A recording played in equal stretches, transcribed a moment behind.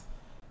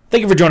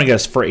Thank you for joining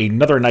us for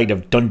another night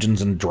of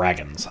Dungeons and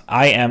Dragons.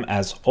 I am,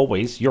 as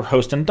always, your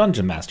host and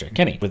Dungeon Master,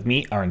 Kenny. With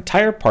me, our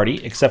entire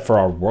party, except for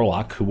our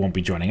Warlock, who won't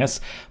be joining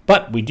us.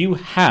 But we do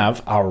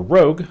have our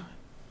Rogue.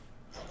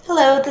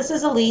 Hello, this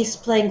is Elise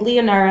playing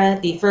Leo Nara,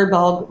 the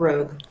Furbolg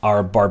Rogue.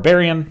 Our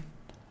Barbarian.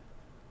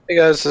 Hey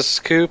guys, this is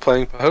Ku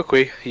playing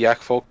Pahokwi,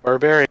 Yak Folk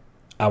Barbarian.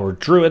 Our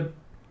Druid.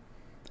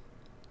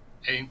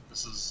 Hey,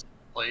 this is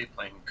Clay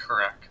playing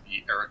Kurak,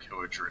 the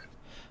Arakoa Druid.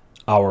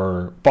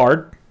 Our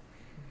Bard.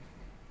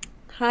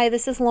 Hi,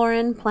 this is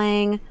Lauren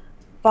playing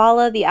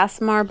Vala, the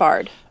Asmar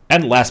Bard.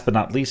 And last but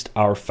not least,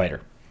 our Fighter.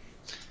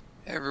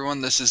 Hey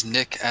everyone, this is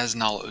Nick as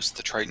Nalos,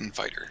 the Triton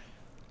Fighter.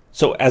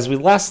 So as we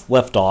last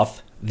left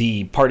off,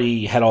 the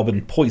party had all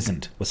been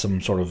poisoned with some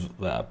sort of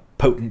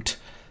potent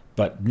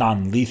but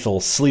non-lethal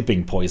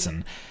sleeping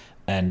poison.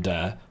 And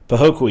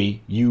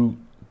Pahokwi, you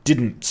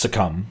didn't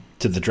succumb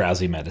to the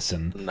drowsy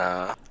medicine.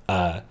 Nah.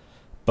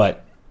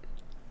 But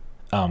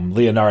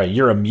Leonara,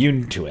 you're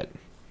immune to it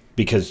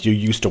because you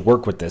used to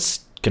work with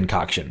this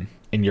concoction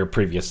in your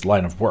previous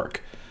line of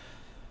work.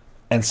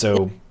 And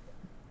so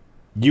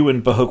you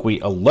and Pahokwi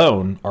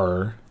alone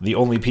are the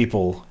only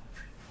people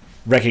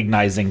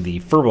recognizing the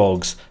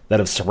furbolgs that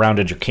have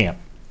surrounded your camp.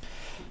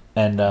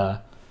 And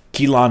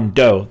Keelan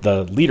Do,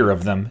 the leader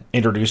of them,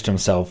 introduced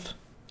himself,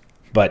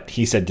 but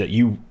he said that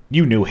you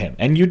knew him,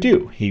 and you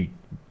do. He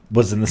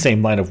was in the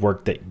same line of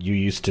work that you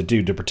used to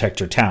do to protect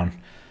your town.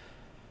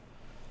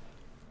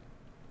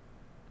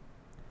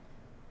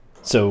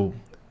 So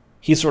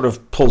he sort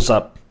of pulls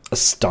up a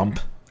stump,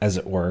 as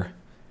it were,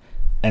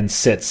 and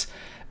sits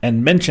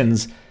and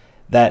mentions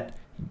that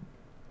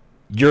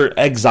your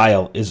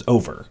exile is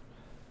over.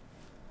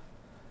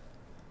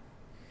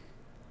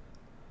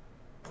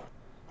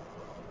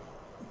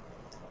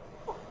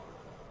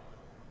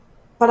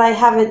 But I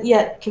haven't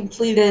yet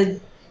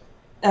completed,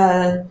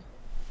 the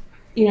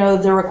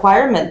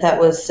requirement that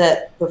was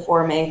set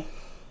before me.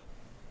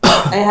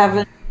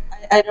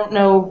 I don't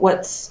know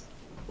what's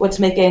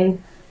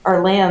making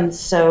our lands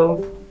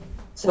so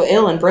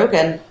ill and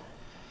broken.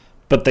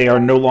 But they are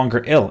no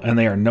longer ill, and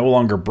they are no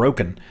longer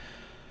broken.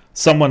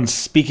 Someone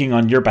speaking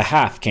on your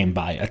behalf came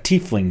by, a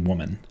tiefling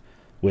woman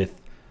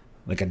with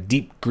like a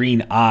deep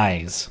green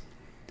eyes.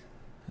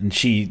 And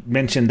she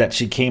mentioned that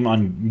she came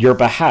on your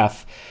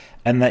behalf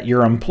and that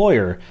your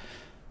employer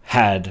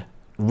had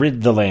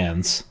rid the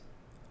lands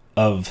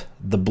of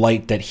the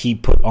blight that he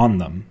put on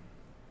them.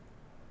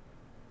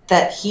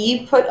 That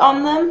he put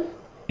on them?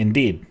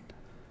 Indeed.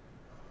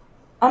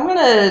 I'm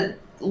gonna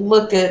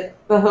look at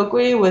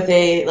Pahokwi with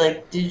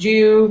did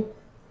you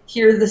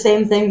hear the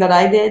same thing that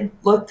I did?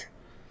 Look.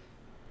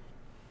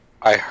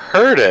 I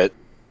heard it.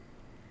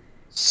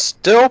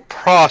 Still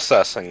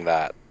processing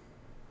that.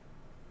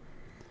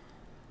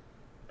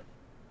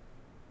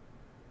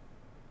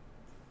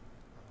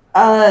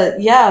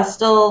 Yeah,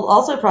 still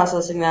also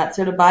processing that.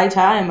 So to buy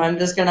time, I'm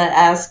just gonna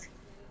ask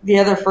the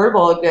other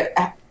Furbolg,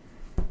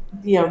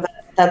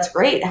 that's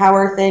great. How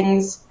are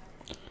things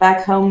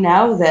back home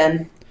now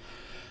then?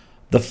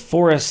 The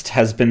forest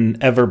has been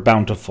ever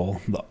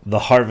bountiful, the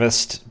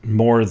harvest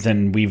more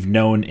than we've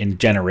known in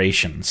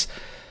generations.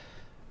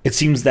 It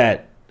seems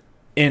that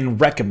in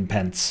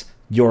recompense,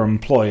 your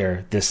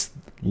employer, this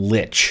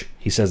lich,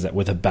 he says that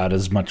with about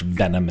as much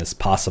venom as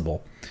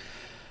possible,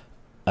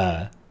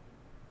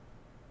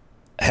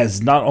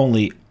 has not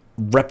only,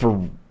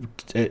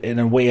 in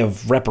a way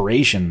of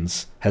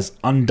reparations, has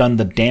undone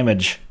the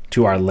damage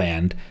to our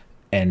land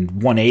and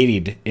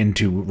 180'd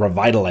into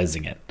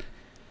revitalizing it.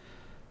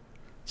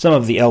 Some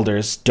of the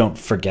elders don't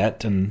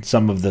forget, and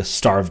some of the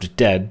starved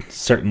dead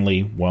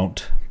certainly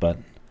won't, but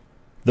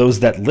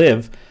those that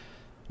live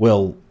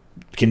will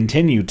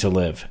continue to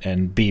live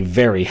and be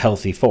very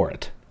healthy for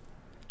it.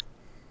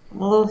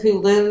 Well, who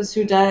lives,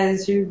 who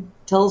dies, who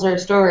tells our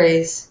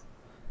stories?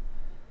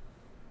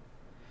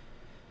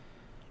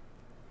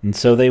 And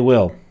so they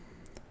will.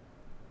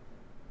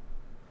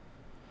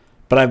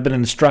 But I've been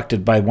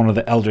instructed by one of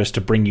the elders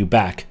to bring you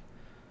back.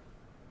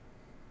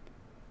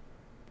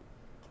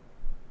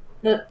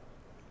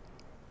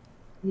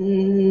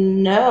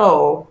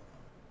 No.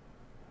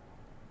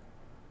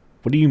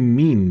 What do you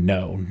mean,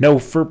 no? No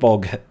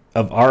Furbolg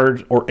of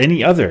ours or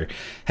any other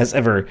has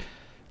ever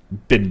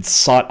been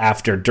sought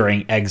after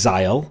during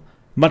exile,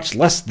 much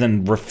less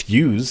than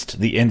refused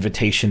the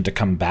invitation to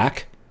come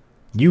back.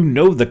 You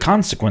know the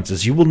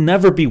consequences. You will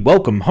never be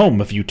welcome home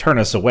if you turn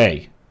us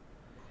away.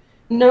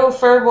 No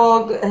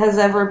Furbolg has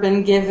ever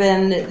been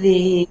given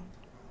the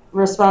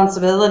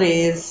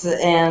responsibilities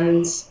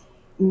and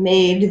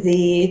made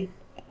the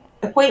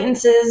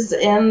acquaintances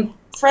and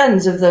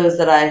friends of those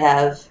that I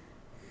have.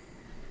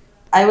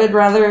 I would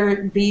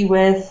rather be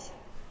with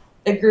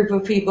a group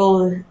of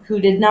people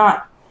who did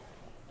not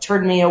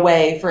turn me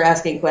away for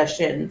asking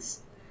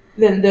questions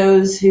than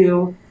those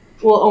who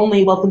will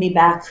only welcome me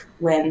back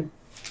when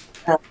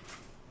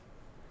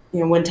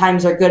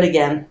times are good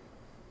again.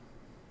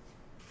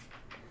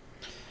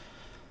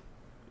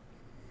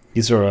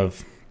 He sort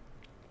of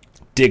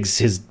digs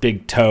his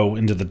big toe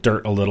into the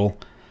dirt a little,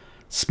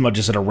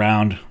 smudges it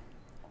around,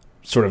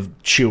 sort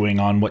of chewing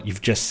on what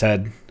you've just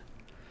said.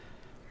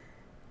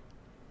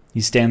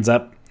 He stands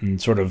up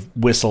and sort of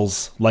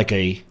whistles like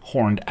a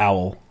horned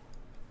owl,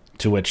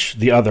 to which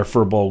the other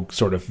furbolg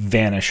sort of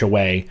vanish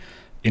away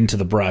into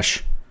the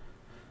brush.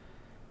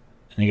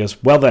 And he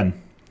goes, "Well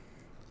then,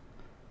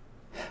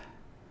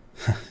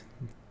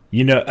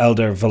 you know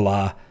Elder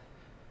Vala.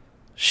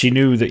 She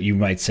knew that you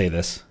might say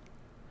this.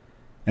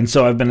 And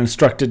so I've been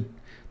instructed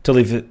to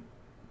leave a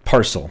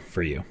parcel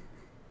for you.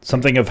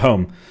 Something of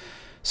home,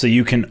 so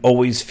you can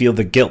always feel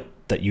the guilt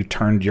that you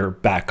turned your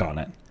back on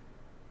it."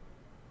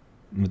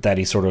 With that,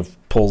 he sort of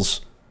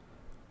pulls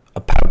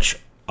a pouch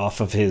off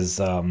of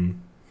his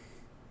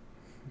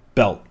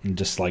belt and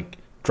just like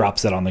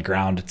drops it on the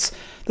ground. It's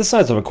the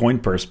size of a coin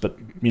purse, but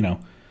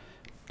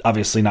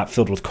obviously not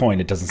filled with coin.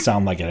 It doesn't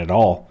sound like it at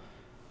all.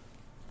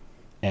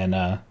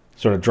 And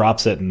sort of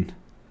drops it and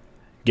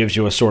gives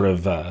you a sort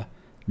of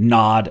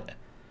nod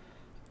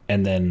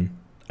and then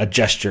a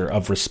gesture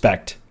of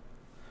respect,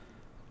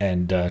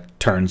 and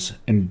turns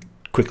and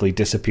quickly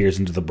disappears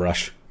into the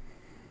brush.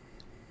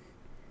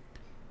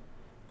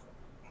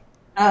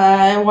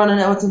 I want to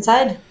know what's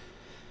inside.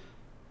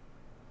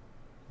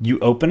 You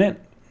open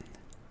it,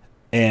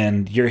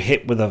 and you're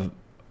hit with the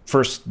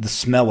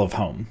smell of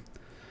home.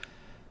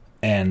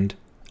 And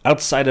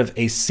outside of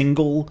a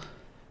single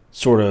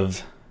sort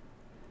of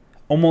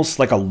almost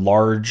like a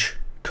large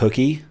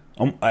cookie,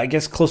 I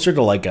guess closer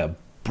to like a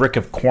brick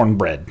of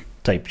cornbread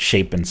type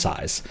shape and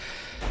size,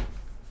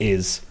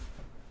 is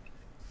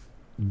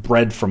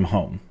bread from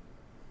home.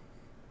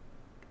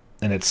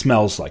 And it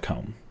smells like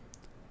home.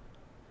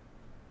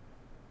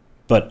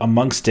 But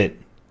amongst it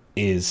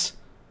is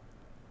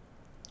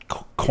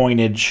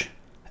coinage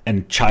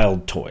and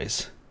child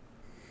toys.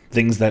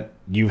 Things that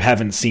you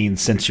haven't seen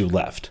since you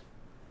left.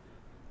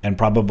 And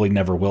probably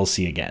never will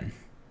see again.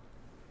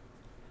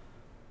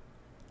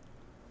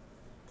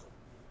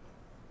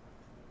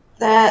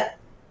 That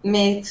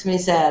makes me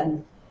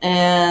sad.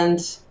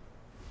 And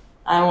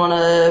I want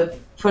to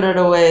put it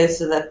away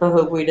so that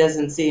Pahokwi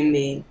doesn't see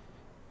me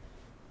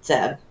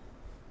sad.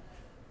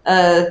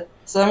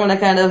 So I'm going to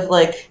kind of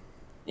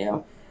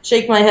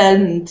shake my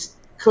head and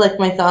collect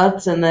my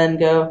thoughts and then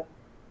go,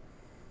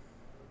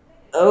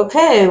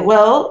 okay,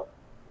 well,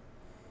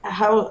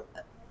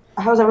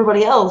 how's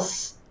everybody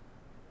else?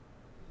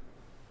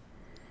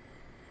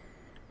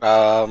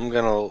 I'm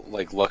gonna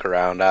look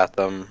around at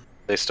them.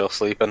 They still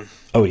sleeping?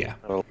 Oh yeah.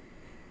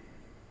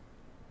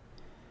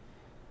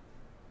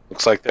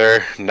 Looks like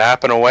they're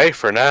napping away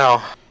for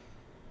now.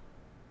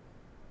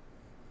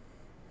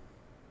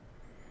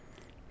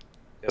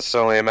 It's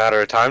only a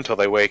matter of time till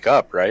they wake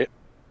up, right?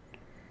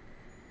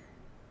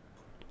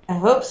 I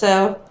hope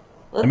so.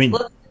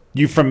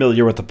 You're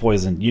familiar with the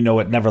poison. You know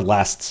it never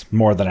lasts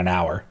more than an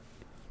hour.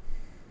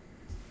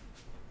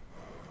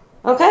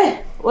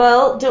 Okay.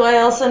 Well, do I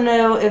also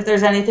know if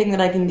there's anything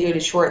that I can do to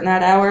shorten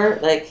that hour?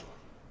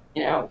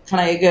 Can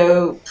I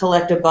go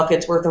collect a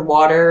bucket's worth of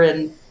water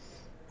and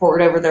pour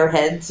it over their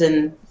heads?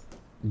 And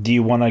do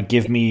you want to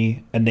give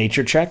me a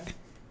nature check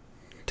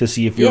to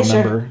see if you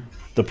remember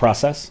the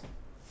process?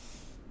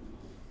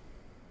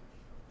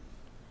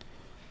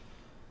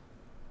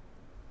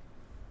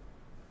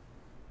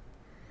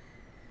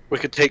 We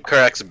could take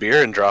Karak's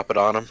beer and drop it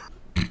on him.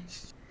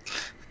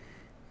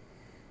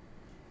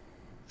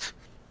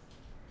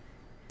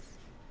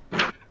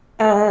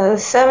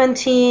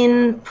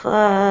 17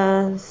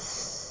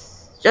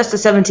 plus... just a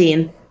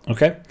 17.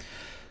 Okay.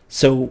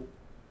 So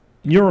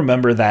you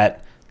remember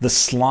that the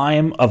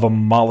slime of a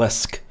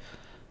mollusk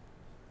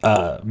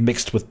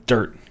mixed with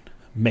dirt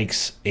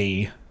makes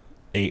a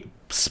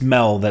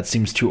smell that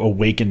seems to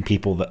awaken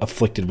people that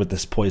afflicted with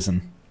this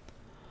poison.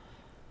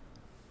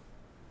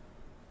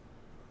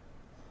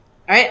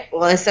 All right,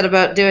 well, I set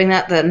about doing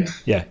that then.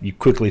 Yeah, you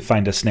quickly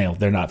find a snail.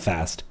 They're not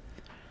fast.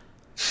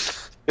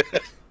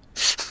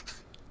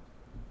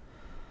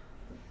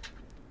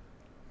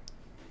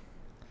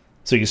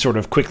 So you sort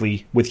of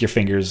quickly, with your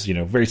fingers,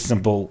 very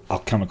simple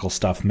alchemical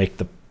stuff, make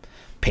the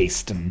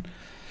paste, and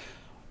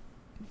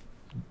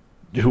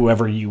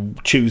whoever you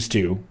choose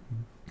to,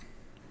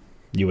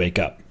 you wake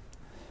up.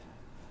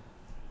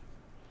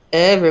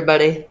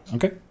 Everybody.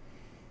 Okay.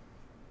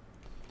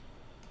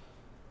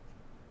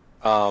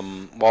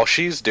 While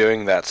she's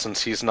doing that,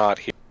 since he's not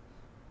here,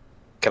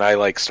 can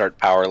I start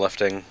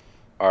powerlifting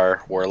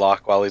our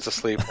warlock while he's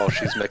asleep while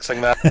she's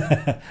mixing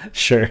that?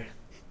 Sure.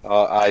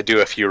 I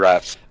do a few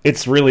reps.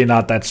 It's really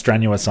not that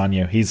strenuous on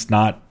you. He's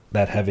not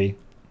that heavy.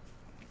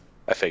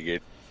 I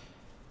figured.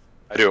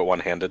 I do it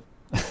one-handed.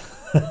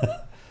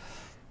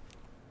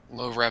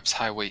 Low reps,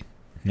 high weight.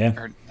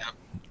 Yeah.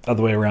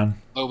 Other way around.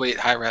 Low weight,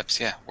 high reps,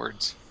 yeah,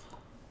 words.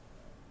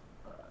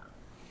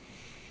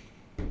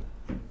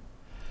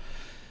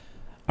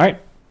 All right.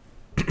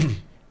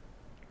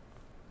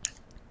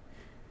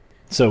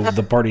 So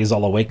the party is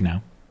all awake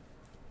now.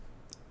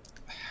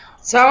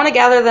 So I want to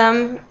gather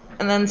them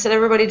and then sit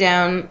everybody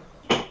down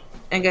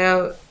and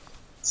go,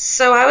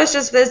 so I was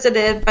just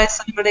visited by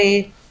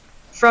somebody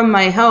from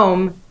my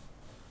home,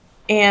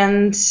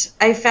 and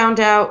I found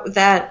out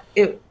that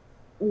it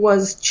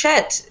was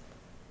Chet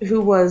who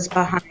was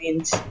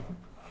behind,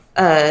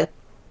 uh,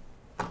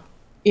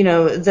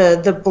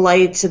 the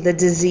blight, the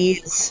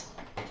disease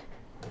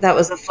that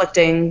was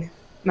afflicting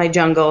my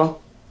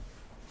jungle.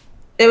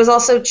 It was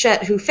also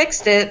Chet who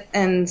fixed it,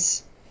 and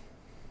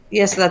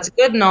yes, that's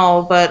good and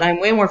all, but I'm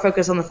way more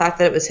focused on the fact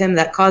that it was him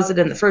that caused it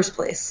in the first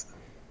place.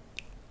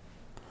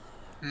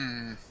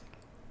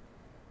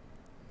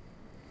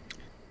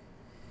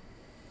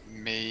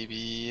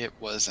 Maybe it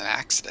was an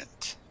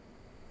accident.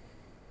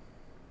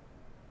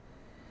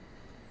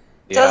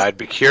 Yeah, I'd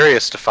be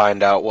curious to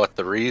find out what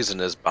the reason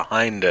is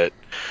behind it.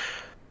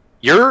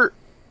 You're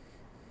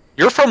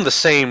from the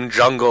same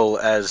jungle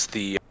as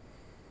the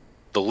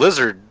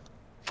lizard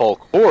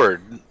folk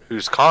horde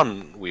whose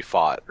con we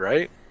fought,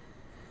 right?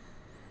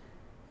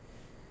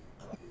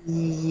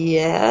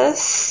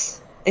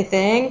 Yes, I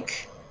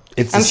think.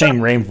 It's the same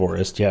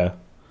rainforest, yeah.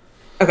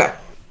 Okay.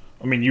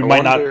 I mean, you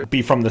might not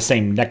be from the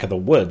same neck of the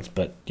woods,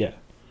 but yeah.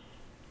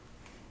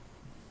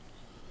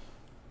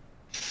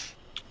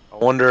 I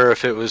wonder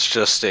if it was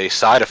just a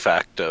side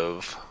effect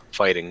of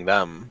fighting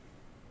them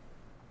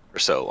for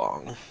so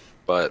long.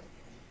 But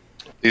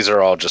these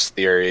are all just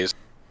theories.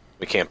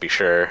 We can't be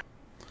sure.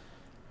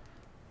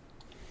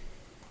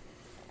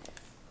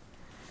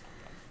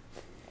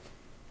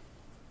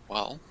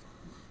 Well,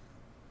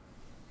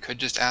 could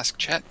just ask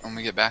Chet when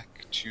we get back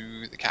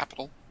to the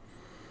capital.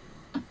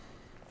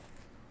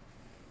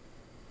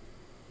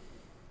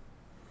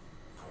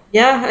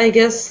 Yeah, I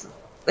guess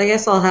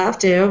I'll have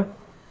to.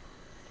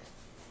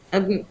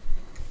 I'm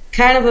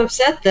kind of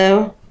upset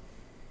though.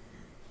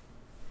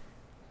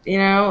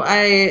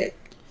 I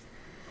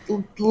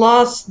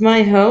lost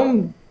my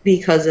home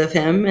because of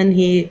him, and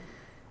he,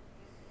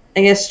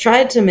 I guess,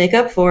 tried to make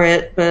up for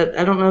it, but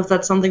I don't know if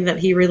that's something that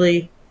he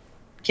really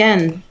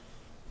can.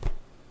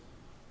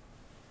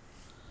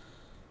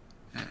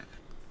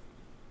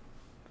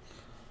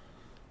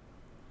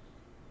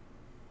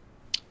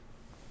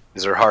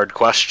 These are hard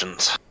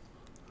questions.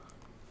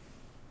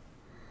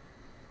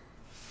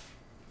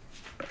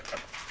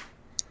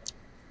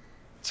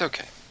 It's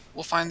okay.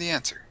 We'll find the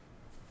answer.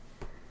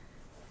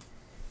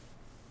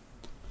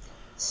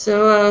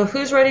 So,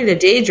 who's ready to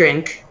day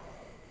drink?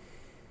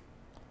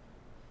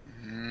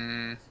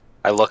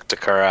 I look to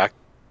Karak.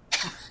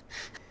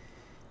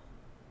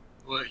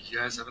 What, you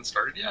guys haven't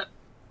started yet?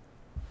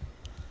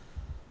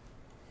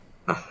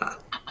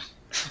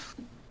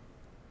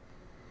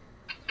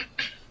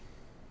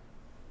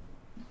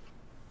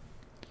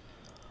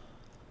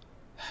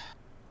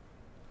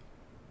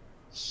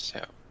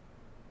 So,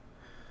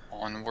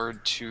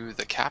 onward to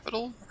the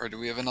capital, or do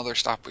we have another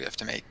stop we have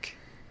to make?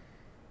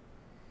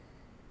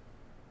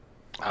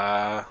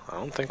 I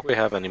don't think we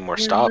have any more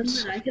None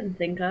stops. that I can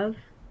think of.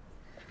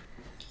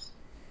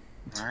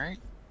 Alright.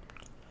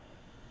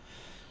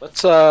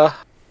 Let's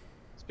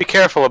be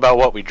careful about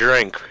what we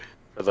drink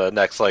for the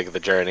next leg of the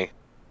journey.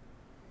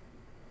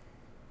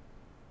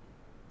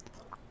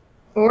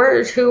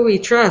 Or who we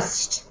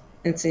trust,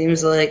 it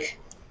seems like.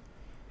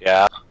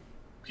 Yeah.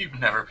 We've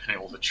never been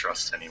able to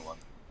trust anyone.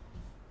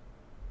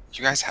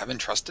 You guys haven't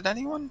trusted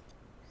anyone?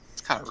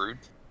 It's kind of rude.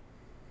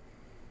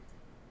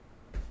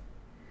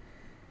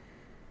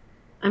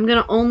 I'm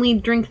gonna only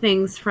drink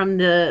things from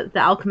the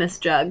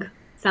alchemist jug.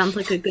 Sounds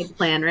like a good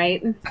plan,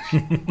 right?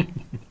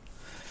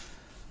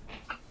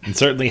 It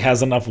certainly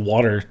has enough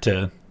water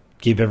to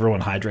keep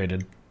everyone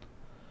hydrated.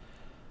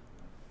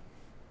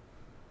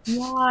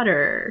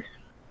 Water.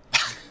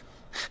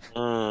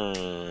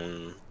 Water.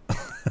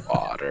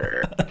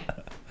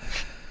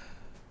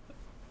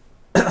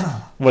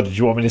 What did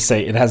you want me to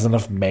say? It has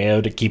enough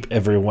mayo to keep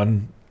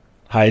everyone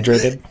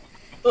hydrated?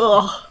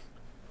 Ugh.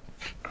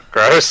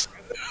 Gross.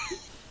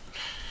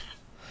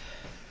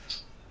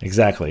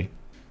 Exactly.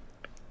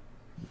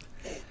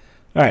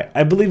 Alright,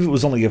 I believe it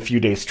was only a few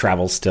days'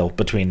 travel still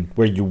between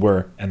where you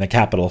were and the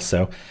capital,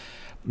 so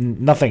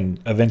nothing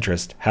of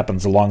interest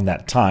happens along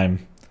that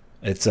time.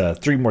 It's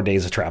 3 more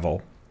days of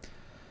travel.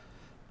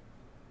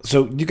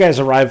 So you guys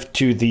arrive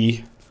to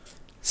the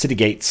city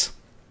gates,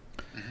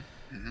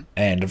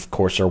 and of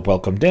course are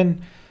welcomed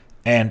in,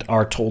 and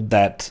are told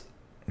that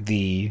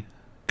the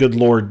good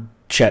Lord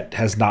Chet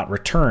has not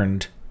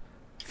returned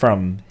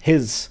from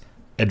his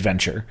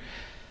adventure,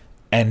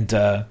 and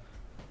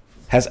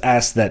has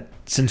asked that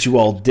since you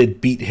all did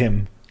beat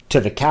him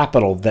to the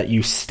capital, that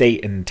you stay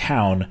in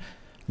town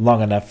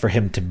long enough for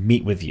him to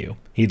meet with you.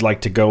 He'd like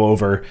to go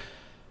over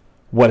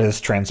what has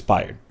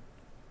transpired.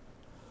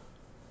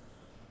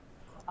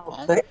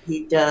 I'll bet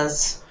he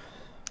does.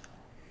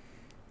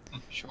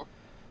 Sure.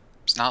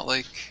 It's not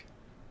like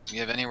we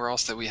have anywhere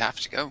else that we have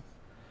to go.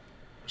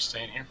 We're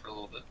staying here for a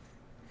little bit.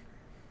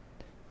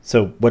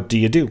 So what do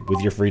you do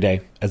with your free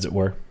day, as it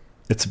were?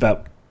 It's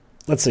about,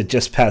 let's say,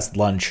 just past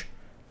lunch.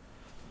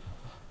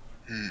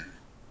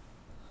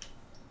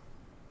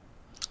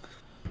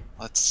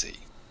 Let's see.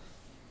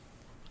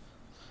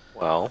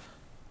 Well,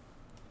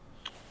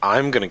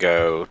 I'm gonna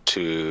go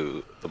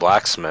to the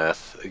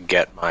blacksmith,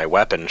 get my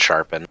weapon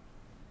sharpened.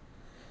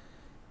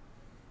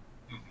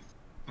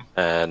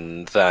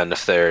 And then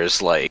if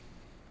there's, like,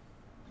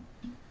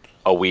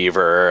 a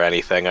weaver or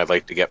anything. I'd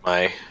like to get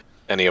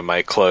any of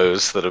my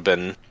clothes that have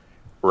been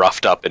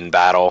roughed up in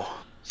battle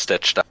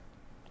stitched up.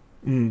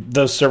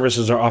 Those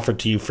services are offered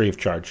to you free of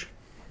charge.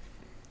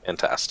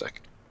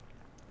 Fantastic.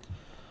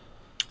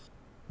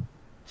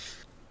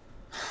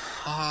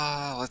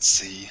 Let's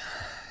see.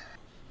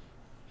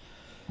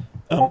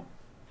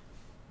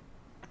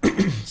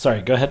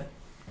 Sorry, go ahead.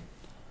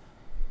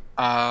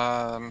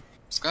 I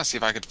was gonna see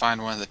if I could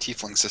find one of the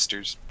Tiefling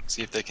sisters.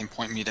 See if they can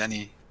point me to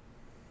any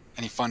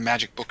fun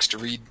magic books to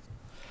read.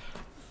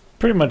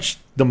 Pretty much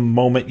the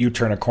moment you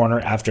turn a corner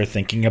after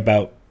thinking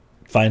about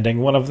finding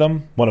one of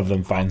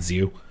them finds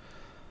you.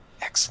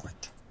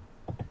 Excellent.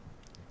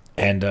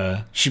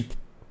 And she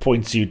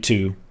points you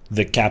to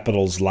the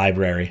Capitol's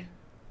library.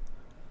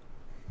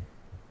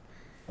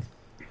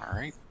 All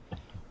right.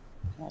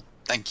 Well,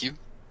 thank you.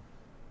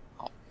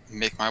 I'll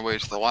make my way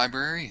to the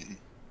library and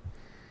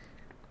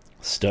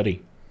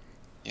Study.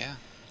 yeah.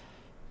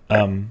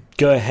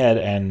 Go ahead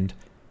and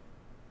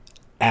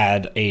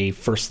add a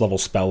first level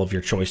spell of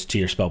your choice to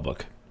your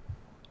spellbook.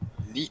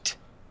 Neat.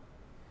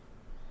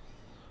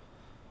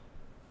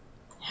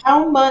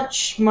 How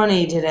much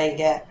money did I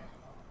get?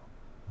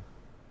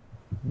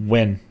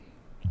 When?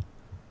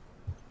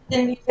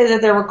 Didn't you say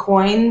that there were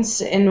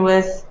coins in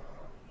with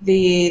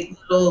the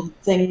little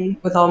thing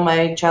with all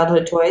my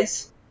childhood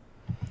toys?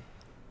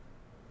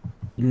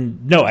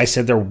 No, I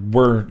said there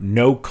were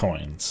no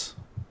coins.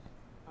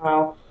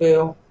 Oh,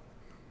 boo.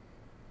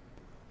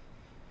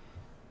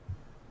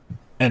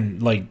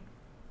 And like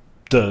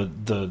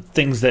the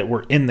things that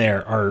were in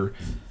there are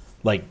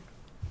like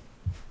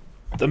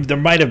there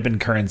might have been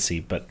currency,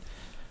 but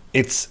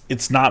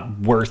it's not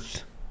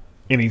worth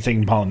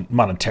anything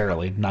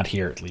monetarily, not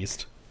here at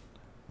least.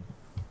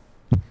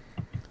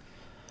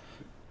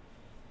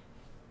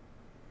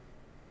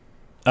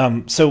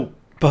 So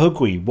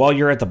Pahukwi, while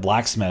you're at the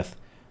blacksmith,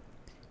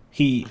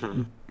 he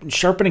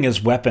sharpening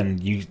his weapon.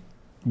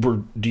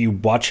 Do you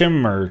watch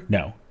him or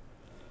no?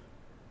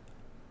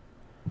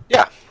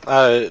 Yeah,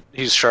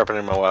 he's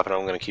sharpening my weapon.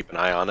 I'm going to keep an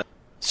eye on it.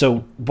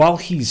 So while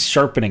he's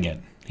sharpening it,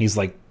 he's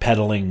like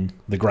pedaling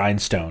the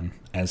grindstone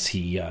as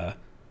he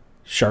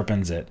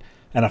sharpens it,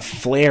 and a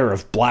flare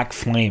of black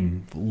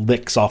flame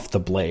licks off the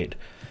blade.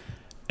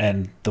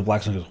 And the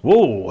blacksmith goes,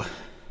 "Whoa!"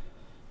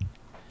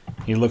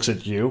 He looks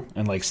at you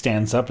and like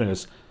stands up and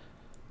goes,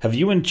 "Have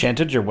you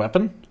enchanted your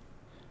weapon?"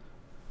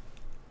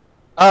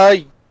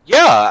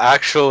 Yeah,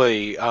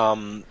 actually,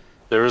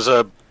 there was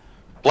a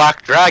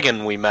black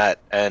dragon we met,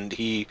 and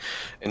he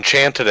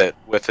enchanted it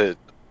with it.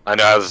 I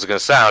know how this is going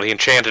to sound. He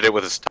enchanted it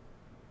with his tongue.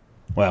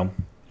 Well,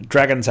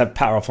 dragons have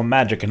powerful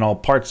magic in all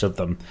parts of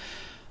them.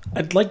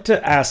 I'd like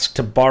to ask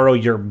to borrow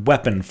your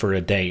weapon for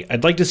a day.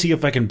 I'd like to see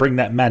if I can bring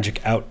that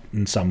magic out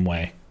in some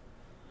way.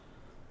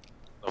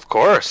 Of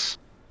course.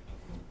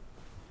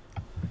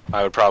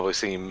 I would probably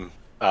seem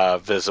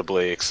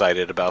visibly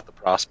excited about the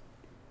prospect.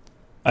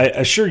 I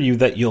assure you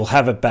that you'll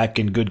have it back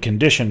in good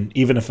condition,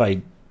 even if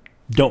I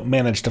don't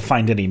manage to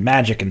find any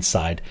magic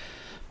inside.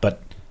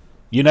 But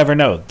you never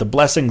know. The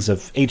blessings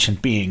of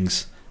ancient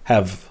beings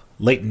have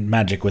latent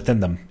magic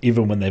within them,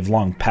 even when they've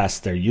long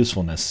passed their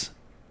usefulness.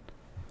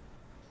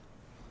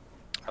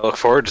 I look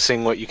forward to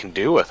seeing what you can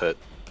do with it.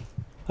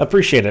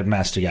 Appreciate it,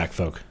 Master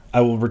Yakfolk.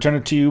 I will return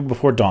it to you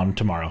before dawn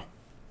tomorrow.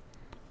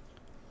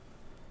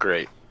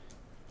 Great.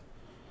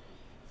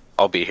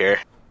 I'll be here.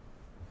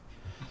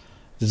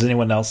 Does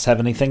anyone else have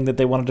anything that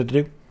they wanted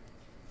to do?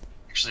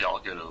 Actually, I'll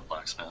go to the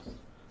blacksmith.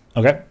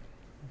 Okay.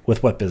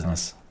 With what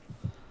business?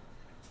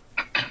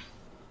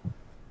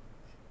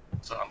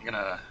 So I'm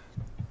gonna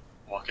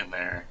walk in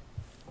there,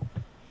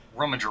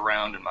 rummage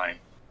around in my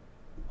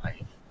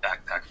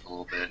backpack for a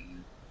little bit,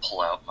 and pull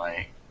out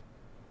my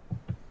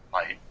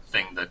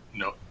thing that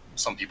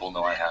some people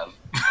know I have.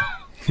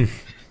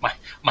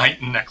 my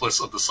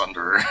necklace of the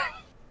Sunderer.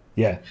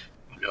 Yeah.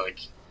 And be like,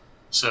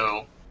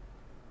 so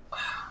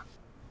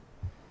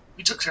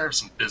we took care of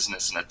some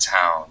business in a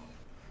town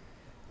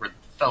where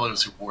the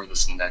fellows who wore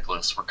this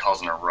necklace were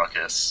causing a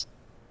ruckus.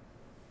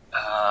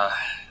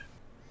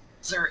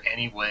 Is there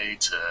any way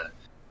to,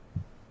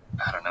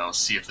 I don't know,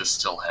 see if this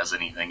still has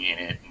anything in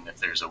it, and if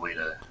there's a way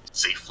to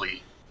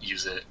safely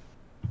use it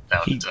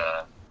without... He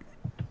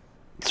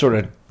sort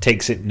of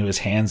takes it into his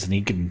hands, and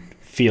he can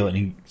feel it,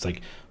 and he's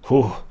like,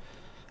 "Whew,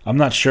 I'm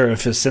not sure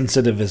if as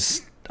sensitive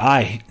as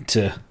I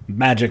to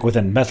magic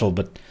within metal,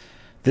 but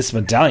this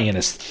medallion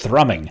is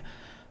thrumming.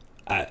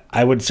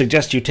 I would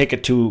suggest you take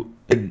it to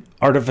an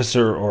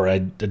artificer or a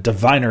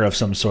diviner of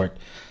some sort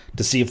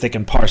to see if they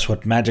can parse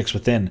what magic's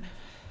within.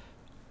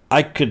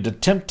 I could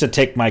attempt to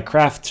take my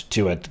craft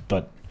to it,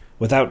 but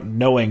without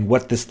knowing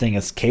what this thing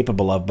is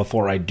capable of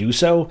before I do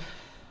so,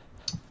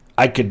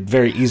 I could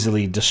very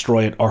easily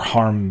destroy it or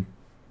harm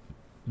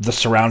the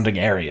surrounding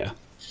area."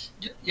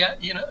 Yeah,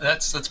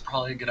 that's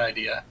probably a good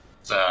idea.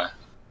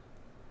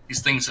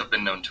 These things have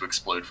been known to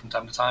explode from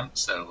time to time,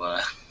 so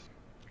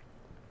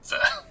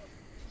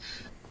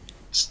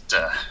just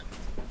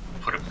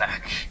put it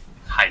back,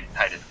 hide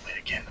it away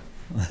again.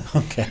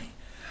 Okay.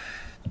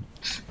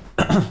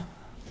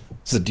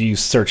 So do you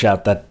search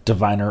out that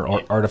diviner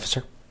or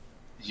artificer?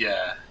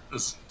 Yeah.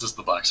 Does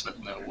the blacksmith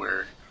know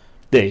where?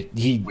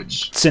 He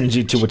sends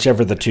you to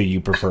whichever the two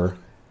you prefer.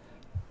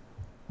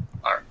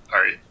 All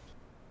right.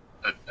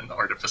 An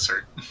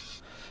artificer.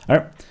 All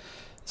right.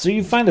 So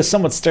you find a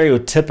somewhat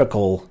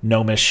stereotypical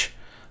gnomish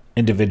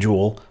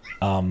individual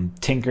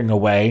tinkering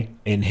away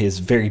in his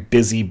very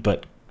busy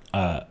but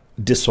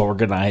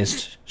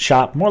disorganized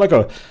shop, more like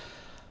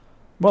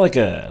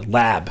a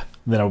lab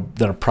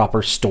than a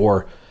proper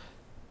store.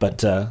 But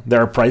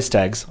there are price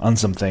tags on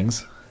some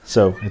things,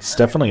 so it's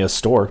definitely a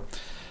store.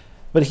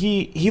 But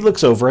he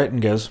looks over it and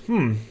goes,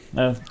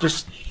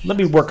 just let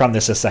me work on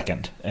this a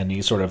second. And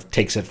he sort of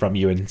takes it from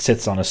you and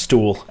sits on a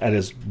stool at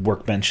his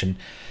workbench and,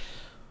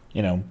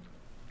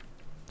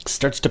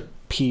 starts to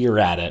peer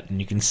at it.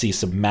 And you can see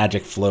some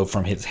magic flow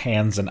from his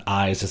hands and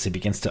eyes as he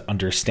begins to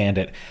understand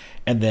it.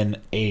 And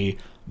then a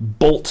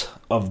bolt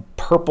of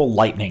purple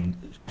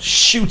lightning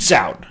shoots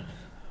out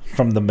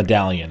from the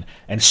medallion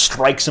and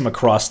strikes him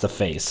across the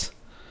face.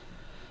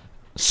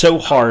 So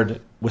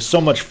hard, with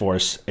so much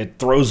force, it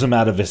throws him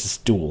out of his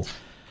stool.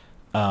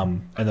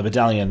 And the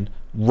medallion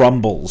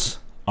rumbles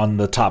on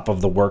the top of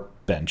the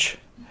workbench.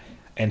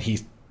 And he,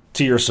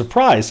 to your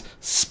surprise,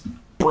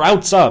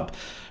 sprouts up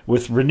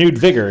with renewed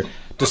vigor,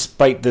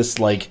 despite this,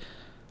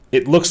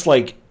 it looks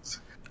like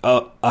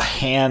a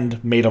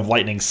hand made of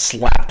lightning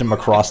slapped him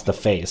across the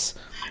face.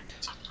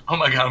 Oh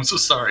my god, I'm so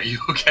sorry. You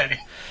okay?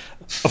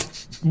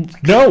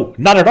 No,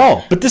 not at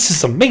all. But this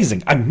is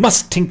amazing. I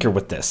must tinker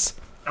with this.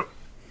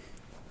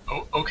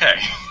 Oh, okay.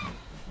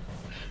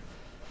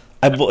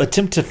 I will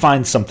attempt to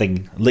find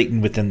something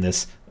latent within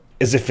this,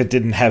 as if it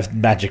didn't have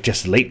magic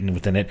just latent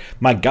within it.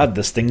 My god,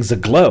 this thing's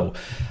aglow.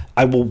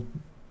 I will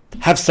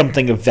have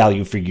something of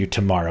value for you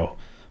tomorrow,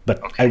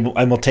 but okay.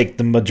 I will take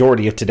the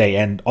majority of today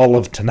and all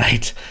of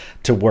tonight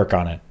to work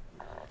on it.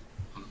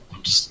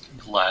 I'm just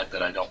glad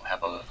that I don't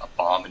have a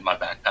bomb in my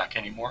backpack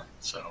anymore,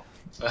 so...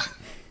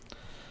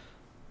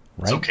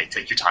 Right? It's okay,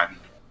 take your time.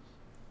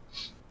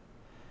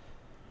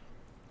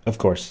 Of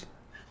course.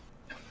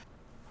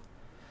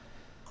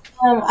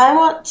 I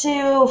want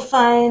to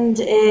find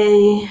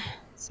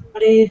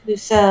somebody who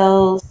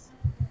sells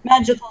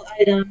magical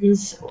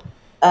items,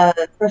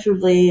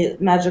 preferably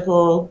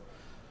magical,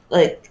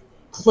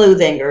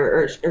 clothing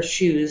or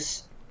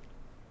shoes.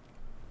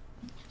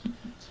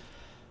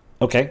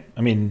 Okay,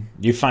 I mean,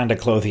 you find a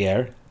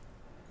clothier.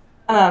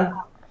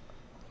 All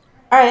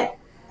right.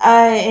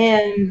 I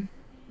am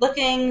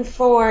looking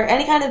for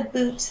any kind of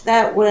boots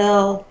that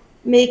will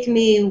make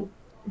me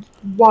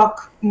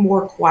walk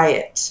more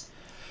quiet.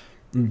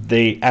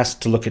 They ask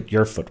to look at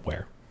your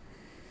footwear.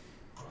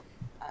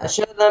 I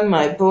show them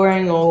my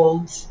boring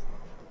old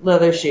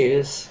leather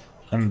shoes.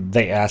 And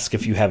they ask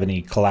if you have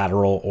any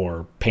collateral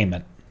or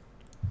payment.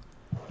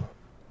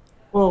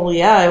 Well,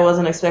 yeah, I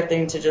wasn't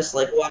expecting to just,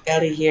 walk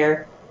out of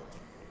here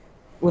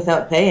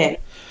without paying.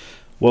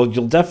 Well,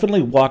 you'll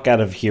definitely walk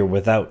out of here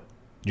without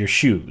your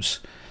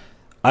shoes.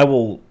 I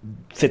will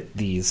fit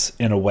these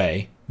in a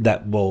way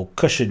that will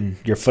cushion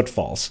your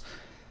footfalls.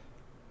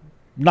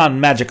 Not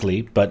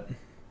magically, but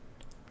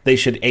they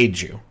should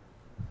aid you.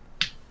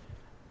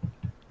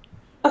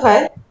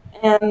 Okay.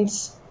 And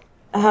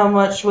how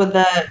much would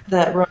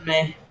that run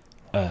me?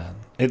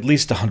 At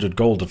least 100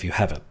 gold if you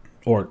have it,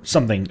 or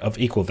something of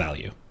equal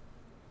value.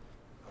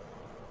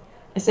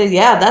 I say,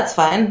 yeah, that's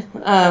fine.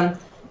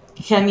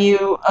 Can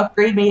you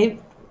upgrade me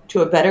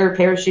to a better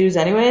pair of shoes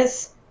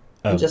anyways?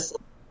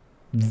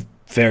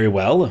 Very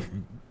well.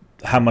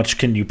 How much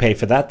can you pay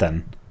for that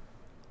then?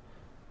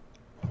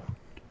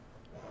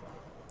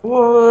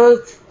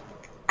 Well,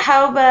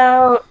 how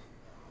about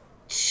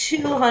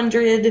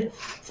 200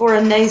 for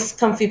a nice,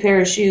 comfy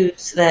pair of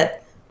shoes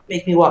that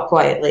make me walk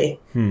quietly?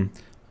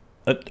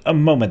 A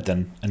moment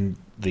then, and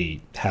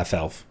the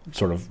half-elf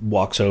sort of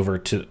walks over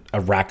to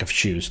a rack of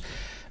shoes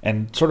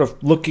and sort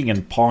of looking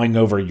and pawing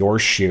over your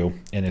shoe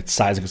in its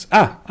size and goes,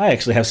 I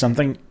actually have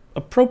something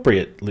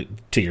appropriate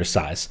to your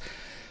size.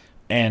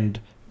 And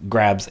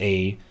grabs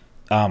a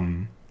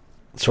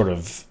sort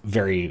of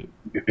very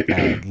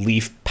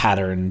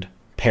leaf-patterned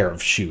pair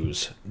of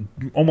shoes,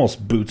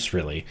 almost boots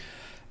really,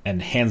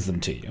 and hands them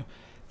to you.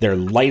 They're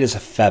light as a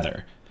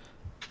feather,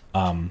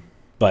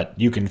 but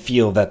you can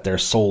feel that their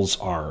soles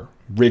are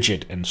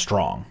rigid and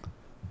strong,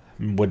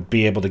 would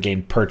be able to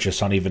gain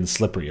purchase on even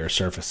slipperier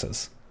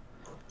surfaces.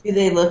 Do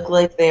they look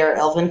like they are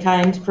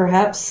elvenkind,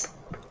 perhaps?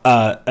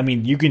 I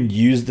mean, you can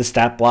use the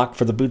stat block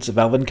for the boots of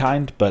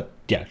elvenkind, but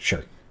yeah,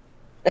 sure.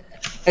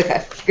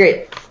 Okay,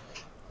 great.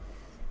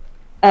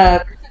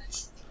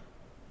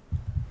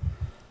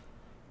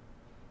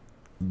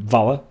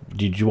 Vala,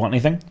 did you want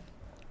anything?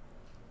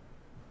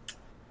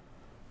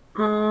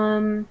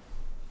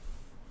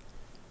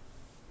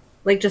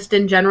 Just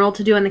in general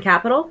to do in the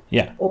capital?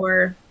 Yeah.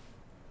 Or...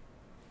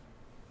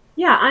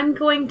 Yeah, I'm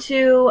going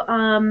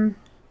to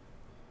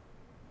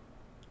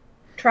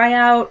try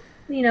out,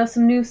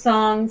 some new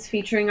songs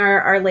featuring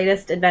our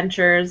latest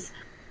adventures,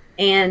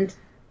 and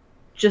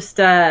just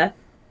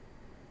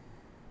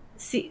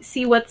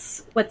see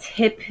what's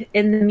hip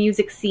in the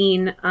music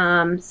scene.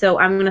 So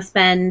I'm gonna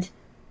spend,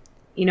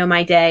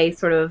 my day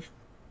sort of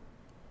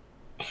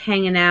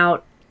hanging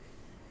out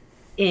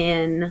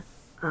in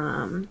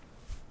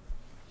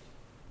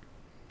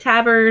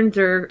taverns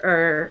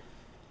or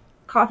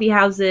coffee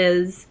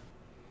houses,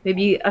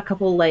 maybe a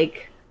couple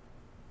like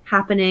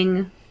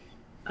happening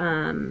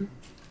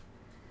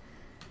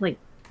like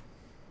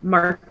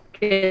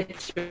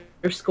markets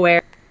or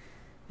square.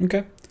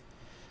 Okay.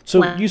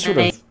 So you sort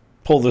of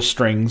pull the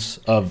strings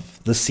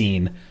of the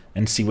scene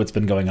and see what's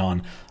been going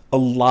on. A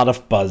lot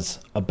of buzz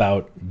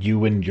about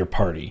you and your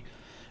party.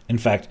 In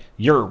fact,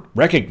 you're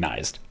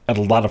recognized at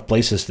a lot of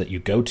places that you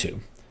go to.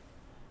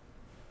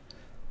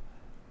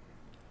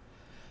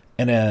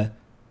 And a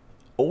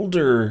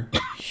older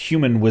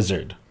human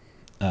wizard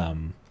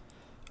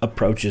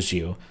approaches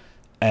you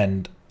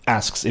and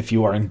asks if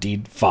you are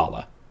indeed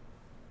Vala.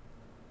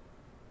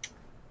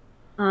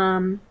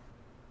 The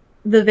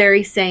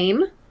very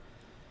same.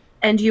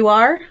 And you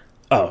are?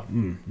 Oh,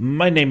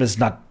 my name is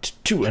not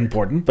too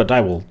important, but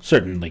I will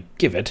certainly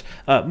give it.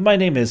 My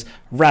name is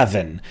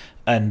Raven,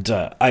 and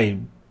I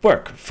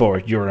work for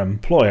your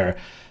employer.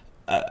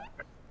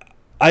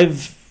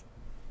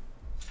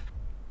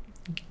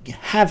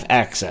 Have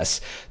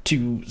access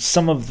to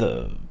some of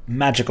the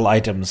magical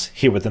items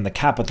here within the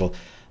capital,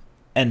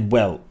 and,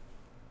 well,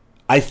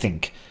 I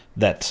think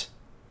that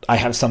I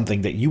have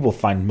something that you will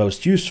find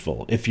most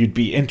useful if you'd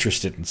be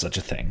interested in such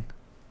a thing.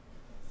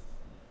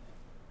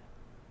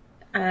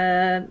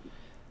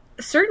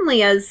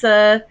 Certainly, as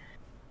I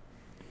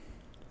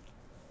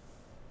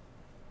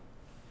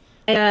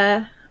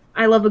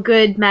love a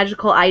good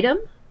magical item.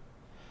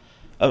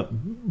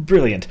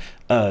 Brilliant.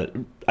 I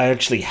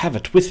actually have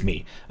it with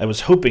me. I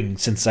was hoping,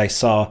 since I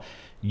saw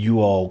you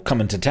all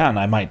come into town,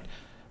 I might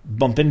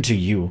bump into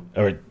you,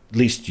 or at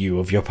least you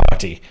of your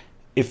party,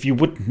 if you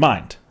wouldn't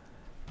mind.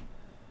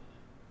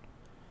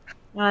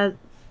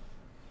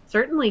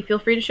 Certainly, feel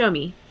free to show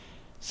me.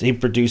 So he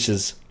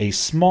produces a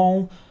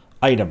small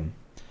item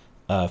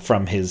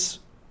from his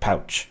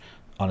pouch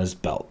on his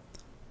belt.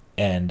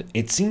 And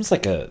it seems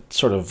like a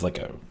sort of like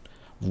a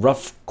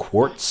rough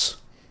quartz.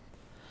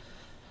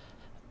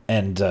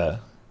 And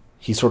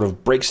he sort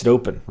of breaks it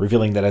open,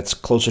 revealing that it's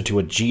closer to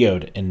a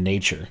geode in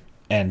nature.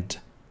 And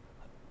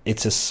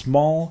it's a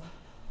small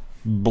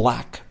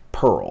black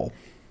pearl,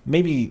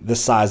 maybe the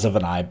size of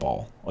an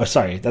eyeball. Oh,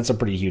 sorry, that's a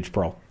pretty huge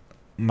pearl.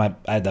 I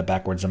had that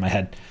backwards in my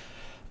head.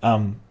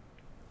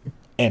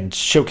 And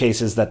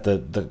showcases that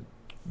the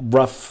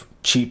rough,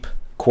 cheap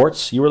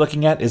quartz you were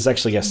looking at is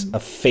actually a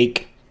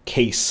fake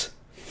case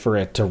for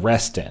it to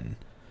rest in.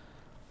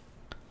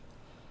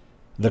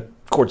 The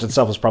quartz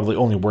itself is probably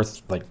only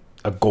worth like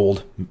a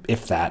gold,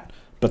 if that.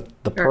 But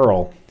the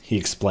pearl, he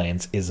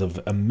explains, is of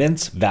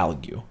immense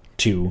value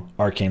to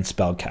arcane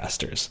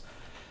spellcasters.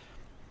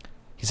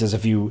 He says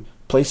if you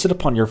place it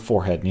upon your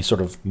forehead, and he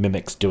sort of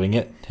mimics doing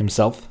it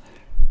himself,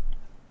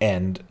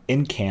 and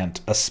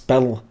incant a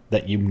spell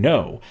that you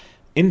know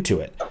into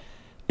it,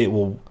 it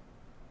will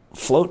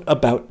float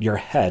about your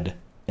head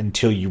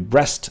until you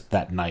rest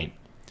that night.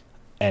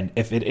 And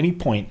if at any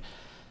point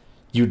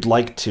you'd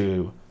like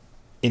to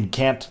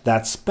incant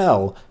that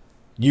spell,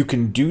 you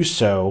can do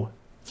so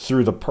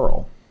through the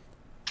pearl.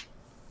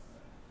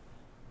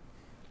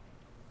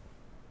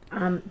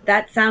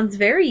 That sounds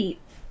very,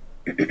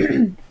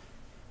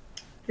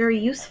 very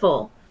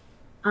useful.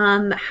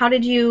 How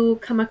did you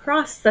come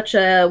across such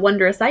a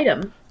wondrous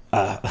item?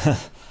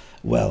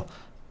 Well,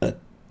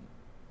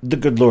 the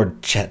good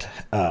Lord Chet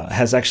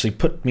has actually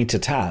put me to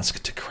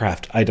task to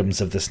craft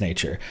items of this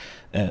nature.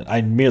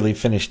 I merely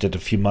finished it a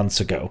few months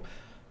ago.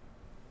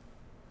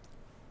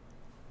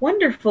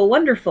 Wonderful,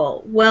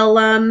 wonderful. Well,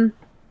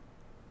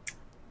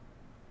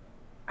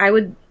 I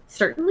would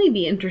certainly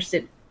be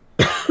interested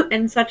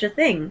in such a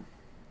thing.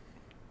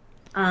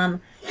 How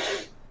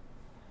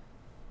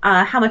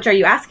much are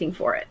you asking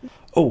for it?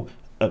 Oh,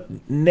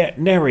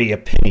 nary a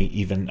penny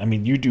even. I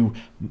mean, you do,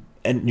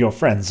 and your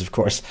friends, of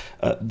course,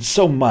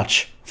 so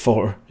much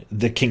for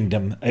the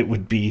kingdom. It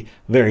would be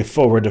very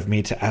forward of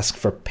me to ask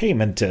for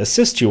payment to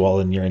assist you all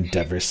in your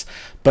endeavors.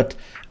 But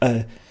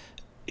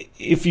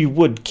if you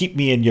would keep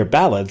me in your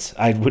ballads,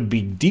 I would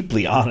be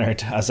deeply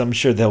honored, as I'm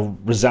sure they'll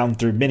resound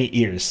through many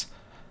ears.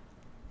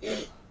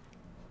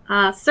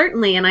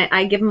 Certainly, and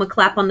I give him a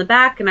clap on the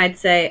back, and I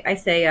say,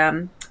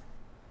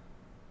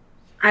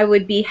 I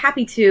would be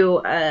happy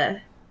to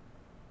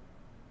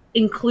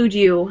include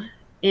you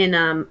in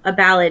a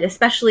ballad,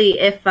 especially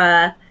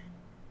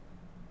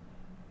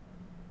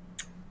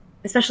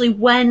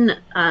when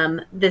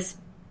this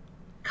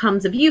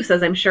comes of use,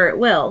 as I'm sure it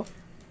will.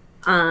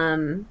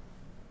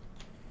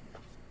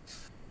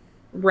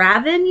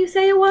 Raven, you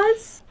say it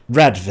was?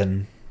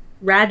 Radvin.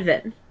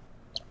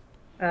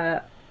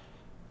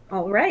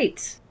 All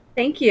right.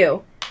 Thank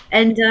you.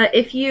 And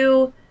if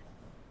you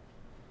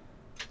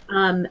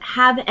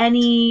have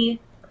any,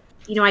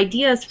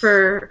 ideas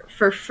for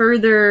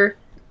further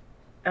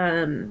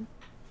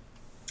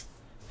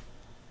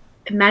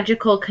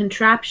magical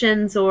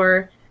contraptions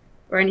or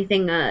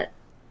anything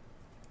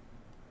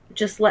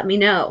just let me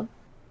know.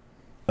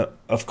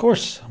 Of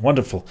course.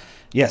 Wonderful.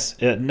 Yes,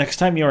 next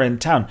time you're in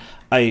town,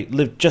 I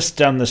live just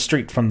down the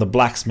street from the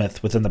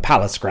blacksmith within the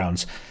palace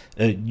grounds.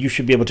 You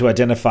should be able to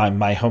identify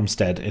my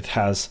homestead. It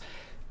has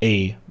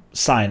a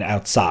sign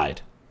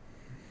outside.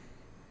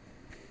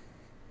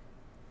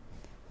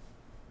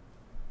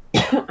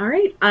 All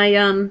right.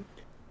 I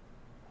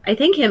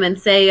thank him and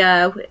say,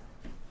 I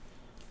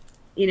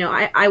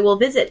will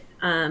visit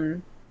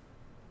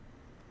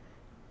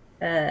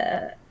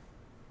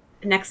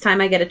next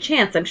time I get a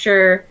chance. I'm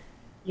sure,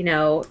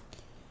 your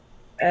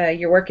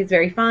work is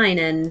very fine,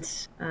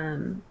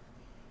 and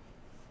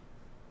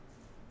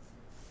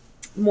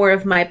more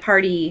of my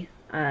party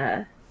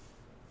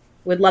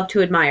would love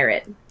to admire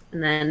it.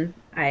 And then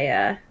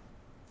I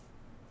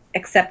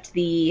accept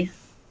the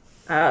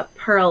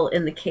pearl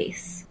in the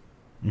case.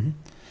 Mm-hmm.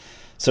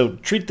 So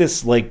treat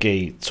this like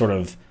a sort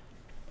of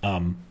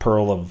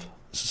pearl of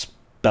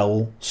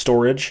spell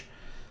storage.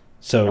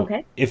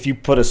 So if you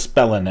put a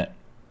spell in it,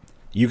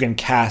 you can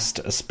cast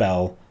a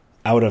spell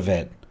out of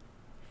it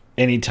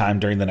anytime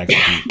during the next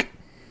week.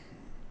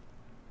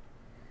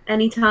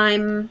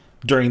 Anytime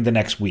during the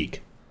next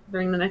week.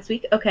 During the next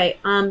week? Okay.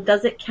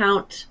 Does it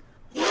count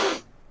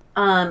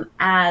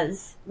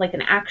as like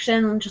an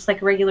action, just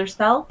like a regular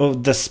spell? Oh,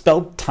 the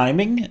spell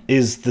timing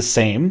is the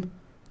same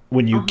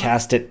when you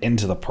cast it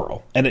into the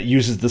pearl, and it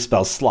uses the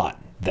spell slot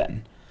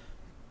then.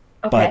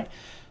 Okay.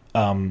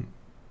 But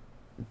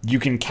you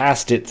can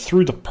cast it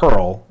through the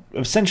pearl.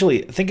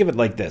 Essentially, think of it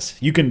like this.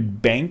 You can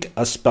bank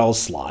a spell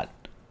slot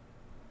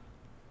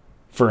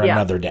for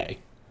another day.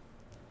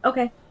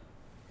 Okay.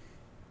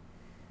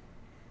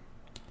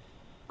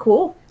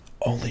 Cool.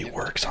 Only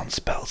works on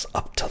spells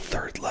up to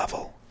 3rd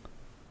level.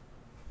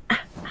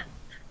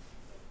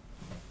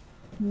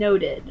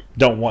 Noted.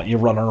 Don't want you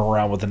running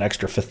around with an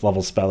extra 5th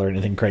level spell or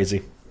anything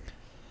crazy.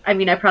 I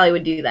mean, I probably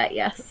would do that,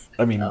 yes.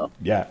 I mean,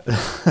 yeah.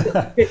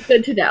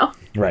 Good to know.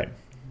 Right.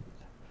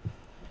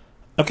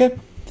 Okay.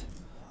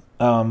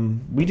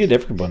 We did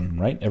everyone,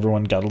 right?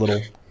 Everyone got a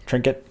little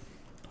trinket?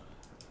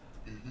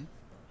 Mm-hmm.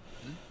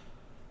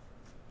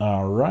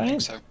 All right. I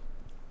think so.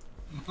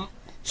 Mm-hmm.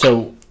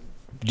 So,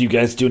 do you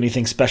guys do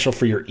anything special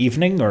for your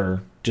evening,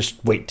 or just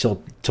wait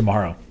till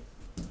tomorrow?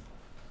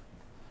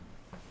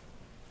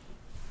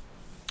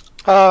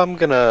 I'm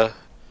gonna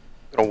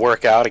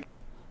work out again.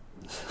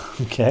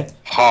 Okay.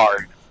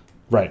 Hard.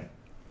 Right.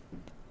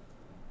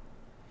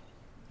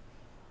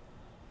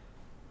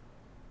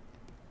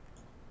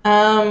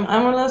 I'm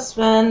gonna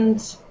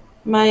spend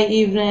my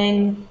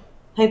evening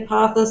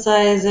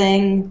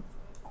hypothesizing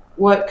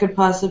what could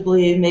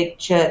possibly make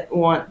Chet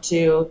want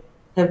to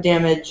have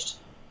damaged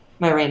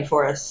my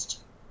rainforest.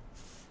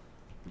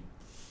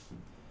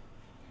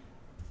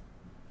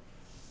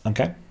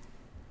 Okay.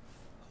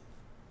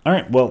 All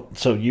right. Well,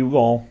 so you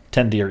all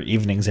tend to your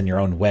evenings in your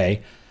own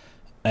way,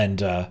 and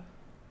the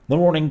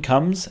morning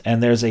comes,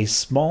 and there's a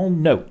small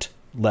note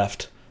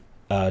left,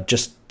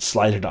 just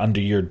slided under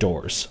your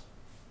doors.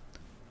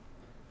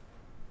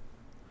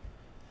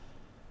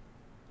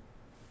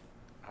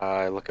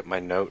 I look at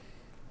my note.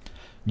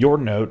 Your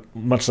note,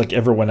 much like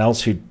everyone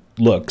else who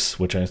looks,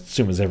 which I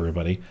assume is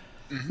everybody,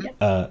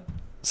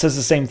 says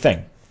the same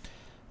thing.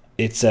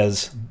 It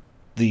says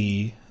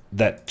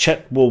that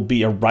Chet will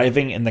be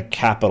arriving in the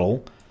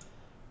capital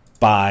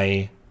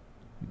by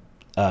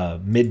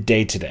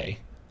midday today,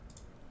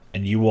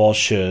 and you all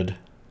should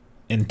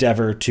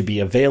endeavor to be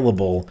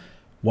available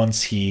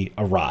once he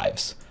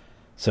arrives.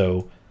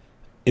 So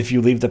if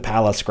you leave the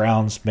palace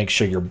grounds, make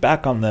sure you're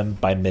back on them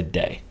by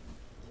midday.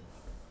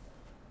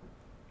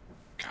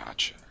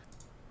 Gotcha.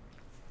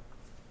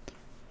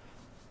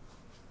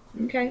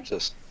 Okay.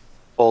 Just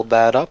fold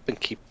that up and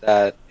keep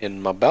that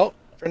in my belt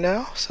for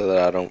now so that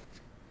I don't...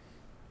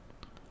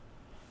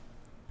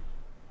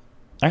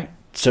 Alright,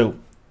 so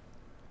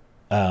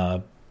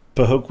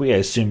Pahokwi, I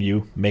assume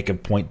you make a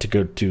point to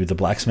go to the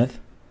blacksmith?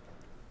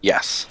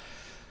 Yes.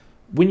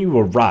 When you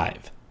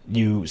arrive,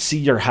 you see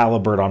your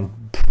halberd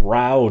on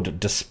proud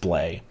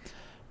display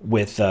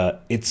with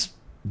its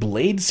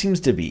blade seems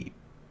to be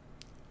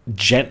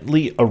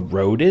gently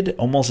eroded,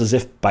 almost as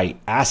if by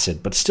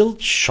acid, but still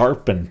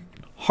sharp and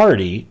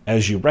hardy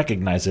as you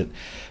recognize it.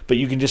 But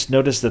you can just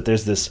notice that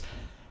there's this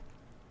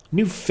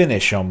new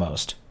finish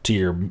almost to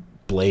your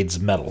blade's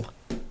metal.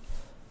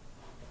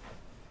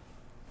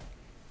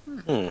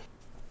 The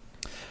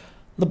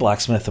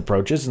blacksmith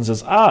approaches and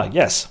says, "Ah,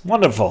 yes,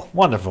 wonderful,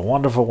 wonderful,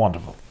 wonderful,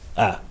 wonderful.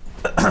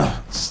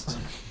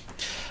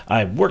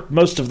 I worked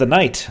most of the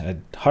night. I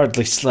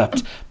hardly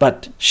slept,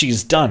 but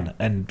she's done,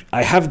 and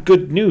I have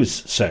good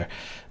news, sir.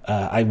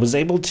 I was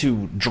able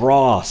to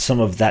draw some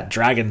of that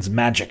dragon's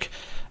magic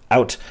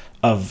out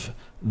of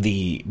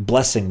the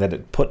blessing that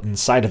it put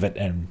inside of it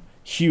and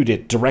hewed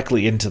it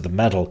directly into the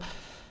metal.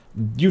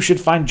 You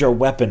should find your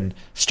weapon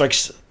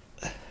strikes,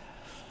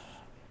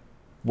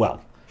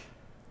 well,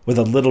 with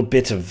a little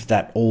bit of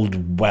that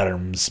old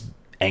worm's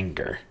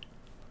anger."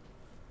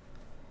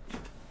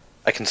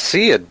 I can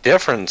see a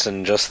difference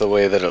in just the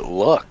way that it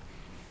looked.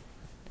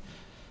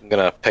 I'm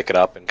gonna pick it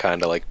up and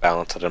kind of like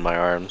balance it in my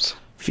arms.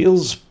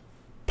 Feels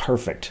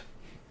perfect,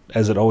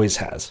 as it always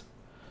has.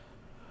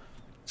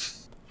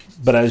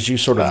 But as you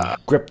sort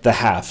of grip the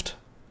haft,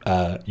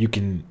 you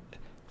can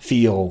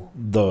feel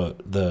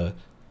the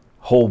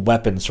whole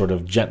weapon sort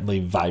of gently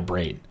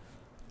vibrate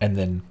and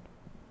then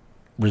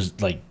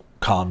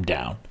calm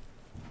down.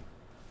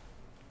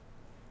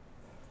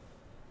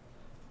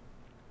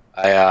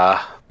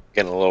 I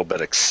getting a little bit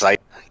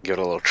excited. Give it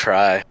a little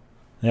try.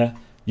 Yeah.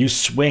 You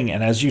swing,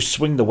 and as you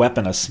swing the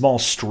weapon, a small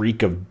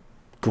streak of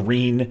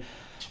green,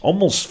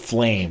 almost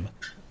flame,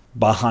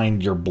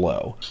 behind your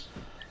blow.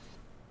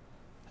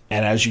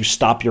 And as you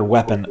stop your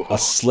weapon, a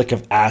slick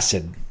of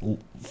acid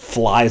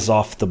flies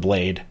off the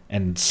blade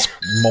and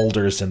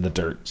smolders in the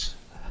dirt.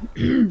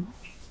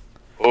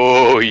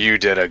 Oh, you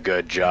did a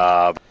good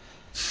job.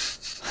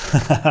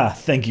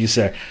 Thank you,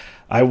 sir.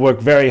 I work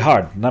very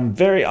hard, and I'm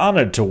very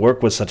honored to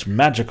work with such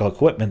magical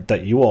equipment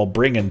that you all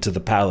bring into the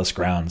palace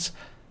grounds.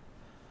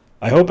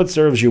 I hope it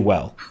serves you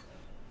well.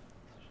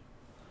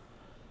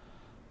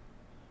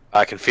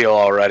 I can feel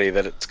already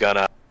that it's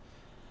gonna...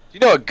 Do you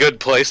know a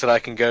good place that I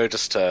can go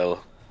just to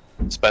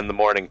spend the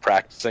morning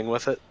practicing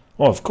with it?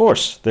 Well, of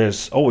course.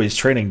 There's always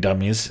training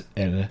dummies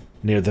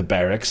near the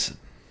barracks.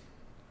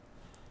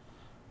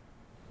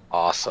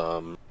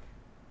 Awesome.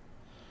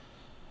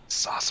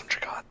 It's awesome,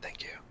 Dragon.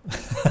 Thank you.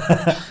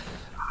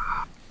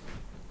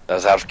 That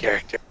was out of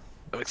character.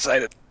 I'm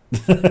excited.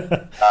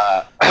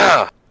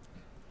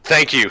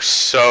 Thank you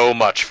so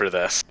much for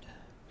this.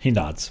 He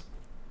nods.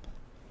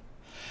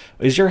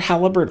 Is your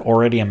halberd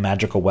already a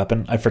magical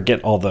weapon? I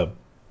forget all the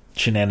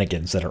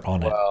shenanigans that are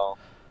on it. Well,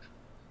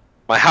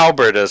 my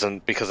halberd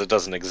isn't because it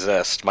doesn't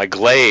exist. My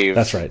glaive...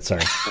 That's right,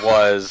 sorry.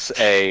 ...was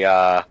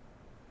a...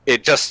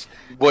 it just...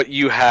 What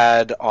you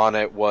had on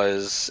it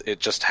was... It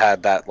just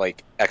had that,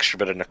 extra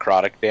bit of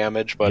necrotic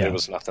damage, but it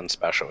was nothing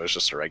special. It was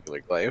just a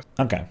regular glaive.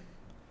 Okay.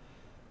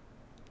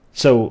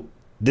 So,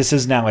 this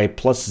is now a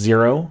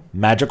 +0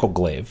 magical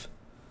glaive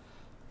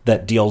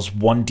that deals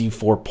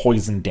 1d4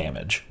 poison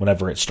damage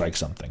whenever it strikes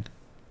something.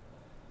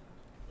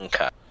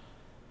 Okay.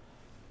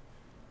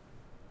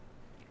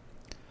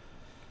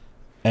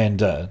 And,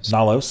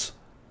 Nalos?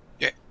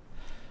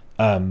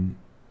 Yeah.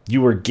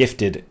 You were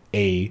gifted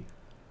a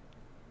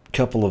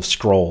couple of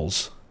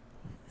scrolls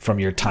from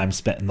your time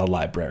spent in the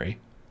library.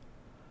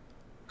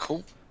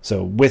 Cool.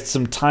 So, with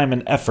some time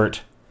and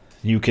effort,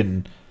 you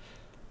can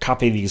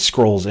copy these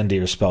scrolls into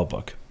your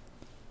spellbook.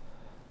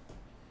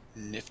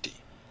 Nifty.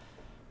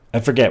 I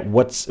forget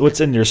what's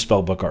in your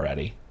spellbook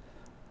already.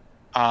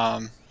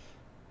 Let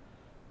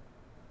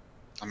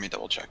me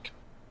double check.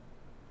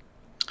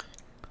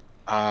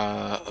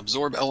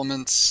 Absorb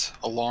elements,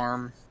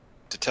 alarm,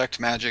 detect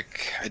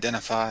magic,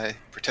 identify,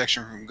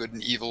 protection from good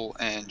and evil,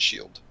 and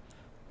shield.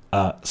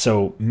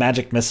 So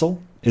magic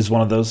missile is one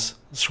of those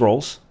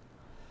scrolls.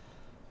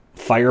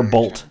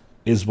 Firebolt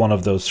is one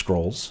of those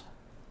scrolls.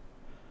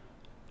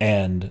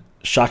 And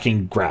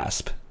shocking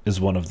grasp is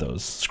one of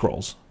those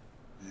scrolls.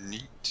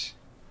 Neat.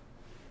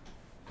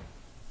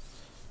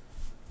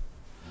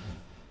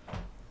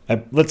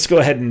 Let's go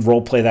ahead and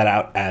roleplay that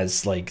out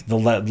as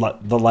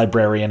the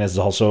librarian is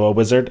also a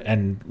wizard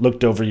and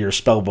looked over your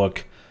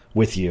spellbook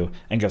with you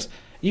and goes,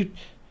 You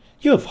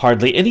have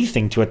hardly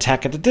anything to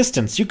attack at a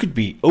distance. You could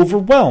be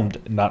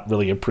overwhelmed, not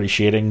really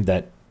appreciating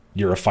that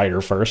you're a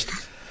fighter first.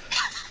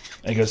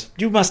 And he goes,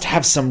 you must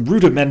have some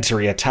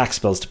rudimentary attack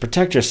spells to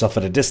protect yourself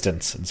at a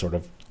distance, and sort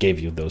of gave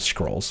you those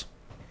scrolls.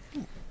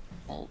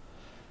 Well,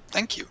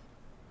 thank you.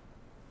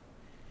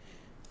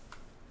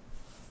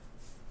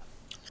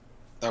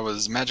 That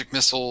was Magic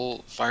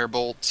Missile,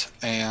 Firebolt,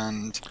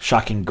 and...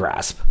 Shocking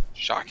Grasp.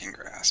 Shocking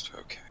Grasp,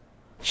 okay.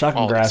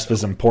 Shocking Grasp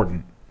is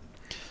important.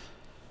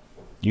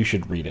 You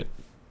should read it.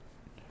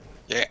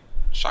 Yeah,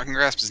 Shocking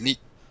Grasp is neat.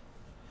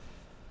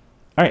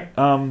 Alright,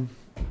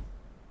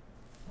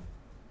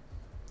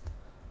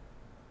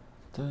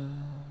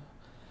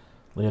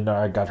 Leo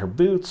Nara got her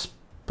boots,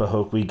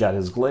 Pahokwi got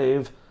his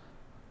glaive,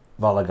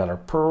 Vala got her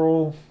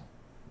pearl,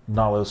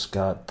 Nalos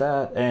got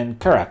that, and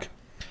Karak.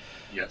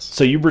 Yes.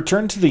 So you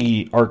return to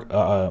the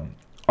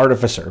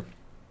artificer.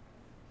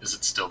 Is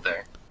it still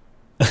there?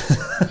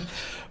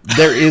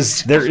 There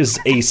is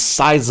a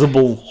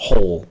sizable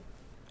hole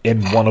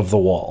in one of the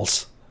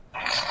walls.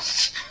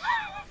 I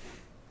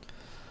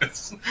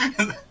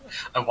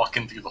walk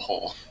in through the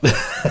hole.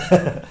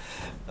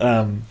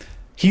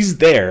 He's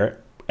there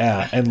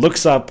and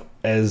looks up,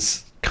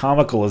 as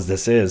comical as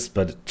this is,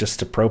 but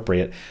just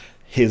appropriate.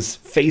 His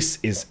face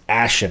is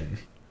ashen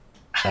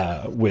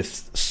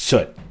with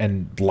soot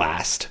and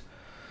blast.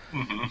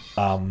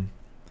 Mm-hmm.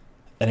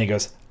 And he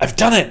goes, I've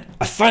done it!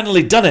 I've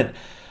finally done it!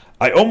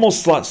 I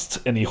almost lost...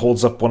 And he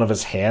holds up one of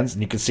his hands,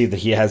 and you can see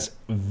that he has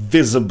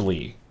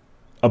visibly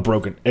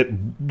at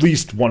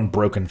least one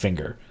broken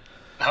finger.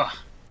 Oh.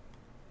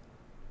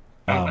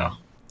 No.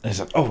 And he's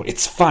like, oh,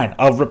 it's fine.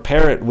 I'll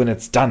repair it when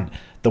it's done.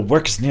 The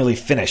work is nearly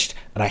finished,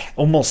 and I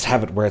almost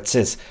have it where it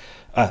says,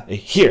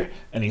 here.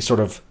 And he sort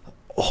of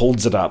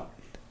holds it up,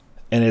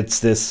 and it's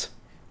this...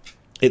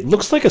 It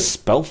looks like a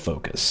spell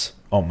focus,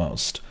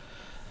 almost.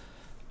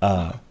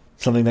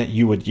 Something that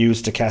you would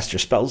use to cast your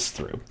spells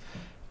through.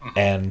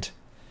 and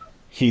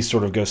he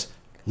sort of goes,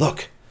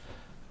 "Look,"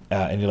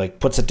 and he like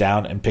puts it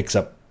down and picks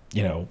up,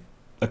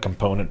 a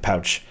component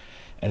pouch,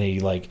 and he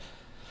like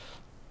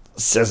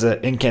says an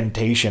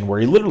incantation where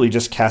he literally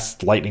just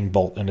casts lightning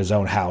bolt in his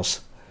own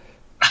house,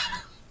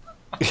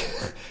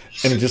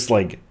 and it just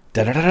like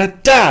da da da da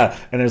da,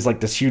 and there's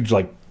like this huge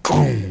like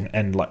boom,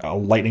 and like a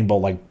lightning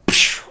bolt like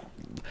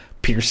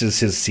pierces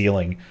his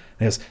ceiling. And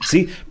he goes,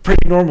 "See,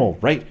 pretty normal,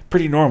 right?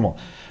 Pretty normal.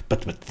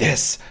 But with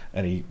this,"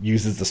 and he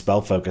uses the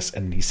spell focus,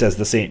 and he says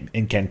the same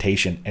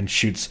incantation and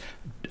shoots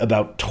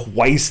about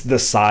twice the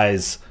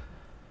size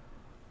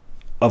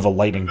of a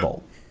lightning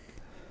bolt.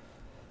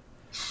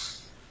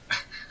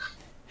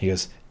 He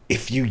goes,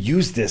 "If you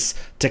use this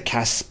to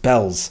cast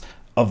spells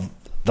of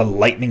the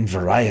lightning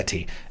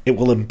variety, it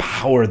will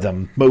empower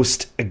them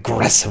most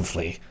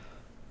aggressively."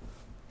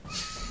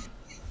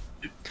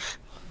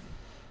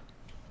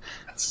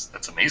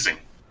 That's amazing.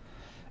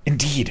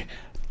 Indeed.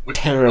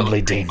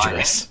 Terribly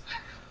dangerous.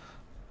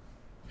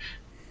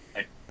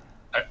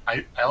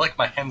 I like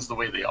my hands the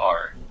way they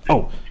are.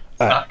 Oh,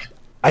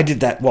 I did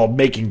that while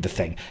making the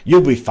thing.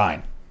 You'll be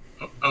fine.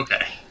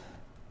 Okay.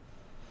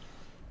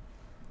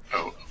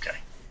 Oh, okay.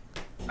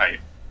 I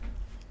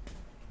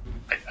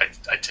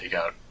take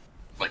out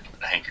like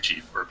a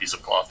handkerchief or a piece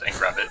of cloth and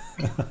grab it.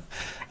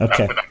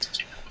 Okay. Without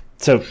touching it.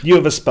 So you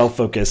have a spell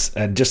focus,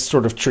 and just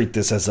sort of treat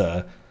this as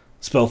a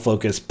spell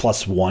focus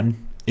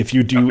 +1. If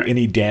you do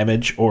any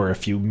damage, or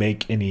if you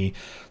make any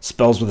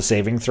spells with a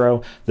saving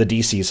throw, the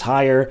DC is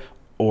higher,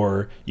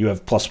 or you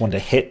have +1 to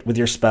hit with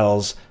your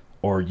spells,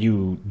 or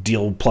you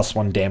deal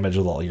 +1 damage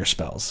with all your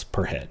spells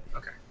per hit.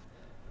 Okay.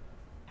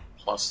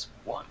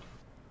 +1.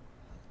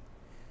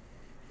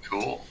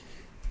 Cool.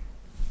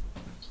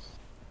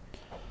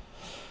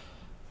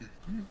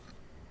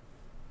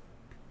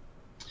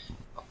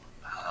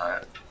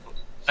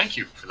 Thank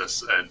you for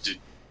this.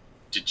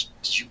 Did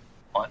you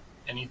want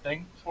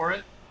anything for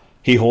it?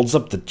 He holds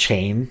up the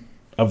chain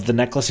of the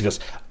necklace. He goes,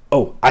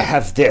 "Oh, I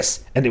have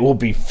this, and it will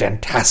be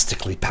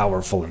fantastically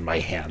powerful in my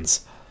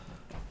hands."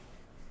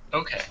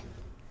 Okay.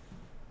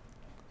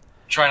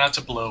 Try not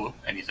to blow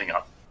anything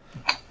up.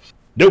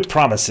 No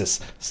promises.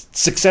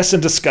 Success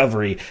and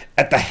discovery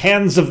at the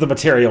hands of the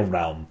material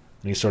realm.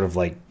 And he sort of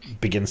like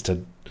begins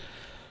to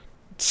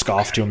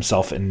scoff to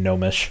himself in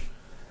Gnomish.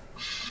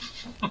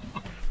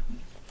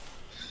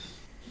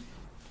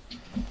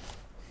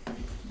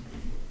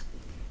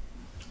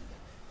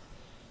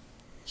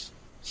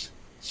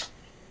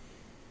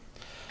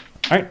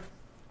 All right.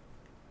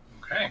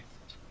 Okay.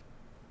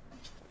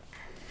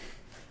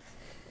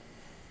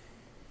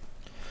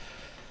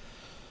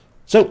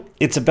 So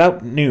it's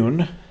about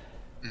noon,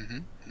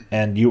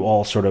 and you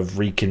all sort of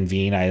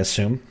reconvene, I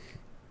assume.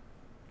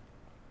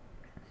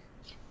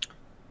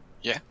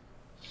 Yeah.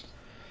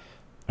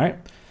 All right.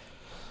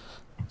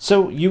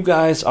 So you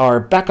guys are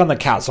back on the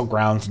castle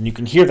grounds, and you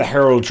can hear the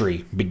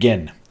heraldry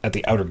begin at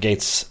the outer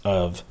gates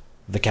of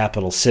the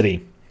capital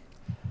city.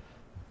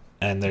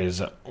 And there's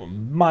a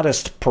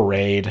modest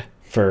parade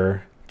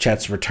for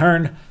Chet's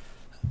return,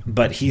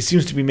 but he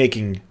seems to be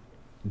making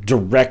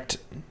direct,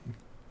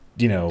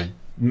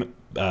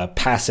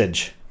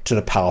 passage to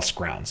the palace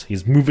grounds.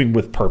 He's moving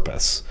with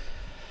purpose.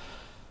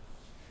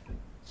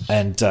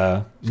 And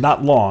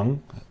not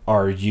long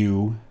are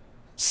you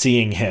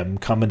seeing him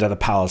come into the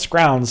palace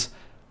grounds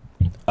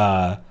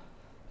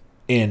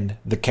in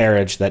the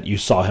carriage that you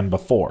saw him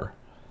before.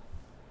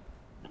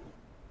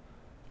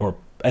 Or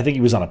I think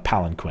he was on a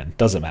palanquin.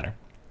 Doesn't matter.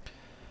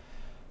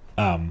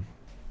 And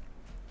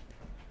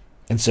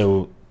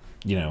so,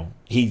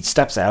 he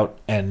steps out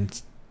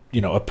and,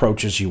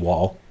 approaches you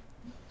all.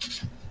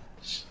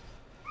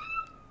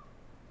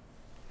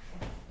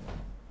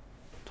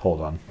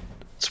 Hold on.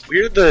 It's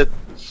weird that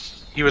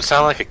he would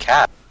sound like a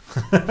cat.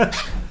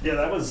 Yeah,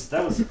 that was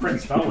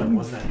Prince Felwyn,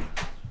 wasn't it?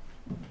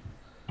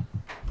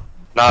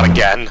 Not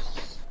again.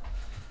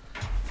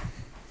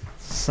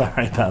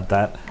 Sorry about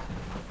that.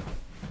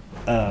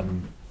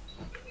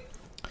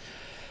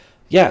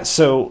 Yeah,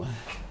 so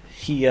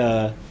he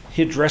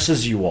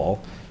addresses you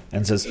all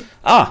and says,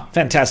 "Ah,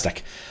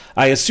 fantastic.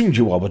 I assumed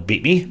you all would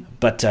beat me,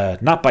 but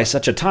not by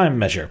such a time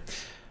measure.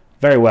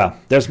 Very well.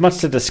 There's much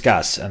to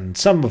discuss, and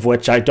some of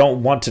which I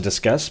don't want to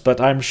discuss,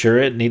 but I'm sure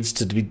it needs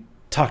to be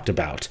talked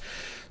about.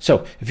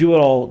 So, if you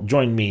would all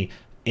join me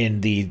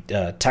in the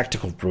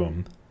tactical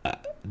room,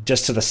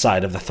 just to the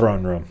side of the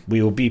throne room, we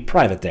will be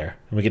private there,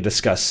 and we can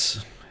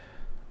discuss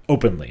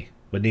openly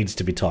what needs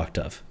to be talked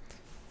of."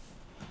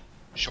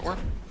 Sure.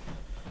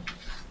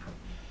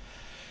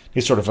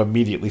 He sort of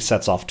immediately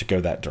sets off to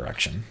go that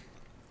direction.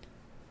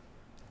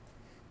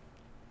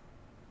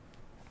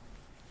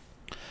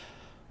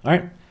 All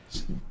right.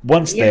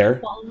 Once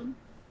there,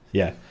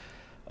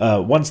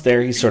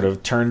 he sort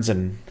of turns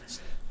and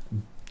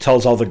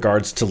tells all the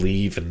guards to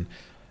leave, and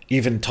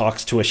even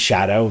talks to a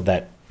shadow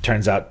that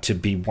turns out to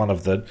be one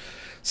of the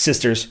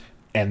sisters,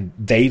 and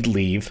they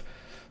leave,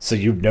 so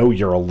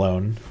you're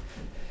alone.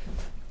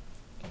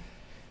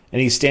 And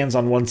he stands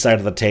on one side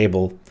of the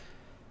table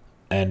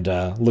and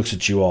looks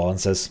at you all and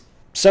says,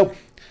 "So,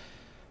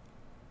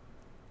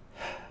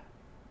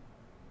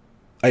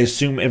 I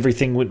assume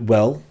everything went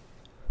well?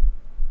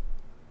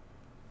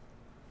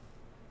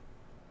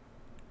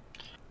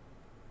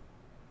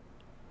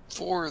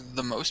 For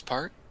the most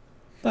part.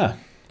 Ah,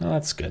 well,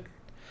 that's good.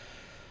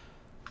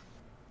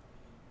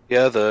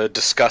 Yeah, the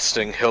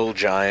disgusting hill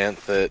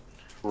giant that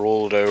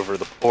ruled over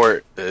the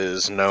port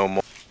is no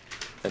more.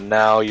 And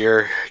now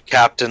your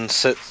captain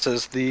sits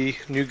as the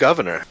new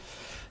governor.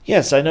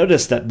 Yes, I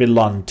noticed that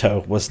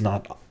Milanto was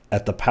not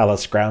at the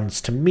palace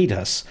grounds to meet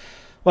us.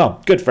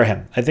 Well, good for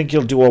him. I think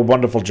he'll do a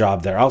wonderful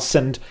job there. I'll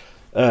send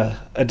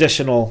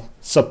additional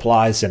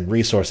supplies and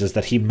resources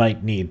that he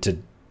might need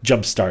to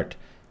jumpstart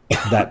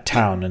that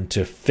town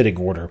into fitting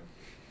order.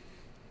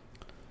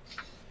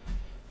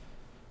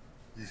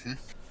 Mm-hmm.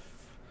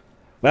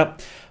 Well,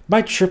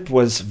 my trip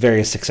was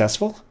very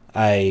successful.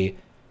 I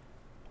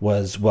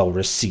was well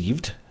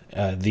received.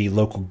 The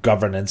local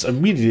governance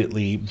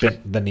immediately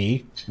bent the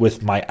knee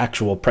with my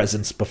actual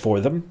presence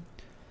before them.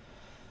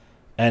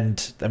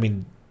 And, I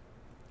mean,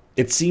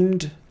 it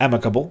seemed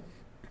amicable.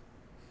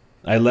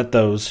 I let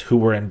those who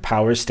were in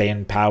power stay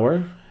in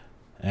power,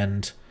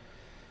 and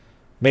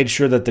made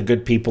sure that the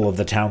good people of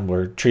the town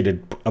were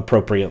treated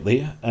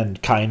appropriately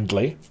and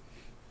kindly.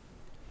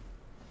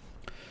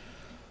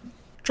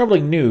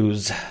 Troubling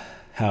news,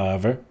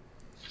 however.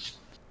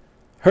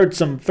 Heard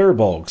some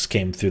furbolgs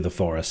came through the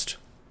forest.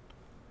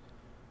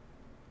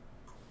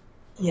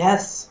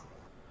 Yes.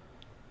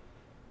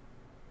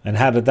 And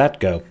how did that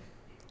go?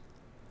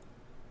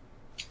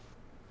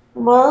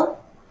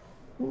 Well,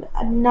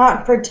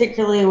 not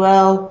particularly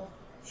well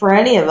for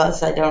any of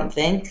us, I don't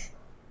think.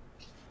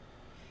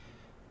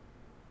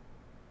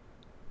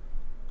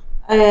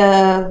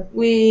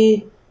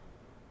 We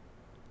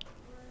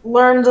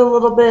learned a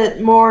little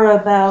bit more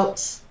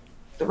about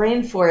the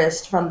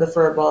rainforest from the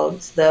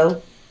furbolgs,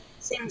 though.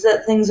 Seems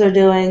that things are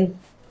doing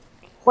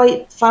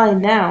quite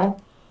fine now.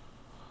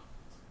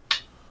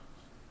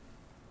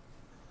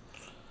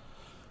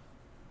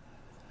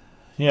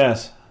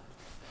 Yes.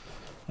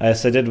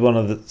 Yes, I did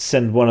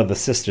send one of the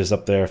sisters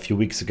up there a few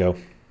weeks ago.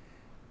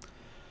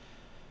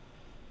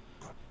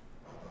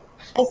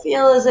 I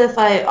feel as if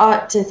I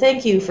ought to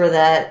thank you for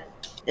that,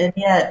 and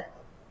yet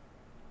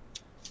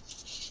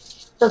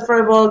the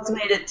furbolgs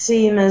made it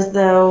seem as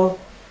though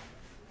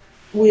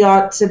we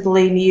ought to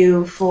blame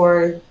you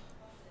for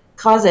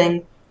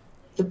causing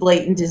the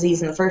blatant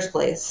disease in the first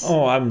place.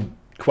 Oh, I'm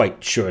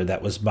quite sure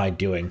that was my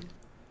doing.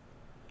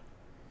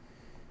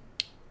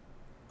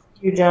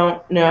 You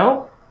don't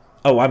know?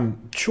 Oh,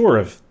 I'm sure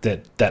of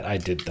that I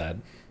did that.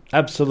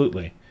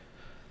 Absolutely.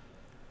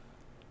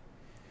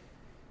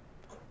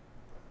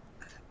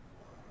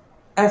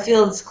 I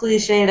feel it's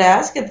cliche to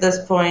ask at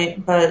this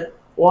point, but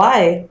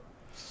why?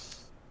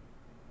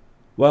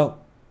 Well,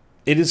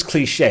 it is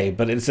cliche,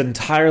 but it's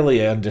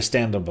entirely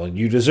understandable.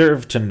 You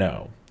deserve to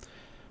know.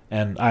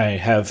 And I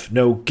have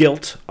no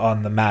guilt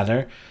on the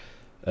matter,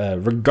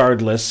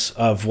 regardless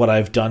of what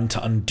I've done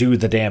to undo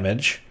the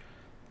damage.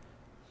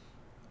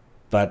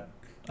 But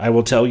I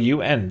will tell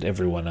you and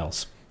everyone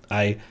else.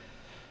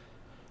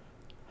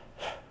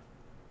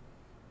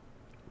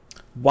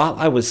 While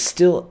I was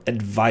still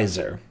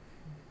advisor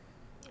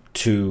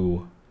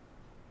to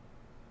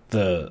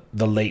the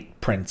late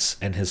prince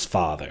and his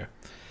father,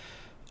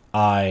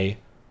 I,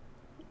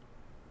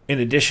 in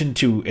addition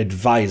to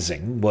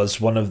advising, was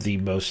one of the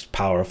most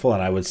powerful,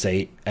 and I would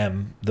say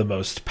am the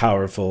most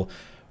powerful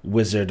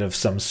wizard of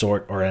some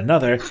sort or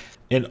another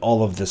in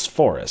all of this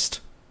forest.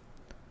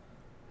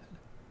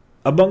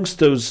 Amongst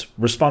those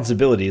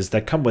responsibilities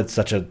that come with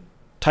such a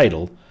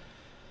title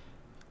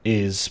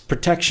is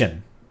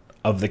protection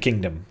of the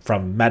kingdom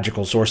from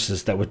magical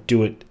sources that would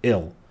do it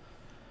ill.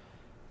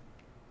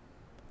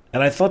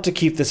 And I thought to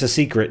keep this a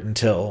secret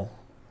until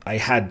I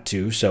had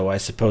to, so I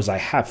suppose I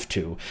have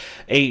to.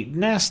 A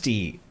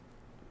nasty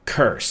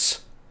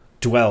curse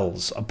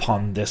dwells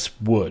upon this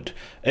wood,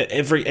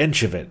 every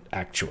inch of it,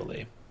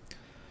 actually.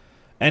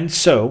 And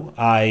so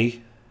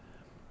I,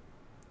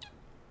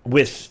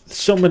 with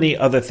so many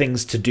other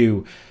things to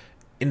do,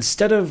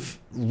 instead of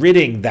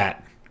ridding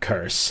that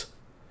curse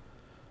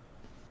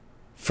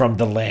from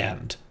the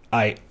land,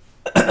 I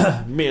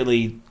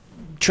merely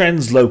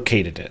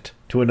translocated it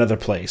to another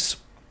place.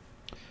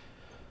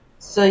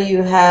 So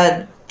you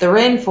had the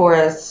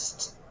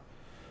rainforest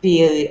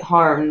be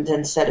harmed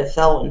instead of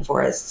Felwyn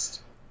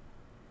Forest.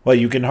 Well,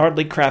 you can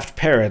hardly craft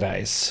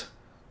paradise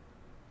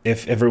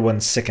if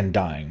everyone's sick and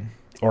dying,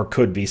 or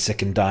could be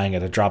sick and dying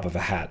at a drop of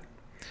a hat.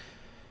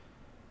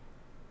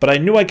 But I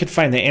knew I could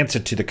find the answer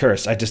to the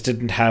curse, I just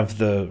didn't have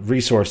the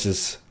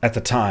resources at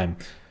the time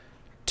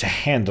to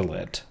handle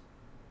it.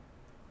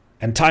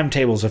 And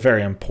timetables are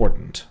very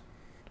important.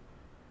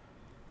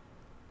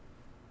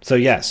 So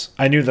yes,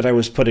 I knew that I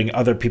was putting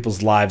other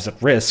people's lives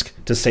at risk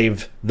to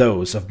save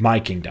those of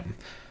my kingdom.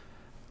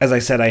 As I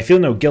said, I feel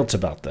no guilt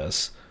about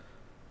this.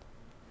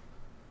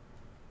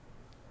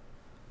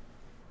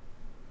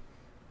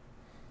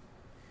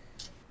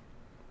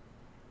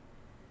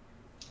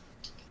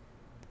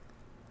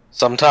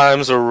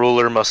 Sometimes a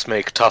ruler must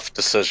make tough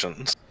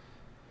decisions.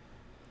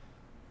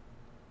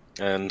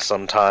 And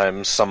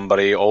sometimes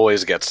somebody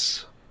always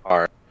gets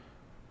harmed.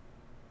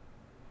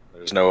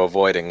 There's no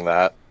avoiding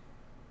that.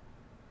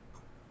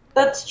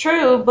 That's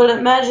true, but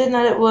imagine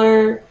that it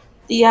were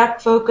the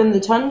Yak folk in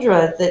the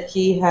tundra that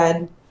he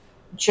had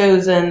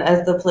chosen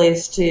as the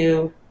place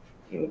to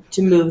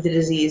move the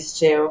disease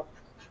to.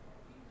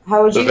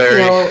 How would The you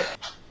very feel?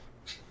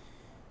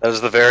 That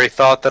is the very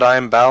thought that I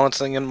am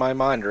balancing in my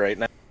mind right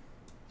now.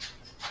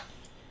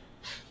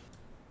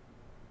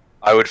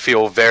 I would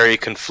feel very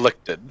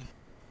conflicted.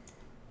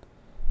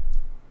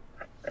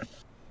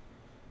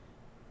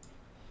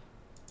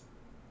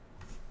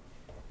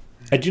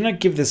 I do not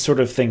give this sort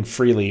of thing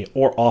freely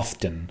or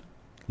often,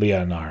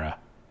 Leo Nara.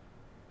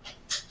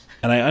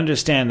 And I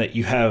understand that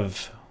you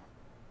have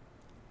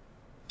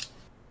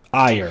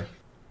ire,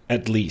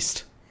 at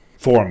least,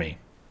 for me.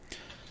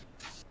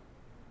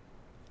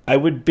 I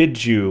would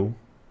bid you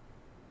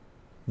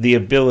the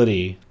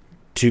ability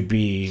to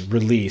be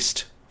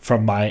released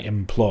from my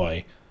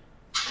employ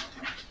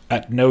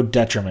at no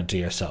detriment to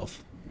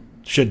yourself,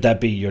 should that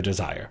be your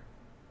desire.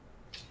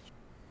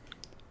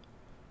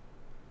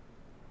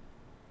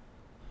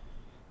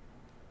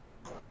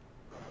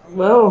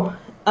 Whoa.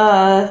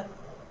 I'm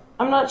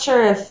not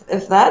sure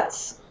if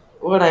that's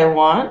what I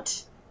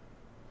want.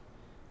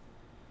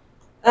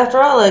 After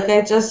all, like,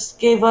 I just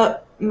gave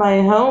up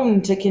my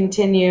home to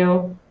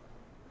continue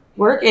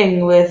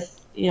working with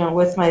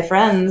my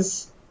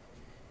friends.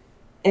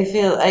 I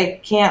feel I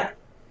can't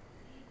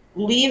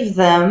leave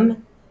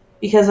them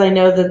because I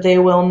know that they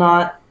will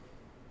not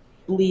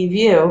leave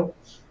you.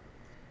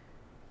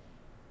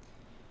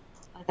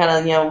 I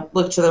kind of,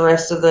 look to the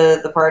rest of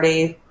the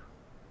party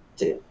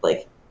to,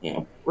 like,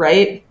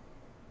 right?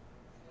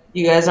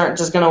 You guys aren't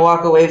just going to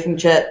walk away from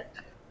Chet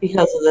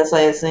because of this,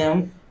 I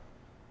assume.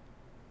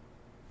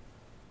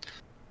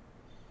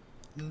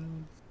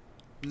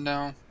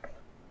 No.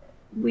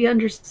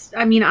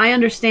 I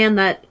understand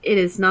that it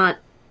is not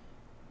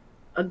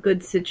a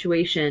good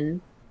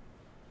situation,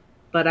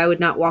 but I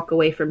would not walk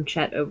away from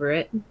Chet over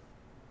it.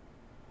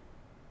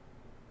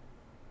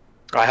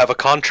 I have a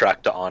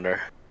contract to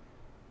honor.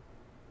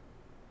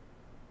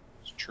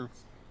 It's true.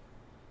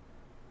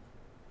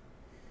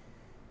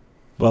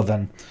 Well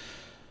then,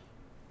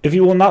 if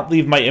you will not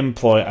leave my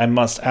employ, I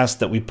must ask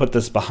that we put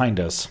this behind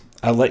us.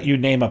 I'll let you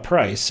name a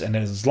price, and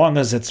as long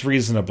as it's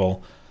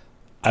reasonable,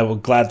 I will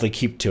gladly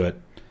keep to it.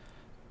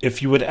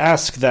 If you would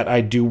ask that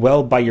I do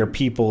well by your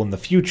people in the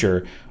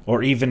future,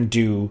 or even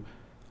do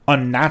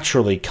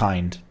unnaturally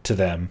kind to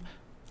them,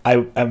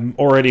 I am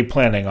already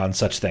planning on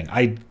such thing.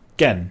 I,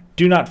 again,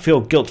 do not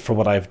feel guilt for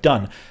what I've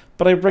done,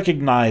 but I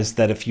recognize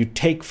that if you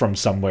take from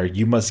somewhere,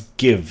 you must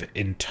give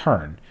in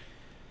turn.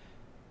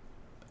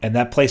 And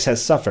that place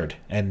has suffered,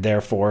 and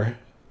therefore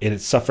it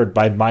is suffered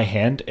by my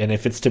hand, and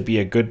if it's to be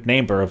a good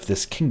neighbor of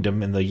this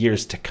kingdom in the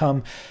years to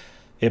come,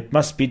 it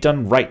must be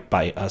done right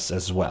by us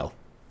as well.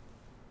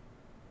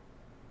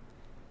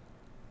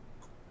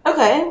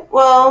 Okay,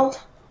 well,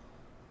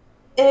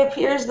 it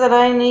appears that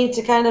I need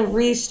to kind of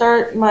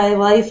restart my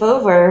life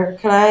over.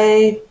 Could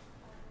I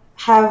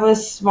have a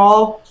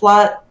small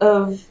plot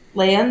of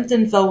land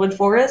in Felwood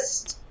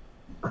Forest?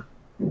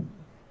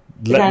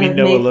 Let me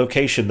know a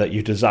location that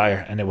you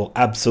desire, and it will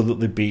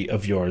absolutely be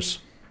of yours.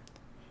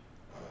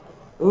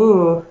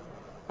 Ooh,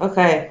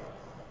 okay.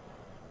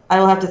 I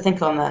will have to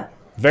think on that.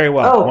 Very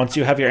well. Oh. Once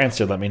you have your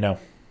answer, let me know.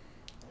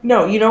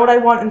 No, you know what I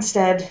want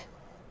instead?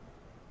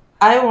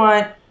 I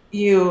want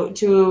you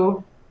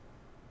to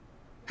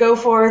go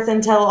forth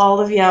and tell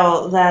all of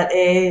y'all that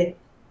a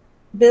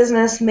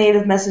business made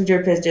of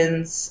messenger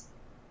pigeons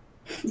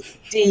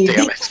Damn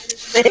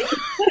it.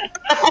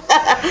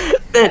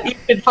 that you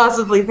could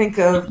possibly think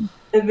of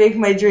and make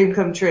my dream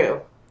come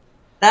true.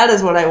 That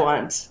is what I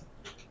want.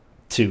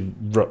 To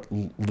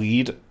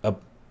lead a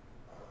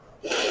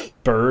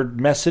bird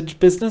message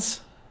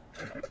business?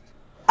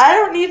 I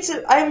don't need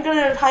to. I'm going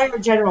to hire a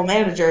general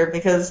manager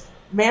because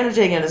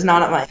managing it is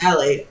not up my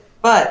alley.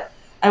 But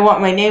I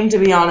want my name to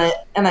be on it,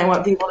 and I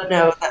want people to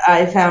know that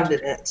I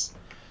founded it.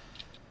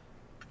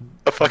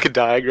 I'm fucking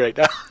dying right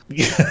now.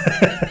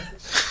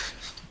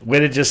 Way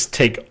to just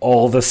take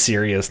all the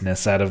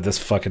seriousness out of this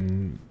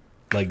fucking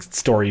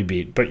story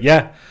beat. But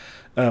yeah,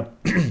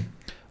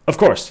 of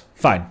course,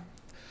 fine.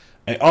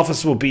 An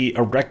office will be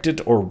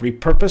erected or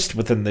repurposed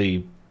within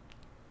the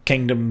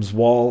kingdom's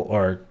wall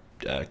or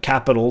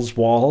capital's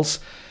walls,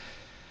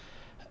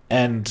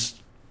 and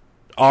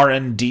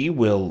R&D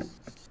will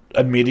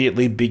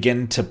immediately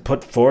begin to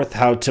put forth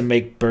how to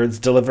make birds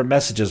deliver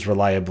messages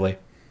reliably.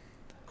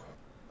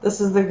 This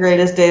is the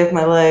greatest day of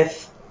my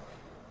life.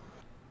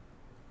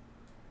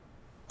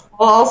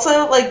 Well,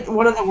 also,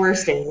 one of the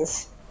worst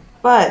days.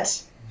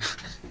 But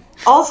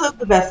also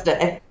the best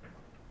day.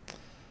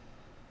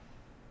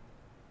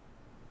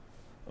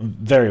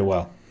 Very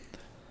well.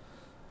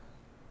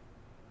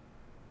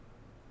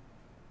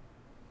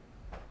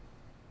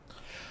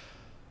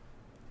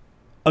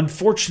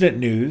 Unfortunate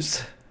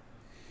news.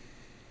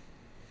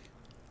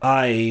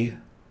 I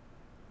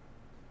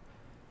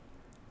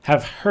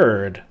have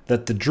heard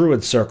that the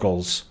druid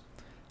circles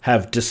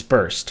have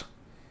dispersed.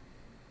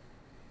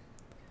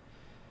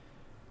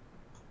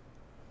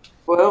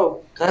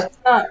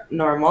 not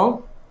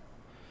normal.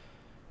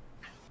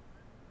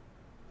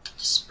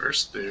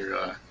 Dispersed.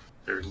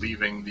 They're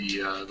leaving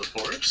the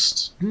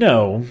forest.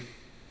 No,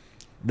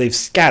 they've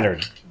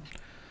scattered.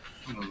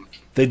 Hmm.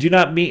 They do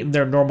not meet in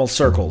their normal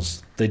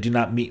circles. They do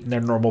not meet in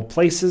their normal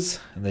places,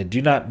 and they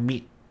do not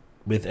meet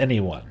with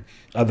anyone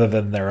other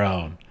than their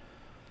own.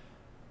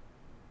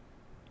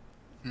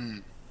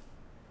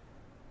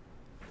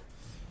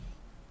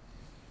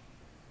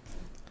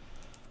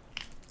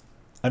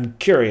 I'm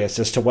curious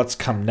as to what's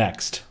come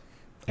next,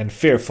 and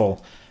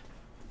fearful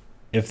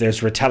if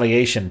there's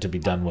retaliation to be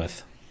done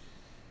with.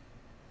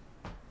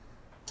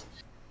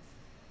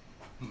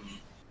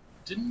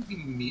 Didn't we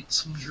meet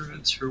some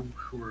druids who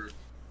were...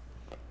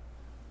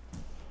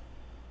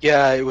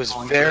 Yeah, it was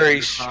Volunteer very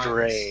at times.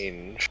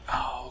 strange.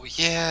 Oh,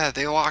 yeah,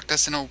 they locked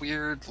us in a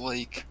weird,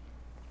 like,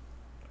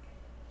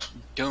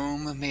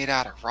 dome made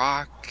out of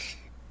rock.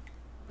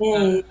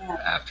 Yeah.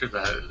 After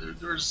that,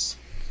 there's...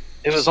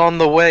 It was on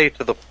the way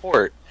to the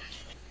port,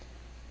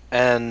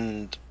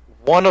 and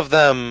one of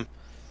them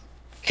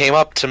came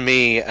up to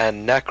me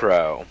and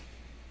Necro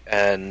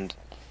and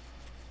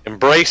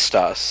embraced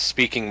us,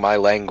 speaking my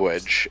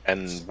language,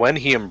 and when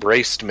he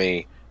embraced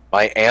me,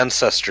 my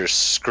ancestors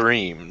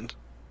screamed,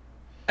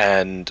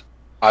 and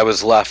I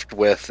was left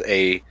with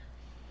a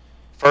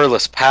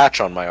furless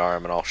patch on my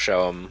arm, and I'll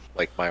show him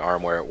like my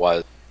arm where it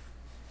was.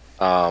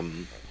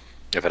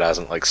 If it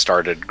hasn't like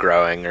started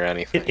growing or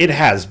anything. It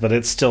has, but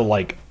it's still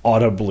like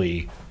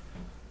audibly,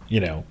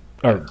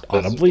 or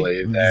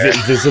audibly,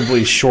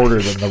 visibly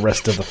shorter than the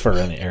rest of the fur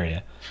in the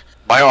area.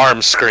 My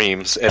arm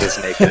screams, it is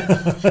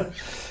naked.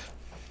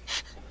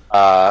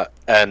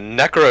 And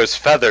Necro's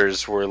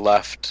feathers were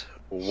left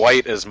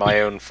white as my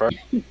own fur.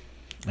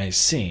 I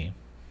see.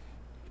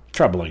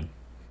 Troubling.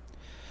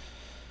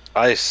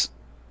 I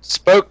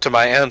spoke to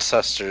my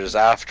ancestors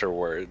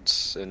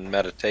afterwards in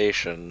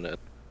meditation, and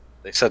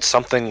they said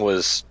something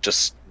was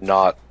just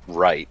not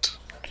right.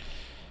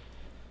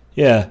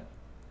 Yeah.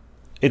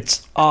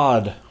 It's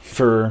odd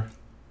for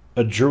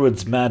a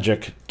druid's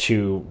magic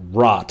to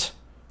rot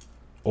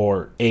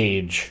or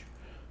age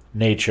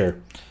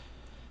nature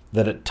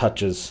that it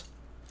touches.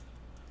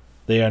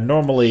 They are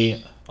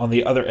normally on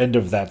the other end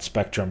of that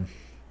spectrum.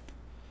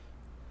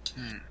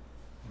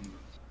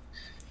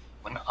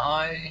 When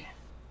I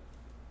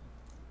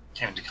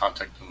came into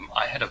contact with them,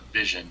 I had a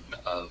vision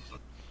of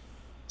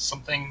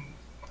something...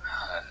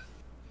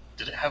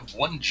 did it have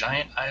one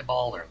giant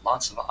eyeball or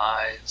lots of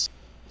eyes?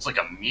 It was like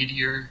a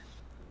meteor.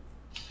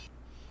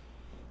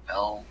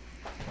 Fell.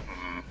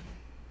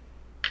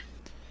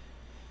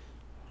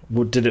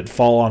 Did it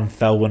fall on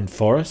Felwyn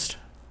Forest?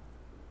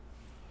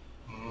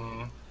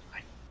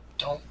 I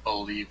don't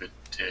believe it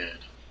did.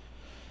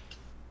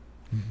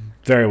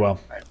 Very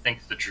well. I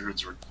think the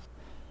druids were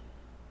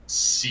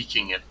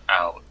seeking it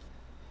out.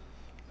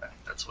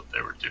 That's what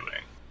they were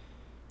doing.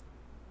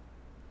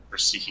 Or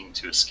seeking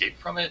to escape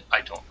from it?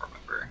 I don't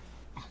remember.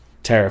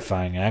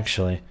 Terrifying,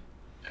 actually.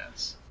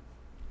 Yes.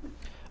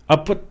 I'll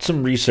put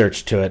some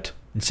research to it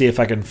and see if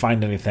I can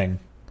find anything.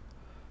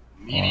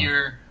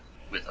 Meteor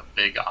with a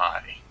big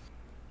eye.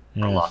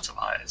 Or Yes. lots of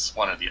eyes.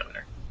 One or the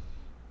other.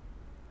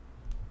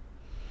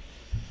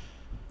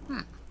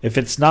 If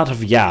it's not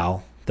of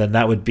Yal, then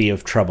that would be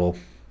of trouble.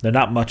 There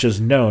not much is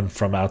known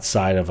from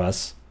outside of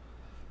us.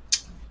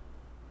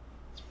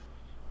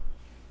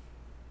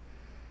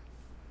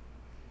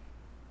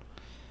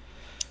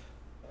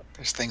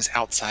 There's things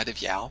outside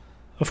of Yal.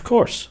 Of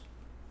course.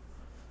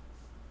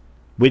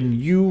 When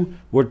you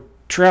were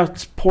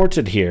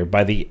transported here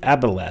by the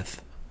Aboleth,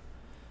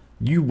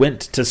 you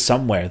went to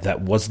somewhere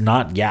that was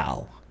not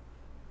Yal.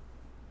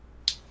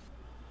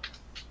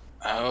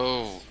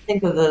 Oh,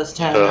 Think of those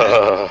times.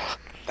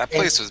 that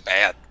place was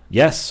bad.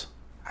 Yes.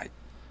 I-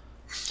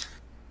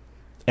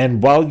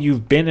 And while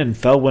you've been in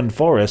Felwyn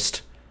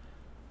Forest,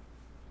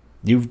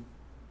 you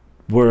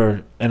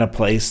were in a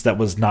place that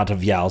was not of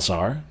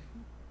Yalzar,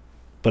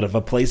 but of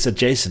a place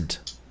adjacent.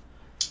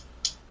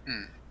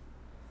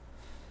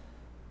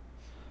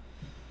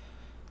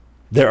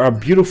 There are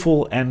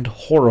beautiful and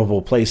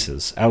horrible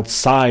places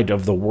outside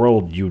of the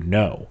world you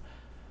know.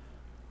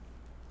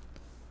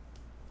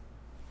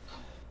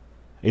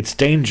 It's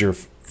danger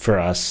for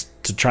us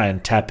to try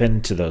and tap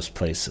into those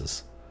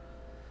places.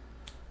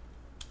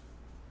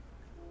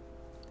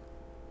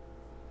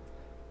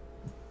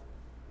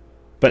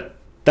 But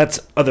that's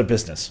other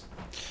business.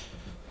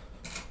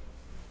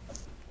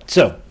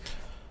 So,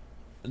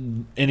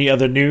 any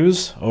other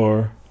news,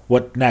 or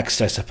what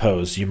next, I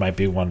suppose, you might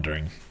be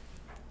wondering.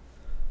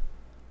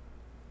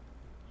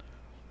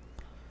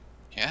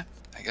 Yeah,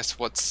 I guess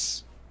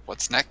what's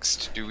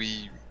next? Do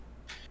we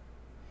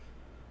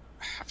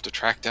have to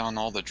track down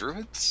all the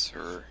druids,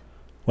 or...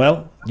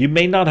 Well, you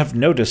may not have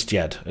noticed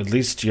yet. At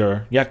least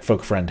your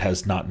Yakfolk friend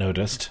has not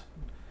noticed.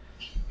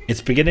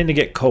 It's beginning to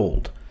get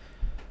cold.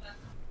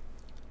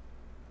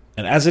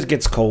 And as it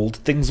gets cold,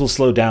 things will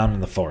slow down in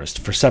the forest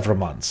for several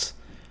months.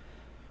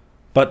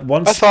 But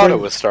once I thought spring...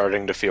 it was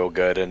starting to feel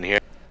good in here.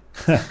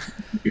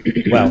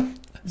 Well,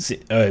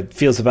 it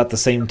feels about the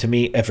same to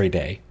me every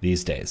day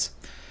these days.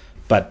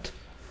 But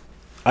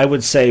I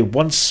would say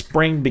once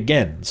spring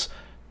begins,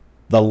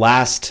 the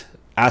last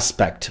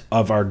aspect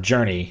of our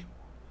journey,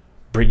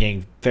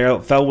 bringing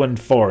Felwyn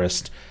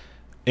Forest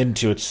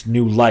into its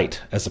new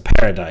light as a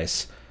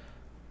paradise,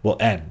 will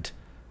end,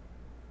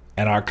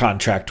 and our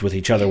contract with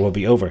each other will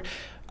be over.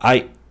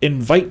 I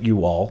invite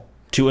you all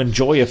to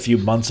enjoy a few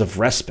months of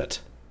respite.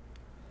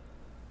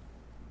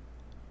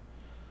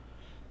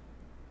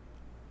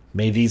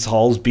 May these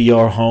halls be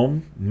your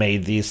home. May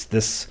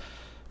this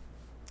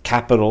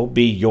capital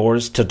be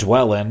yours to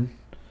dwell in.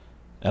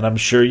 And I'm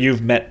sure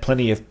you've met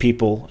plenty of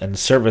people and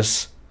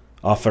service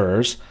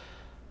offerers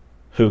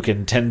who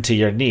can tend to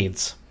your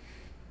needs.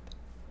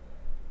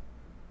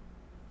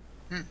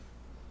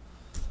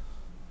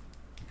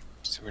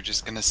 So we're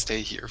just gonna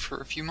stay here for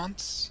a few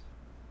months?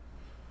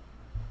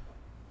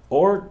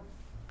 Or,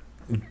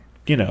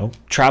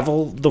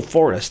 travel the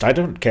forest. I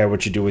don't care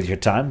what you do with your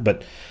time,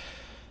 but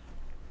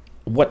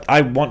what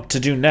I want to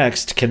do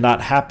next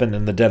cannot happen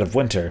in the dead of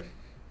winter,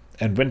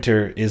 and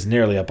winter is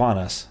nearly upon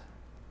us.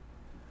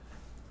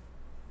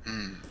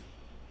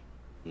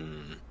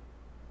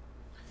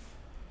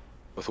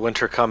 With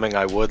winter coming,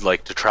 I would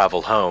like to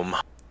travel home.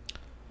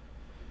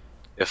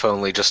 If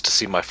only just to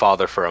see my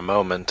father for a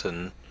moment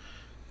and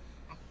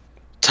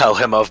tell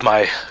him of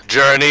my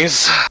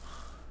journeys.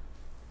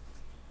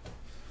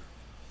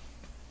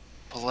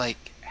 But,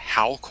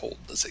 how cold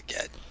does it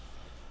get?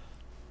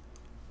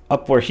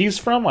 Up where he's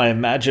from, I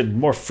imagine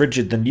more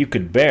frigid than you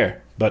could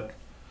bear, but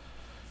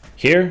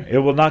here it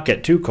will not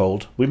get too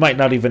cold. We might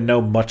not even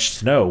know much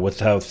snow with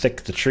how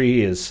thick the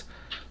tree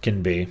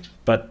can be,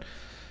 but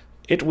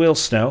it will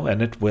snow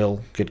and it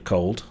will get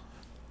cold.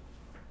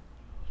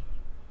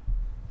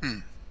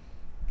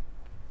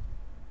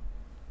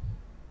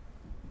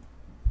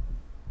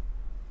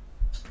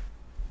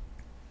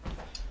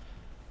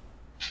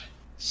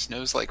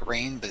 Snow's like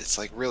rain, but it's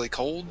really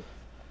cold?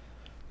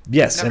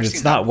 Yes, Never and it's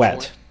seen not that wet.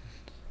 before.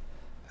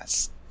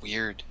 That's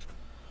weird.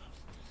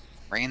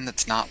 Rain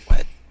that's not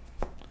wet.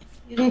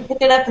 You can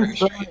pick it up and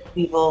throw it at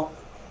people.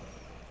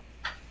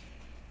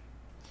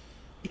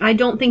 I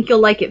don't think you'll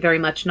like it very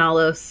much,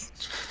 Nalos.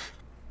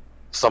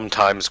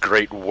 Sometimes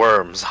great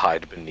worms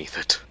hide beneath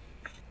it.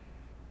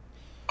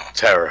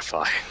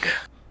 Terrifying.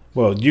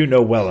 Well, you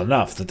know well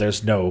enough that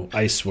there's no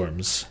ice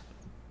worms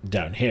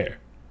down here.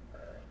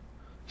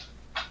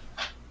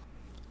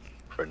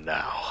 For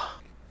now.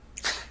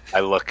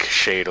 I look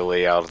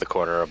shadily out of the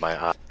corner of my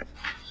eye.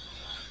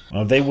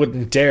 Well, they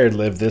wouldn't dare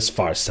live this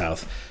far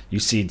south. You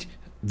see,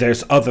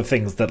 there's other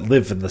things that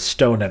live in the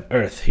stone and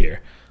earth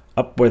here.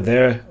 Up where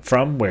they're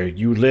from, where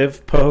you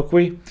live,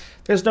 Pahokwi,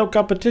 there's no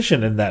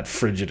competition in that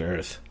frigid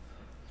earth.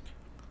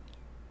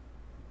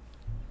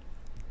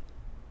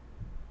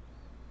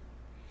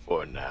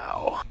 For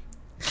now.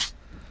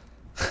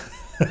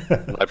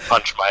 I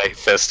punch my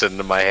fist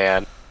into my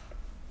hand.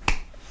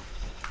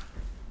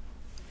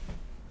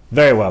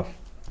 Very well.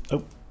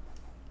 Oh.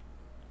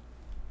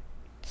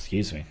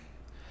 Excuse me.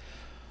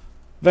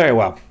 Very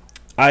well.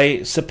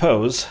 I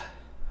suppose,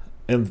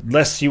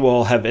 unless you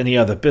all have any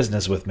other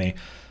business with me,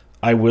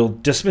 I will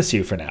dismiss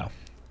you for now.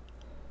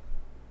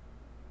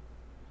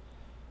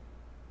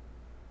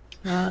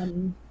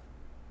 All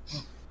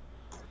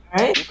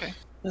right. Okay.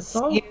 That's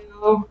all. See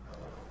you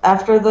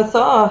after the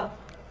thaw.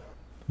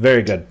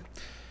 Very good.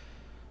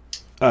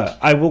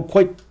 I will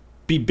quite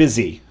be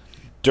busy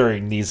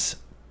during these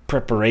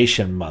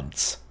preparation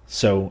months,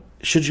 so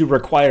should you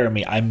require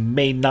me, I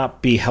may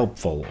not be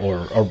helpful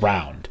or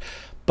around.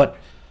 But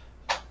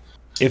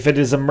if it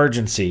is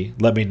emergency,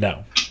 let me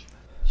know.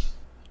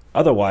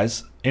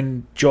 Otherwise,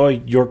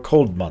 enjoy your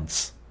cold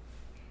months.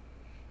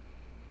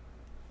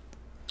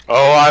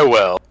 Oh, I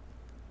will.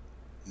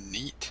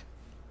 Neat.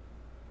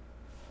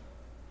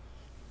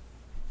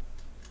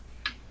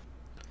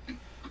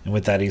 And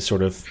with that, he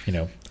sort of,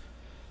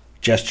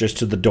 gestures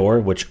to the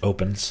door, which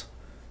opens.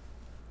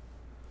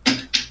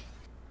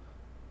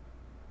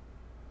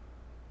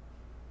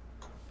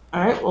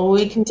 All right. Well,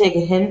 we can take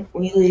a hint.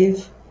 We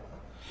leave.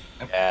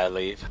 Yeah,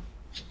 leave.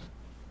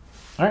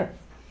 All right.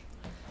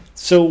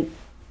 So,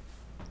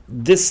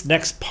 this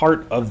next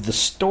part of the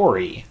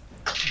story,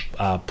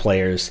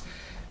 players,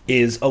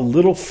 is a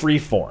little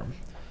freeform.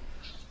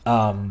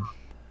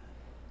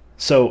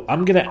 So,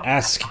 I'm going to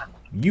ask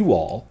you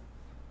all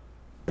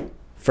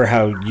for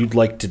how you'd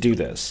like to do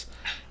this.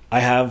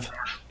 I have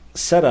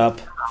set up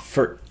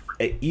for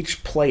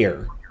each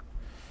player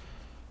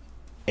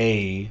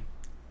a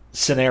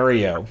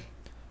scenario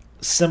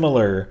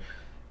similar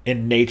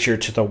in nature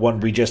to the one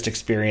we just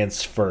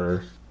experienced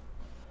for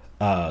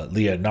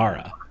Leo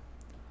Nara.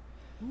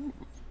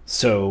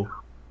 So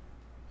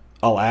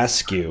I'll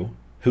ask you,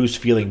 who's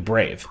feeling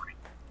brave?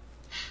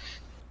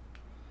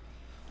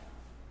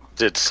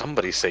 Did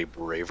somebody say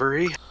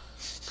bravery?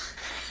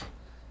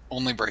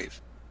 Only brave.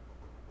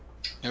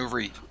 No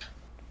read.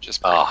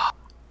 Just brave. Ah,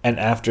 And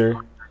after...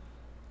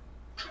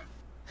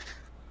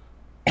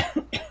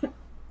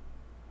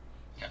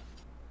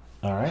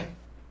 All right.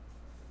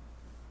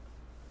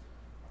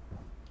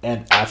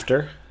 And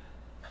after...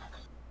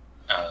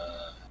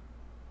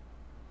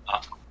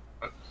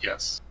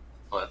 Yes,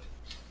 but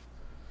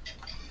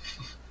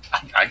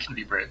can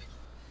be brave.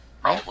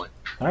 Probably.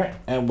 All right,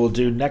 and we'll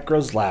do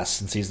Necro's last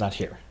since he's not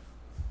here.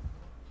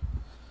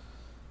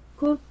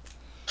 Cool.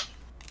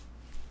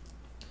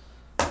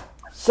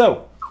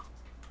 So,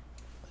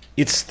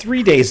 it's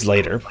 3 days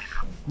later.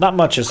 Not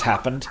much has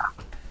happened.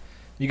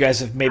 You guys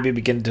have maybe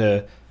begun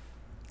to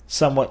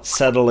somewhat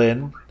settle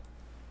in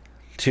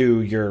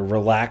to your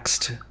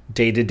relaxed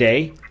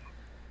day-to-day.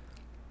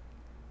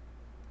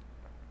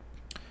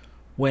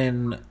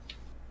 When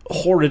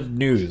horrid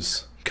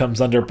news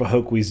comes under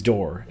Pahokwe's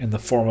door in the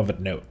form of a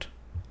note.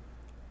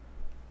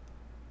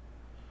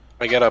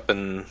 I get up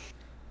and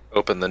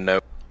open the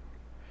note.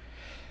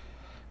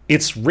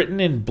 It's written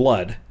in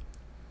blood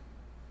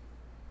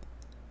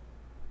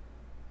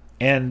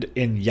and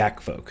in Yak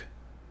folk.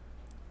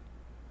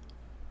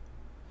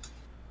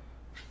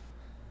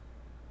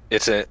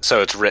 So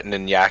it's written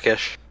in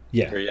Yakish?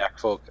 Yeah. Or Yak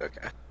folk?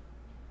 Okay.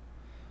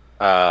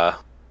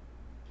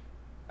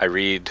 I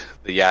read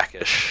the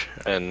Yakish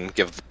and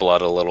give the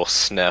blood a little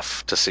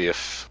sniff to see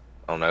if,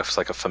 I don't know, if it's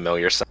like a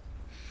familiar scent.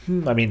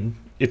 I mean,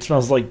 it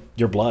smells like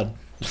your blood.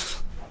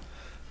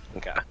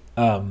 Okay.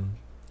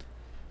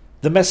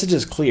 The message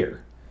is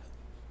clear.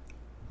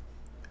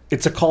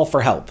 It's a call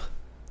for help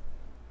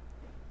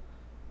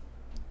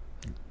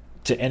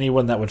to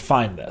anyone that would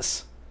find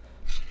this.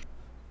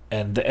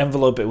 And the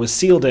envelope it was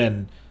sealed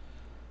in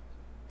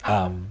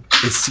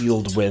is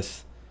sealed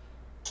with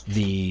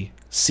the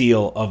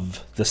seal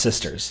of the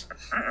sisters.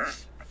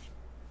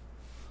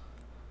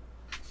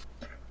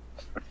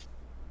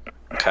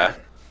 Okay.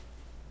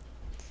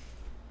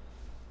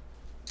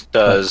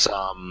 Does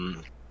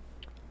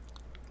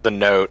the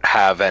note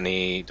have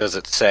any? Does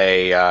it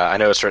say? I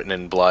know it's written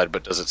in blood,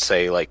 but does it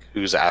say like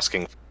who's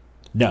asking?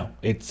 No,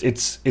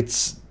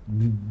 it's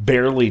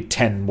barely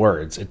 10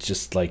 words. It's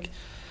just like,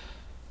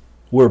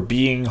 we're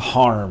being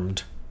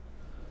harmed.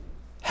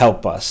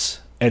 Help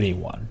us,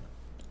 anyone.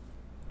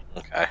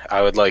 Okay,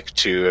 I would like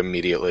to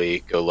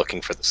immediately go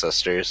looking for the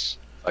sisters.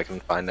 If I can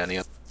find any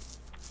of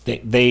them.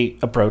 They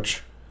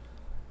approach.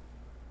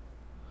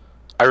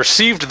 I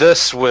received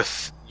this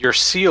with your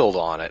seal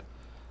on it.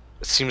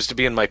 It seems to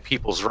be in my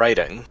people's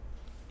writing.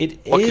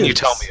 What can you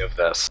tell me of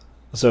this?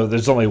 So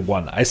there's only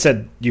one. I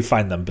said you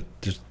find them, but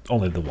there's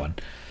only the one.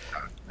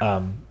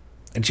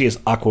 And she has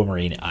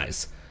aquamarine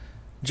eyes.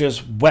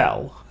 Just,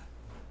 well,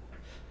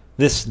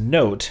 this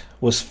note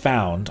was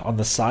found on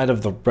the side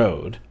of the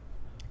road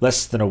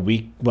less than a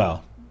week,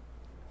 well,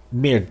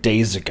 mere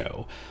days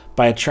ago,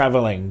 by a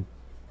traveling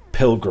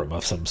pilgrim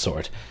of some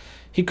sort.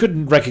 He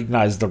couldn't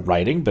recognize the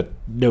writing, but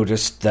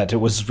noticed that it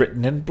was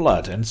written in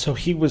blood, and so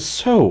he was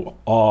so,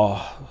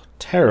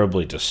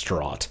 terribly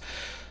distraught.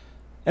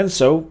 And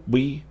so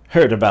we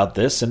heard about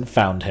this and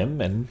found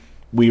him, and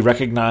we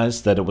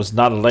recognized that it was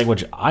not a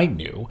language I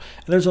knew,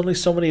 and there's only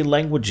so many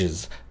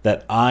languages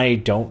that I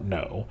don't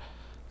know.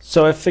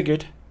 So I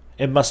figured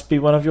it must be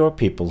one of your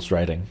people's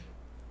writing.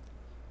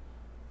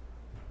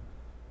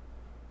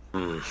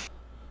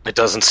 It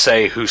doesn't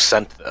say who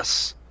sent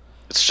this.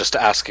 It's just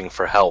asking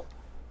for help.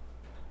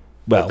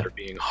 Well, they're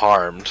being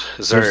harmed.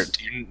 Is there?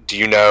 Do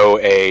you know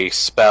a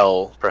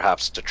spell,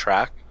 perhaps, to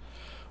track?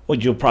 Well,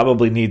 you'll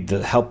probably need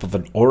the help of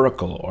an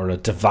oracle or a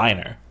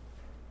diviner.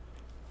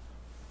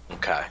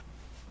 Okay.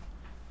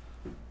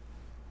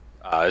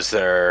 Is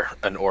there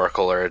an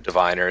oracle or a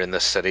diviner in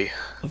this city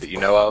that you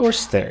know of? Of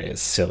course there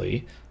is,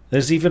 silly.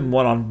 There's even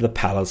one on the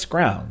palace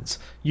grounds.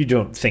 You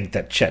don't think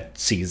that Chet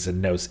sees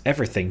and knows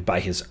everything by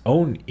his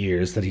own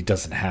ears that he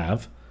doesn't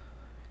have.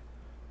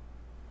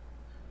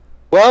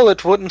 Well,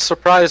 it wouldn't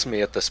surprise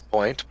me at this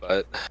point,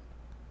 but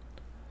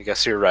I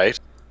guess you're right.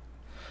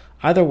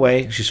 Either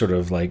way, she sort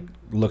of like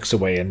looks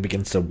away and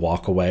begins to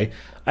walk away.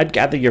 I'd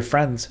gather your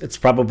friends. It's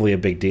probably a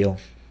big deal.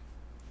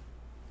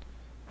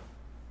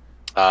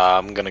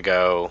 I'm gonna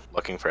go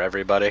looking for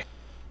everybody.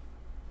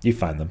 You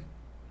find them.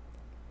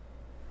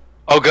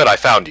 Oh, good, I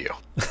found you.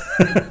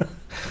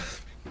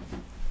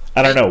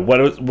 I don't know.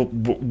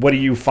 What do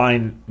you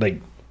find?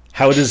 Like,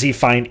 how does he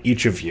find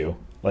each of you?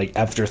 Like,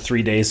 after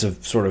 3 days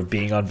of sort of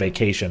being on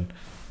vacation.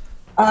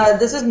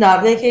 This is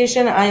not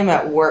vacation. I am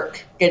at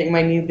work getting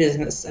my new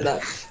business set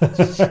up.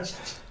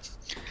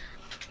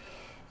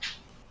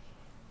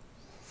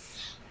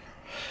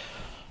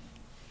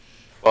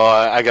 Well,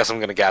 I guess I'm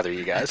going to gather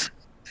you guys.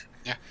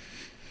 Yeah.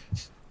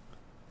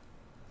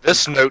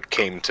 This note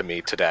came to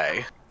me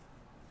today,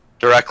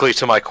 directly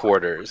to my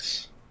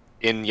quarters,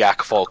 in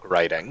Yak folk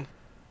writing.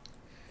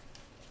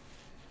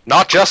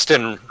 Not just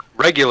in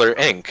regular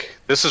ink.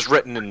 This is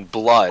written in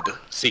blood,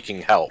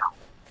 seeking help.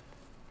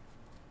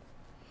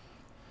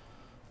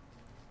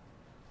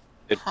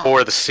 It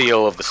bore the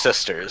seal of the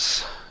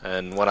sisters,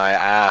 and when I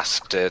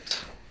asked it,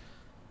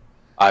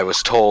 I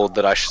was told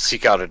that I should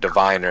seek out a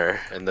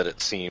diviner, and that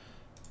it seemed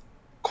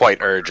quite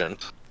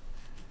urgent,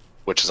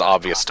 which is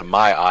obvious to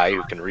my eye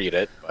who can read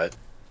it, but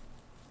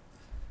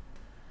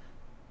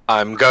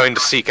I'm going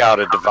to seek out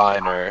a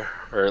diviner,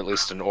 or at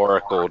least an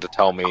oracle, to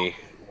tell me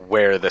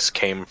where this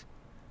came from.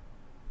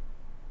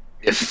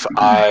 If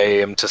I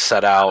am to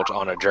set out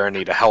on a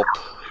journey to help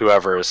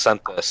whoever has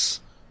sent this,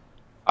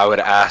 I would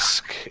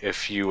ask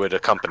if you would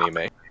accompany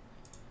me.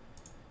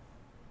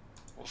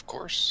 Well, of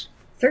course.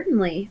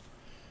 Certainly.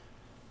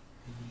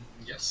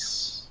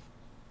 Yes.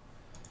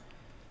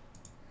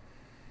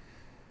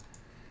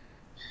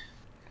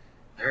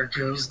 There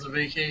goes the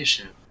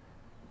vacation.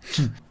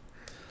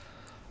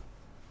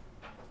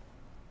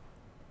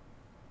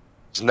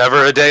 It's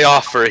never a day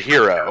off for a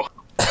hero.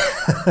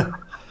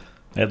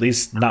 At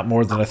least not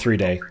more than a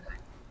 3-day.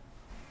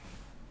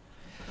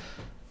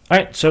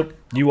 Alright, so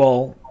you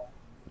all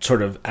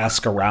sort of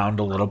ask around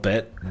a little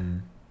bit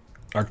and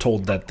are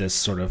told that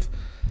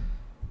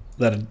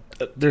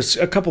there's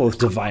a couple of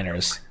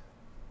diviners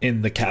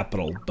in the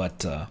capital, but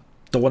the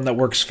one that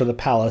works for the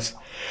palace,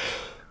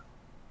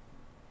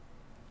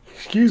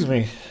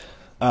 the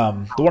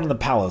one in the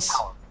palace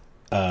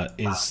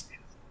is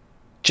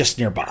just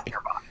nearby.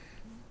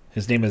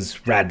 His name is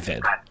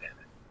Radvid.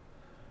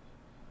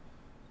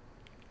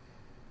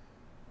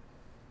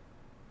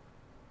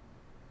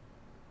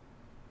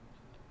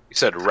 You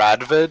said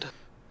Radvid?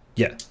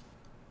 Yeah.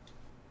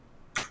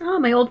 Oh,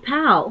 my old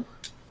pal.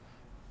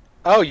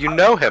 Oh, you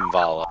know him,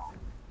 Vala.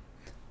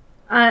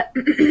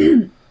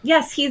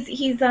 Yes, he's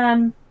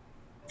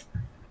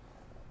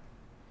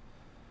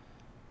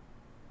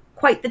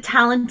quite the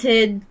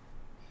talented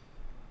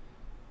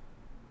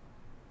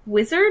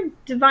wizard,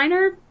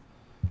 diviner,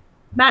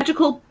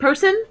 magical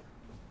person.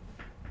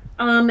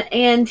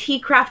 And he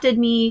crafted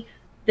me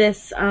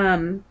this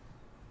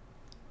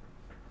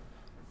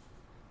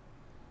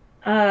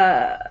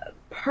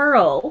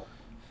pearl,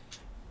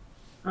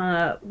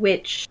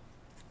 which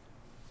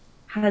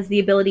has the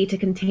ability to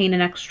contain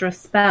an extra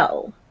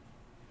spell.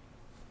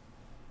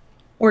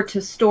 Or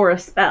to store a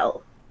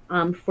spell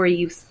for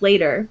use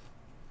later.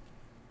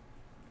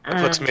 It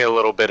puts me a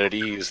little bit at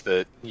ease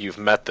that you've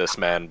met this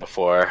man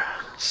before,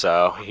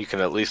 so you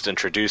can at least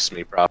introduce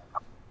me properly.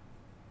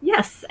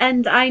 Yes,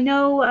 and I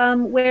know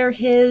where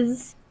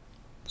his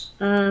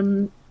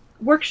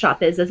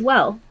workshop is as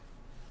well.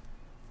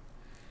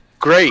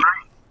 Great.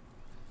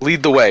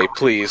 Lead the way,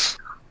 please.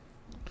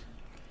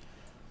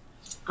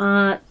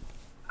 I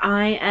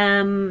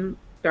am...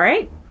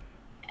 Alright.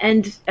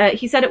 And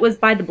he said it was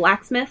by the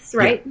blacksmiths,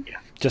 right? Yeah.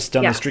 Just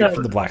down the street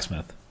from the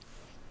blacksmith.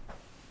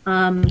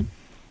 I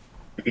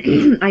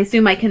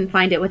assume I can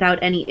find it without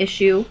any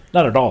issue.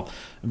 Not at all.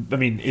 I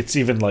mean, it's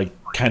even like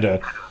kind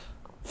of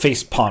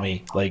face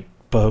palmy. Like,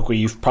 Bahokwi,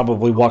 you've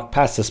probably walked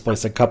past this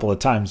place a couple of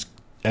times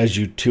as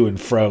you to and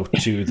fro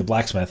to the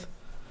blacksmith.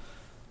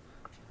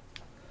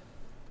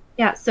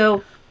 Yeah,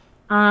 so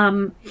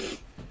I'll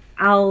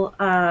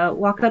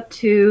walk up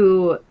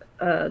to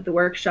the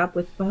workshop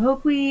with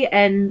Bahokwi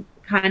and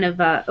kind of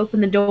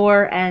open the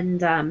door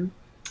and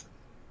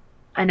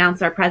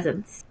announce our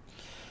presence.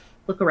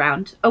 Look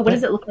around. Oh, what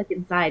does it look like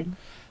inside?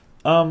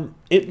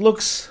 It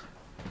looks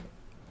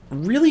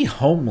really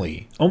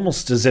homely,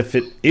 almost as if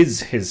it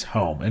is his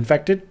home. In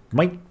fact, it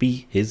might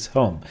be his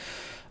home.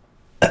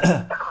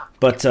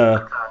 But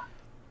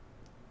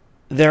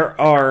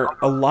there are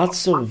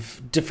lots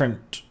of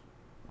different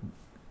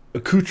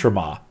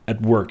accoutrements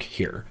at work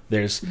here.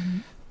 There's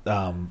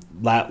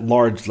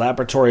large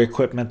laboratory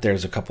equipment.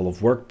 There's a couple of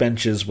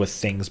workbenches with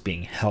things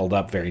being held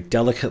up very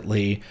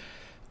delicately.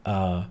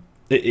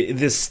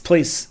 This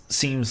place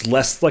seems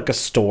less like a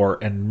store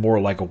and more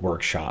like a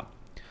workshop.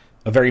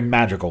 A very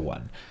magical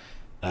one.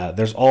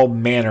 There's all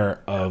manner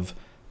of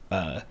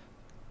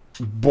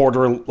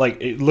border...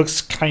 Like, it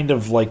looks kind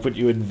of like what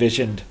you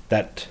envisioned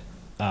that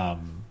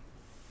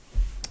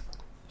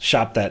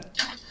shop that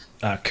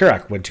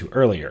Kurak went to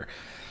earlier.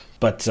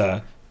 But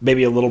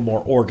maybe a little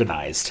more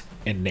organized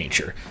in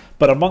nature.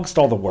 But amongst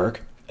all the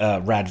work,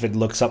 Radvid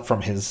looks up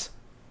from his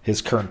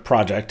current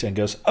project and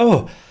goes,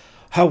 "Oh,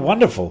 how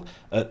wonderful!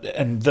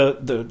 And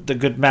the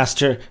good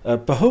master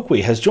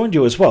Bahokwi has joined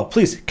you as well.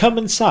 Please come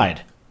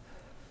inside."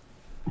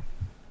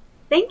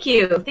 Thank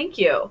you.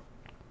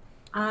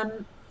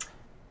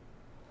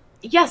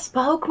 Yes,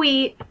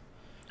 Bahokwi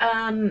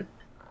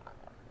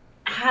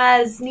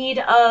has need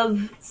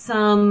of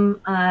some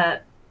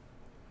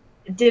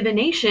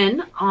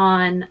divination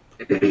on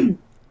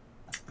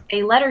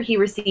a letter he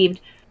received,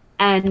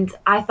 and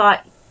I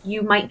thought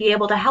you might be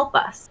able to help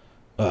us.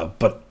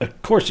 But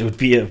of course, it would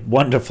be a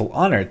wonderful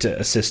honor to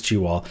assist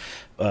you all.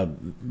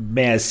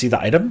 May I see the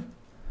item?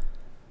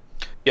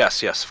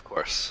 Yes, of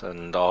course.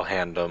 And I'll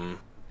hand him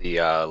the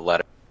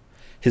letter.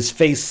 His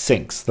face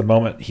sinks the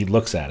moment he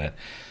looks at it.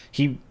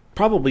 He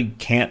probably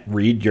can't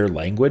read your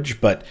language,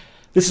 but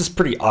this is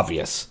pretty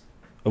obvious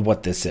of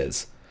what this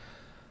is.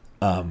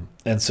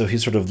 And so he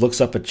sort of looks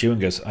up at you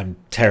and goes, "I'm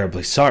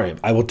terribly sorry.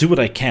 I will do what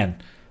I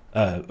can.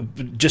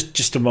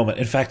 Just a moment.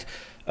 In fact,"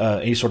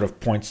 he sort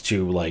of points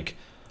to like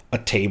a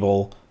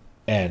table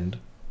and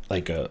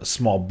like a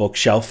small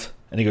bookshelf,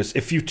 and he goes,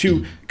 "If you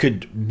two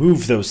could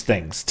move those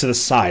things to the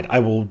side, I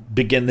will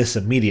begin this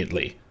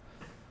immediately."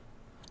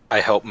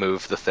 I help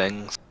move the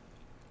things.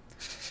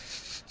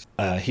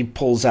 He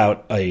pulls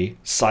out a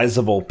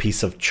sizable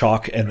piece of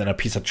chalk and then a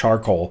piece of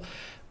charcoal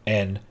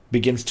and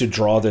begins to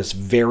draw this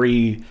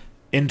very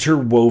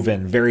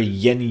interwoven, very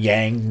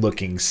yin-yang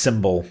looking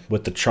symbol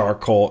with the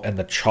charcoal and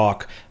the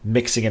chalk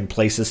mixing in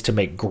places to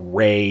make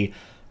gray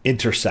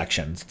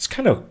intersections. It's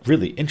kind of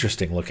really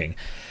interesting looking.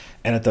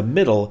 And at the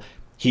middle,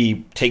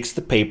 he takes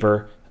the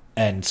paper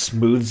and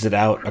smooths it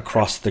out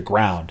across the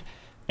ground.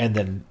 And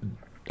then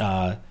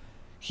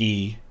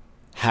he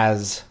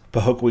has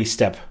Pahokwi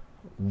step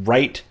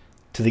right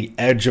to the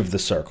edge of the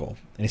circle.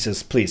 And he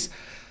says, please,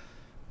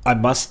 I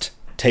must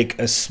take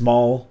a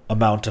small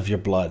amount of your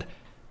blood.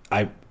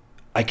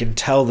 I can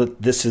tell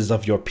that this is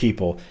of your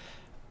people.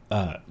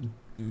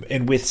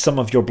 And with some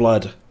of your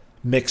blood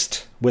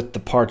mixed with the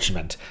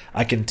parchment,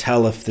 I can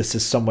tell if this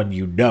is someone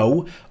you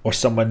know or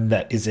someone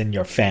that is in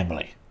your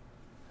family.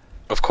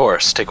 Of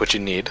course, take what you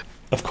need.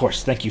 Of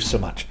course, thank you so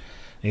much.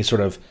 And he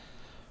sort of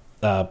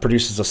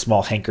produces a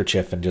small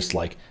handkerchief and just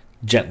like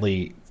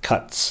gently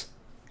cuts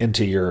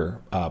into your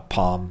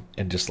palm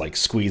and just like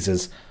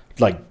squeezes,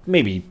 like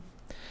maybe,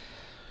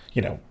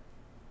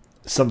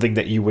 something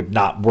that you would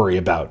not worry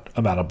about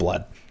amount of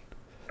blood.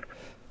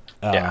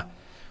 Yeah.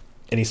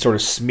 And he sort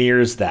of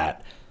smears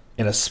that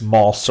in a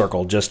small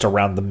circle just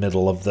around the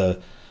middle of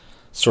the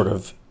sort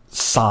of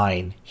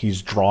sign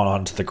he's drawn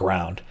onto the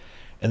ground.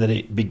 And then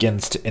it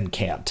begins to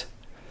incant.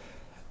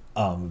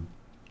 You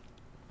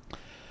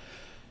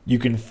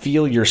can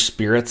feel your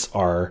spirits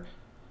are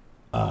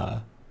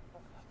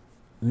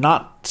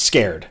not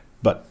scared,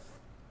 but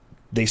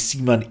they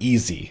seem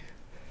uneasy.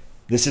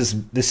 This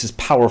is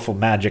powerful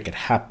magic at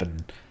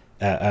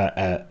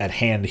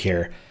hand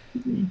here,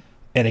 and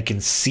it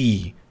can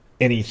see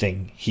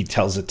anything he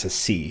tells it to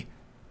see,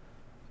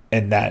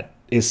 and that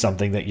is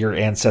something that your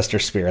ancestor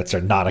spirits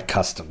are not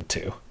accustomed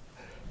to.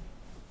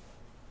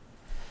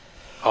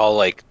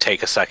 I'll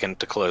take a second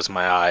to close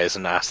my eyes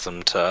and ask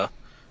them to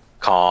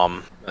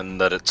calm, and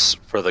that it's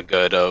for the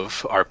good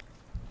of our.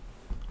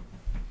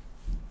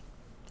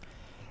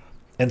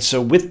 And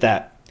so with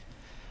that,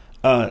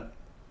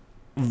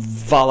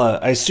 Vala,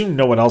 I assume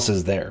no one else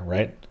is there,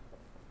 right?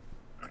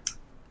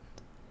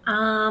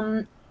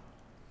 I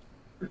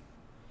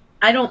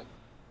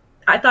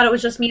thought it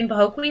was just me and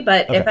Pahokwi,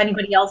 but Okay. if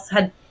anybody else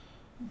had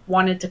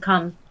wanted to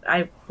come,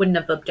 I wouldn't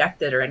have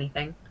objected or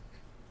anything.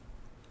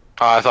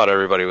 I thought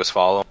everybody was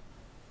following.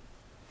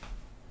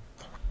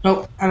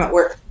 Nope, I'm at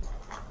work.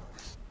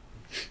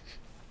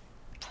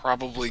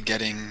 Probably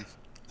getting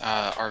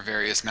our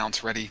various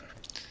mounts ready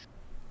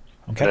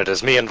Okay. And it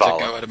is me and to Vala.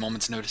 go at a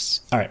moment's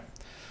notice. All right.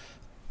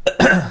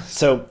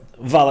 So,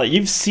 Vala,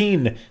 you've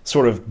seen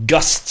sort of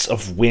gusts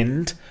of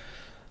wind,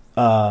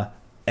 and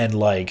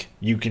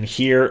you can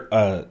hear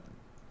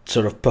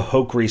sort of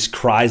Pahokri's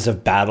cries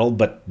of battle,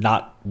 but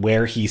not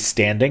where he's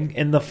standing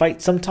in the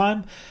fight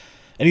sometime.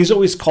 And he's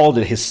always called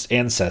it his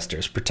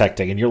ancestors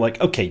protecting, and you're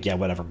like, okay, yeah,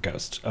 whatever,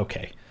 Ghost.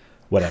 Okay,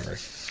 whatever.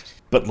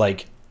 But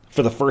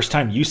for the first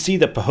time, you see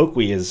that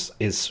Pahokwi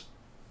is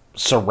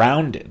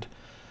surrounded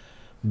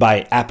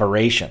by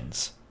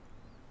apparitions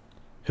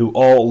who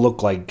all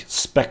look like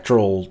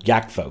spectral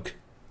yak folk.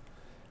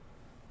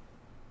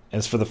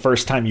 As for the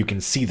first time you can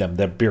see them,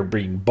 they're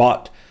being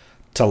brought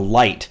to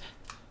light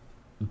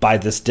by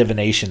this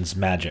divination's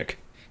magic.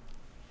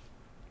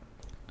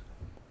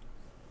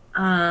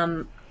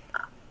 I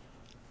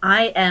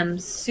am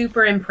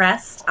super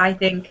impressed. I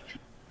think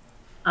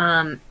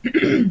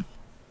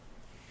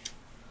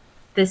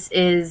this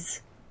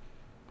is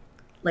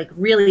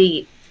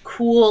really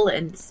cool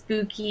and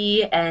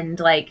spooky and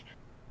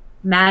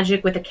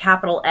magic with a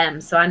capital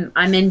M. So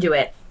I'm into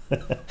it.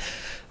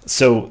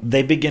 So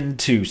they begin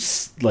to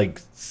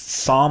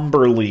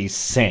somberly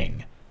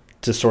sing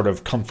to sort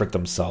of comfort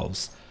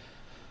themselves.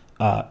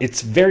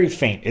 It's very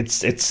faint.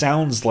 It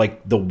sounds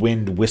like the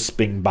wind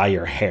wisping by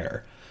your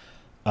hair,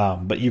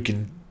 but you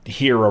can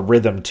hear a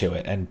rhythm to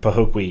it. And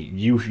Pahokwi,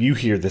 you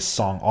hear this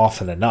song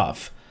often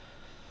enough,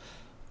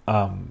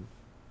 and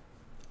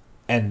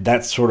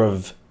that sort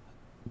of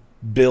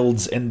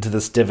builds into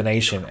this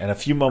divination. And a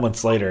few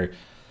moments later,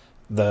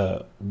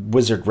 the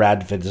wizard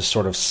Radvid just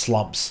sort of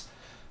slumps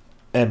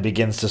and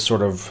begins to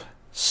sort of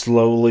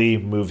slowly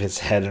move his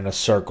head in a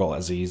circle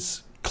as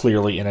he's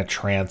clearly in a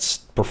trance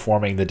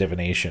performing the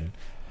divination.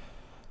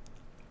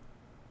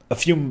 A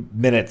few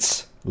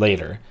minutes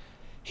later,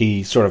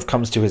 he sort of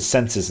comes to his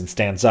senses and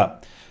stands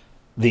up.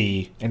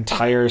 The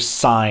entire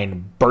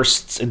sign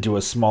bursts into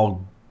a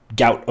small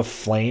gout of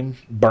flame,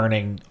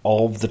 burning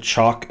all of the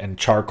chalk and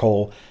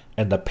charcoal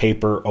and the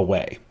paper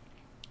away.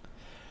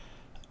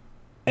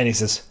 And he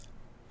says,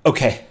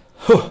 okay.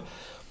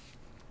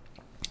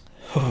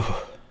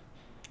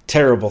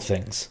 Terrible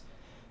things.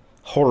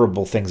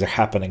 Horrible things are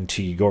happening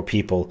to your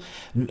people.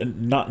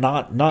 Not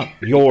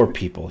your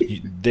people.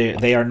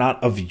 They are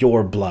not of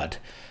your blood,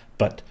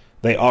 but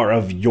they are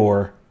of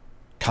your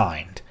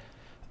kind.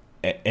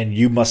 And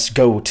you must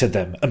go to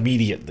them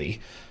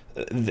immediately.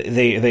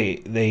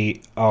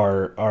 They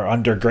are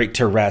under great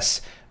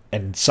duress,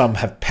 and some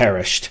have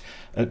perished.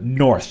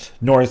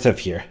 North of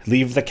here.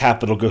 Leave the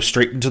capital, go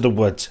straight into the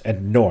woods,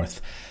 and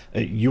north.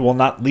 You will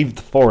not leave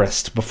the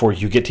forest before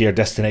you get to your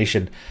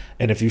destination,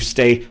 and if you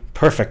stay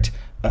perfect,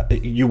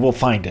 you will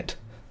find it.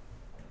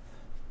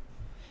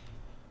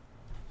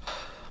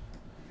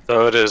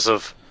 Though it is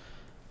of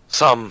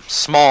some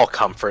small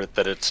comfort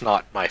that it's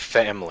not my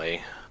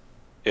family,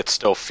 it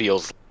still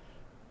feels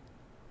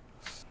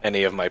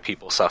any of my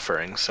people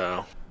suffering,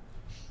 so...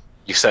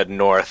 You said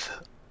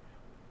north,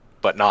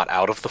 but not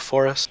out of the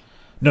forest?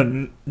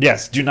 No,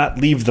 yes, do not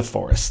leave the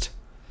forest.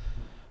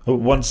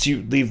 Once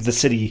you leave the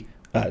city,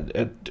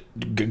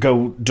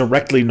 go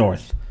directly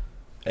north,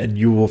 and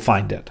you will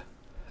find it.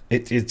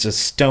 It's a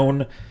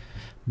stone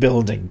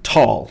building,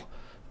 tall,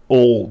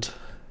 old,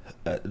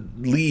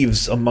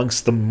 leaves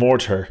amongst the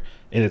mortar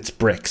in its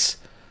bricks.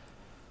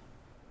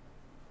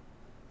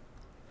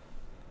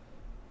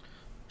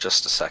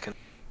 Just a second.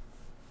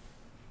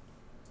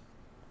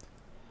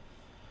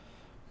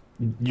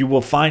 You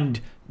will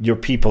find your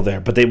people there,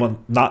 but they will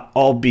not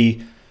all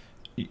be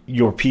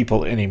your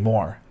people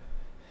anymore.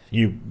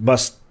 You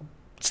must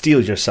steel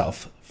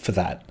yourself for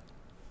that.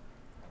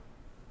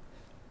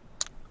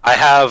 I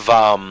have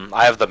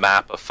the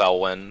map of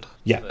Felwind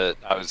Yeah. that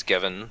I was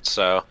given,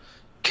 so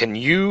can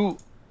you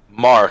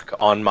mark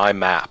on my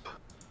map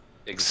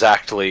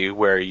exactly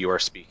where you are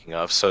speaking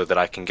of so that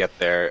I can get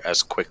there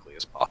as quickly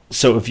as possible?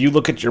 So if you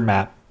look at your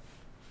map,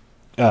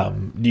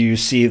 you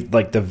see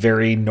like the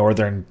very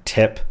northern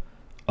tip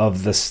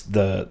of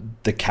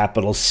the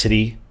capital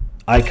city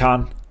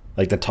icon,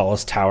 like the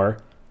tallest tower,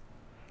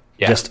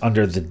 just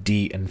under the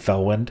D in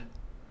Felwind.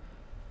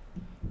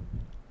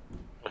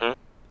 Mm-hmm.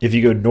 If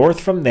you go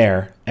north from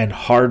there and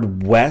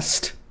hard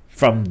west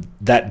from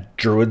that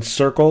druid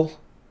circle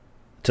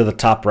to the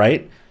top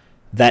right,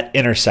 that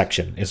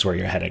intersection is where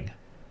you're heading.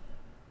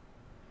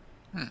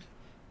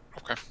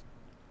 Okay.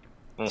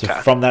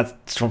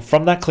 So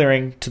from that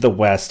clearing to the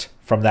west,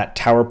 from that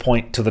tower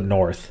point to the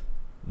north,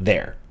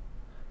 there.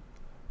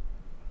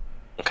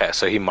 Okay,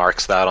 so he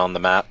marks that on the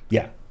map.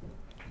 Yeah.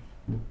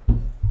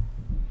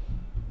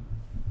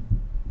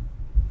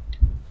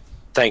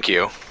 Thank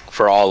you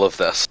for all of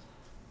this.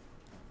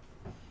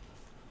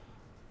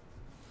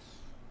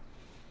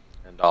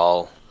 And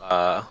I'll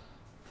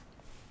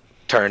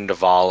turn to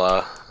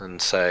Vala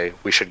and say,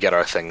 we should get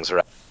our things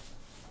ready.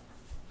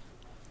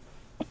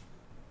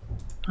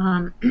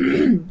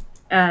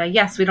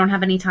 Yes, we don't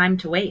have any time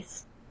to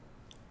waste.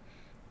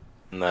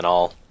 And then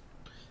I'm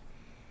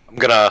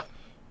gonna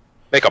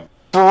make a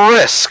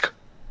brisk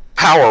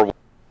power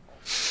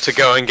to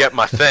go and get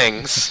my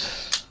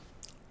things.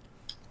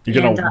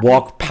 You're going to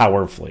walk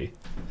powerfully.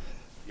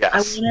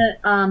 Yes.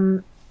 I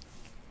want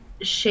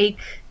to shake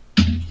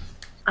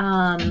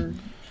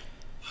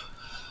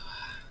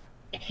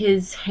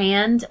his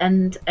hand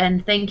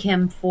and thank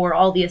him for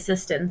all the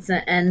assistance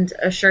and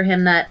assure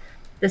him that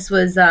this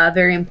was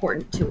very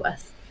important to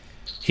us.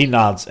 He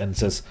nods and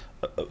says,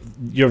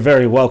 "You're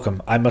very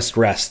welcome. I must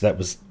rest. That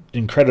was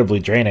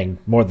incredibly draining,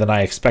 more than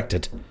I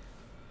expected."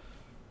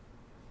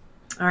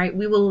 All right,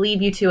 we will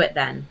leave you to it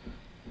then.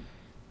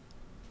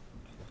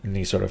 And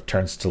he sort of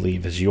turns to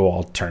leave as you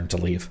all turn to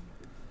leave.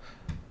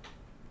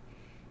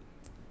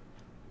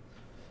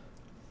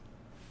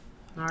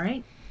 All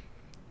right.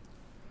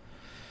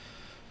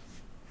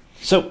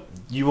 So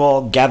you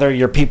all gather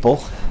your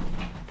people,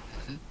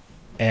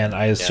 and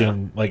I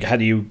assume, how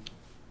do you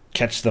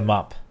catch them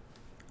up?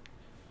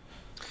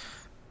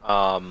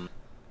 Well,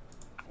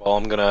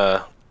 I'm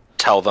gonna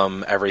tell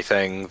them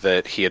everything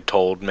that he had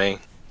told me,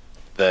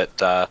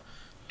 that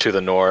to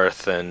the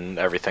north and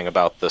everything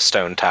about the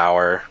stone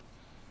tower.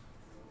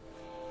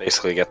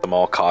 Basically get them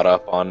all caught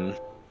up on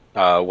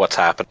what's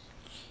happened,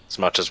 as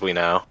much as we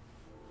know.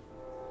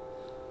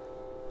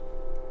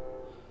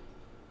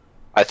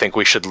 I think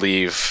we should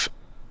leave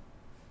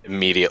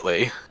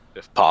immediately,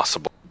 if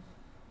possible.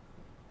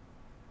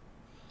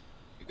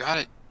 You got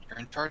it. You're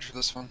in charge for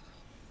this one.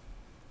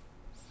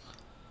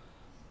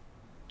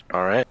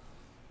 Alright.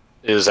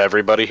 Is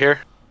everybody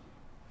here?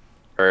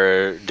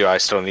 Or do I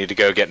still need to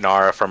go get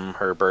Nara from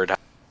her birdhouse?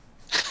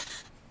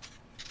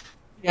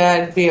 Yeah,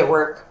 I'd be at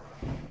work.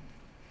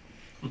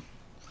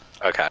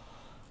 Okay.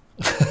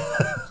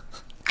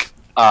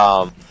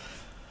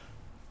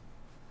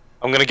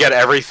 I'm gonna get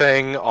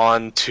everything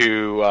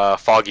onto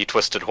Foggy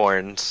Twisted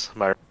Horns,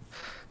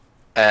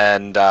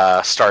 and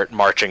start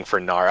marching for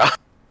Nara.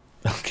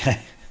 Okay.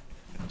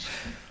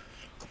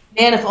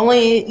 Man, if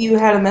only you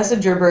had a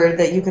messenger bird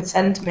that you could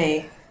send to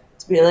me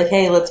to be like,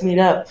 hey, let's meet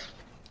up.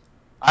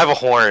 I have a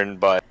horn,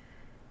 but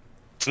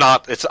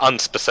it's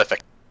unspecific.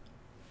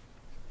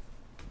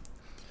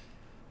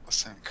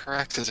 Listen,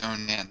 correct his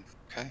own man,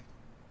 okay?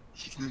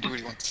 He can do what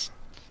he wants.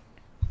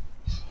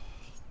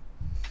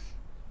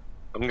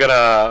 I'm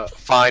gonna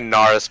find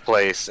Nara's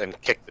place and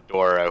kick the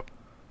door open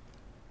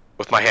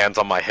with my hands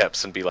on my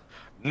hips and be like,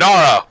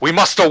 Nara, we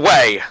must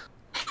away!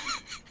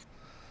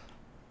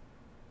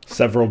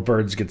 Several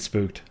birds get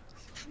spooked.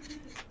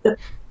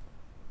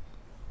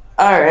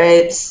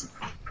 Alright.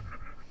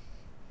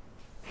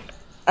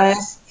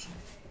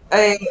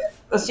 I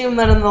assume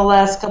that in the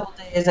last couple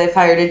days I've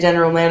hired a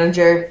general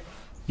manager.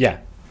 Yeah.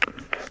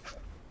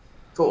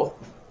 Cool.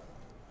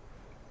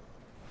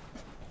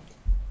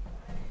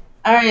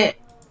 Alright.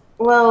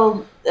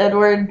 Well,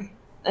 Edward,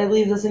 I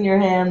leave this in your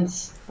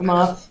hands. I'm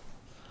off.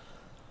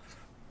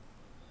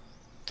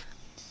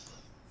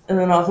 And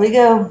then off we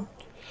go.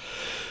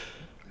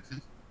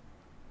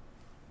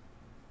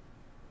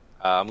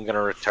 I'm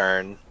gonna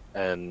return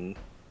and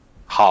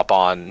hop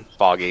on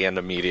Foggy and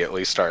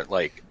immediately start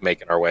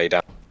making our way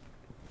down.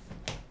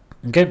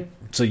 Okay,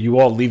 so you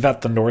all leave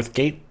out the north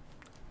gate.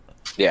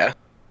 Yeah.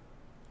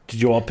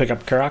 Did you all pick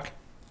up Karak?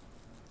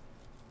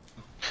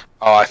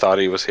 Oh, I thought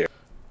he was here.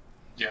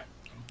 Yeah.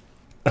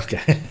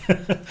 Okay.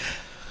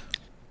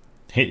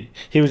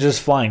 He was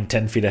just flying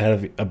 10 feet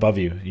above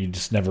you. You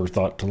just never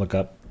thought to look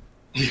up.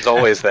 He's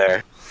always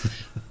there.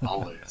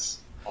 Always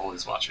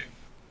watching.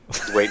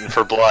 He's waiting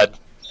for blood.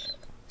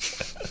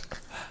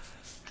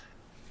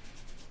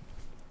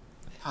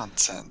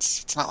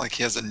 Nonsense. It's not like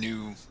he has a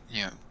new,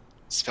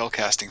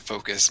 spellcasting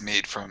focus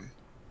made from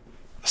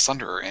a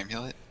Sunderer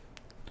amulet.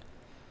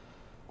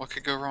 What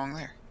could go wrong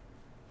there?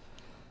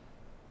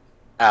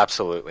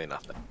 Absolutely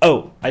nothing.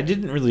 Oh, I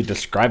didn't really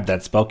describe that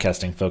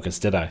spellcasting focus,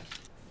 did I?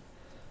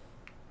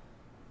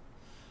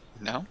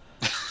 No?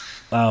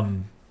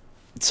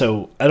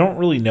 So I don't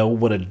really know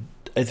what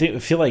I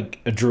feel like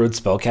a druid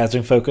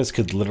spellcasting focus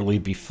could literally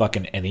be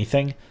fucking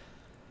anything.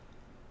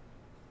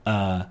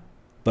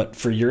 But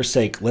for your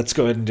sake, let's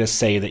go ahead and just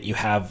say that you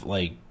have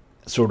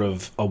sort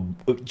of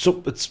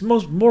so it's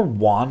more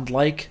wand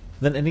like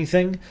than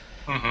anything,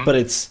 but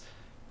it's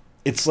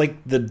like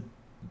the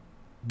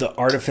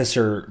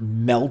artificer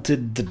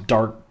melted the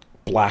dark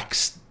black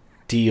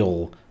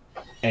steel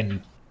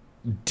and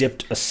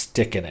dipped a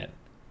stick in it.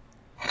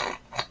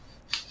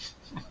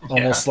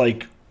 Almost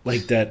like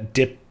that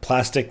dip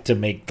plastic to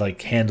make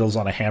handles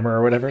on a hammer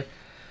or whatever.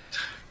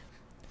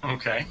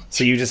 Okay.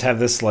 So you just have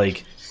this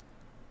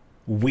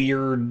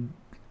weird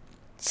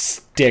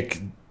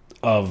stick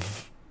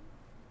of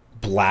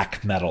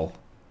black metal.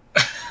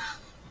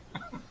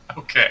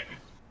 Okay.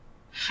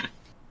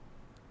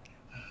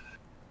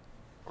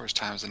 Or his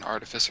time as an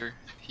artificer,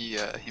 he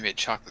made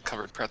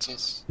chocolate-covered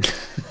pretzels.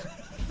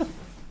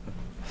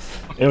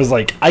 It was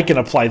like, I can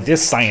apply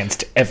this science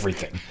to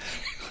everything.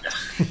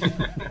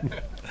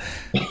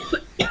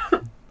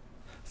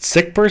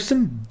 Sick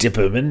person, dip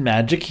him in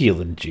magic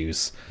healing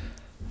juice.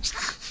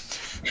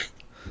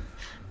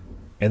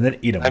 And then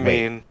eat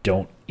him.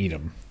 Don't eat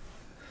him.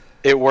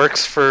 It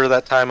works for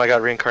that time I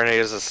got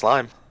reincarnated as a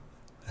slime.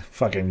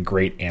 Fucking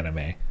great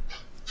anime.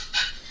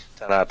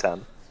 10 out of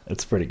 10.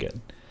 It's pretty good.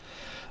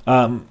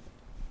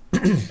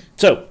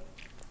 So,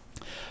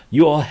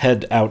 you all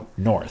head out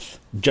north.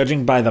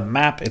 Judging by the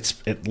map,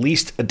 it's at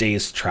least a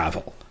day's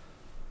travel.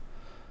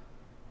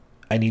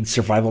 I need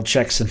survival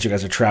checks since you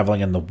guys are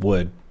traveling in the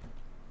wood.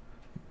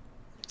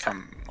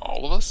 From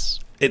all of us?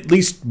 At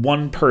least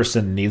one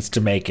person needs to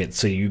make it,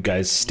 so you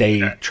guys stay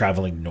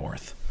traveling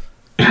north.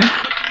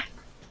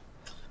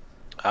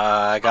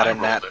 I got a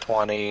nat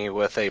 20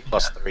 with a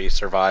 +3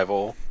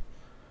 survival,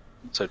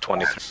 so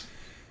 23.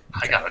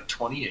 I got a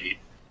 28.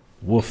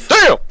 Woof.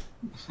 Damn!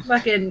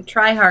 Fucking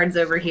tryhards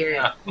over here.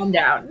 Yeah. Calm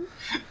down.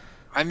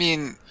 I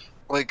mean,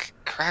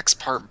 Crack's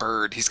part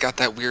bird. He's got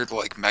that weird,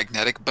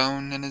 magnetic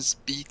bone in his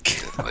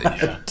beak.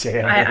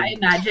 Damn. I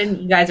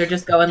imagine you guys are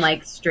just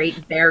going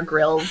straight Bear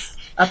Grylls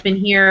up in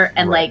here,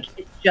 and Right.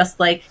 it's just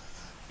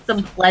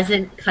some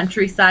pleasant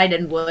countryside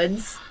and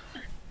woods.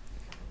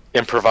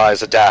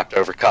 Improvise, adapt,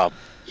 overcome.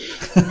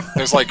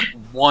 There's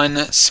one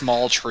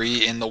small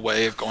tree in the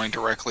way of going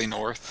directly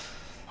north.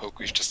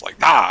 Hoku's just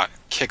nah,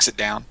 kicks it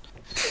down.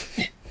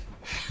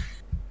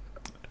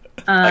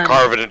 I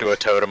carve it into a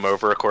totem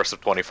over a course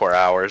of 24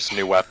 hours.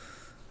 New weapon.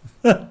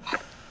 I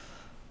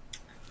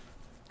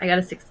got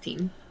a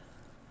 16.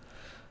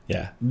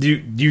 Yeah.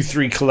 You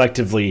three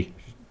collectively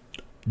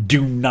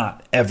do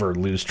not ever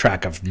lose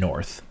track of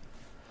north.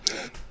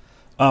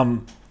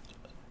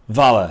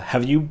 Vala,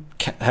 have you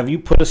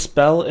put a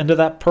spell into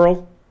that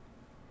pearl?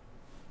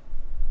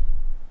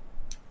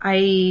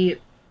 I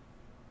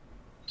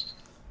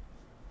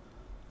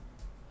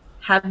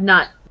have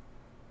not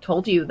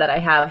told you that I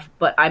have,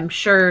 but I'm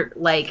sure,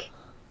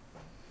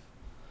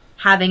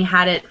 having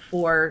had it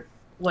for,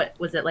 what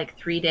was it,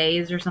 3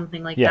 days or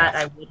something like that,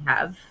 I would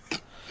have.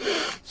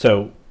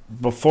 So,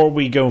 before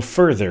we go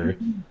further,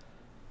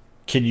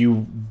 can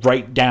you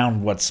write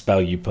down what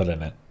spell you put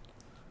in it?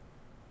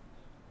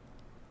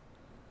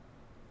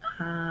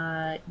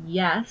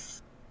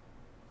 Yes.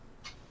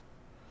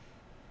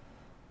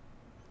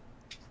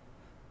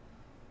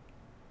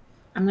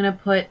 I'm gonna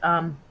put,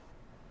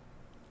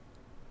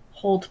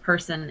 hold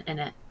person in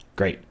it.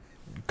 Great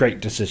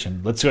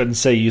decision. Let's go ahead and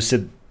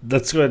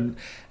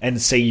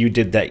say you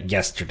did that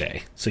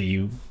yesterday, so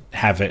you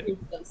have it.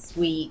 So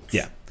sweet.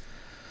 Yeah.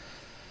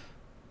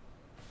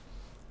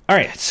 All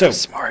right. So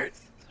Smart.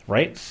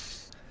 right.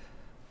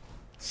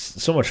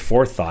 So much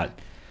forethought.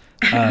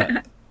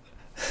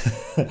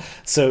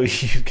 So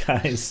you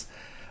guys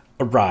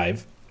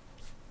arrive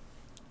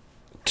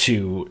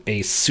to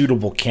a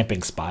suitable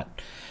camping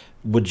spot.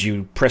 Would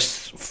you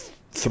press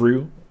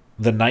through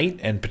the night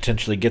and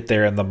potentially get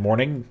there in the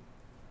morning?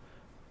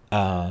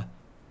 Or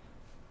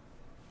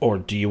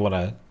do you want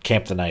to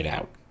camp the night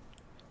out?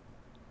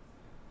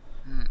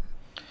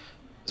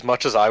 as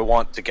much as I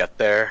want to get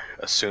there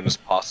as soon as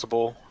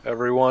possible,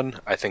 everyone,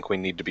 I think we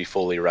need to be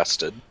fully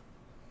rested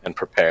and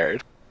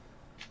prepared.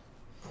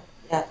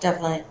 Yeah,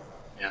 definitely.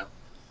 Yeah.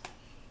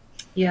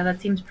 Yeah,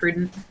 that seems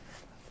prudent.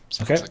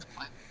 Sounds Okay. like a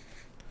plan.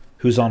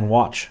 Who's on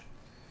watch?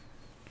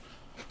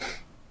 I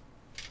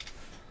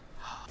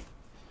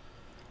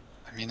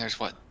mean, there's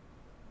what?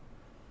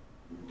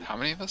 How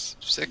many of us?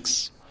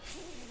 6?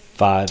 5,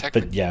 but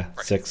Technically? yeah,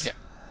 Right. 6. Yeah.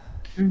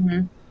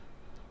 Mm-hmm.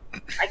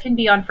 I can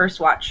be on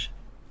first watch.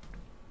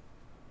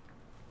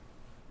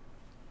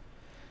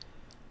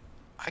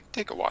 I can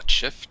take a watch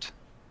shift.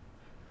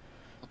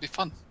 It'll be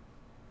fun.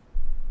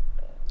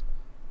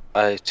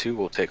 I, too,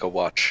 will take a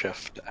watch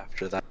shift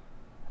after that.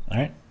 All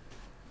right.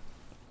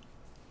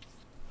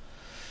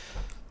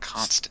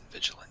 Constant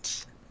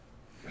vigilance.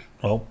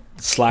 Well,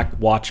 slack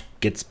watch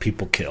gets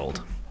people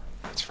killed.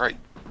 That's right.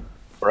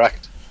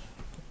 Correct.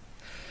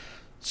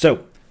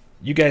 So,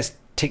 you guys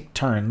take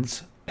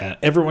turns.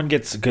 Everyone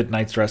gets a good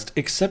night's rest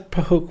except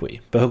Pahokwi.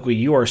 Pahokwi,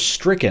 you are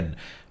stricken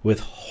with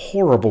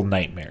horrible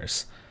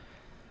nightmares.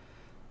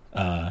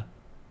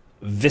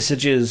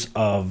 Visages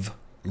of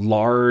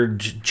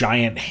large,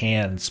 giant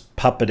hands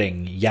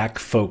puppeting yak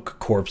folk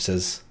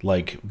corpses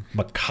like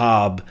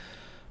macabre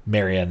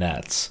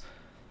marionettes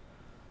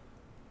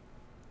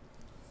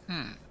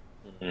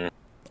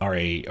are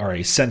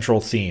a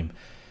central theme.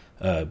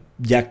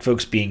 Yak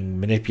folks being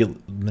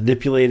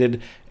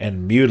manipulated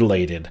and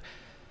mutilated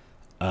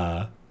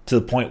to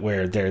the point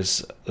where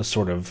there's a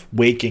sort of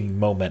waking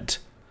moment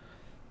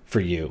for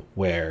you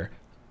where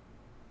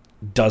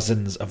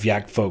dozens of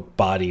yak folk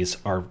bodies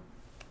are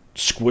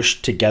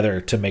squished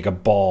together to make a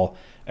ball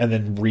and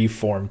then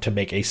reformed to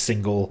make a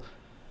single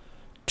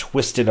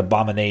twisted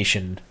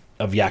abomination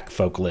of yak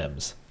folk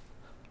limbs.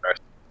 Right.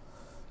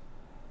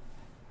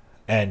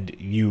 And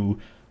you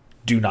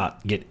do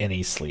not get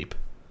any sleep.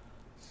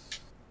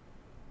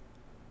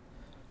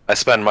 I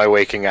spend my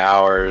waking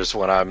hours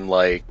when I'm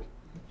like,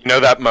 you know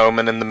that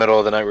moment in the middle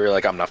of the night where you're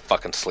like, I'm not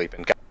fucking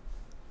sleeping.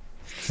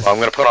 Well, I'm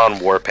gonna put on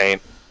war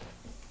paint.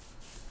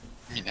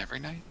 I mean, every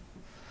night?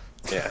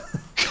 Yeah.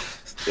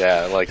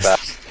 Yeah, like that.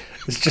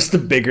 It's just the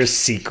bigger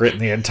secret in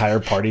the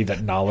entire party that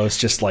Nalos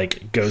just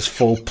like goes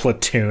full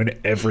platoon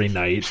every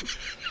night.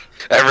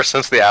 Ever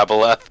since the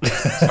Aboleth.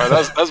 Sorry,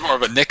 that was more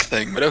of a Nick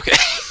thing, but okay.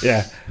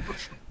 Yeah.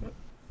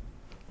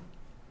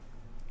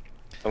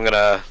 I'm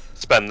gonna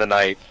spend the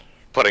night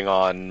putting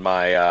on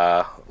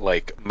my,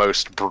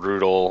 most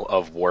brutal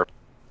of war.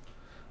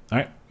 All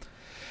right.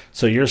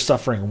 So you're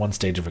suffering one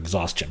stage of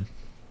exhaustion.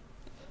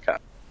 Okay.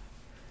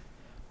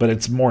 But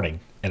it's morning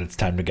and it's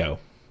time to go.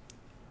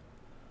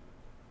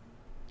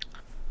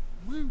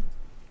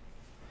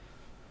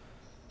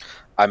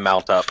 I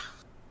mount up.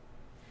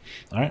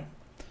 All right.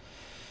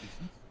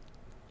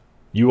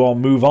 You all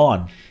move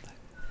on.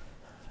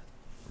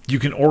 You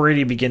can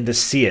already begin to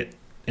see it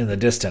in the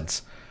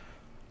distance.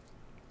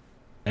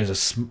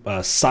 There's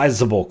a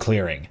sizable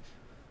clearing.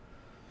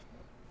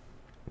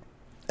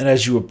 And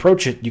as you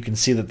approach it, you can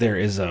see that there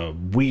is a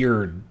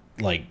weird,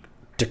 like,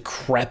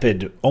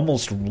 decrepit,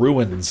 almost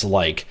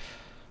ruins-like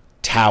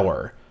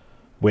tower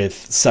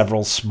with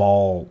several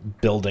small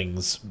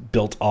buildings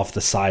built off the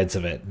sides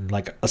of it, and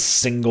like a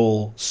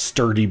single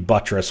sturdy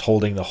buttress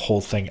holding the whole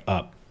thing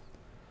up.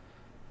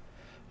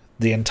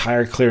 The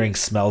entire clearing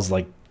smells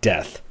like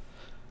death,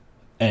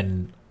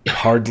 and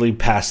hardly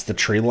past the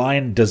tree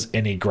line does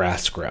any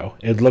grass grow.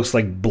 It looks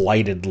like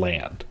blighted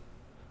land.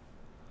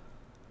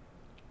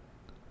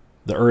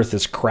 The earth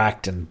is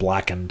cracked and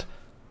blackened,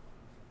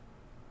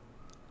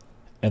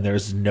 and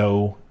there's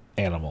no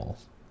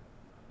animals,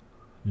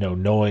 no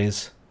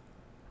noise,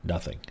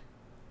 nothing.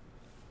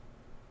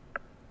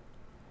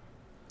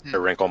 I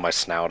wrinkle my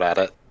snout at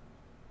it.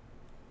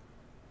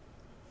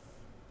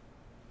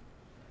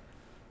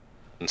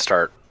 And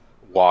start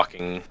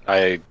walking.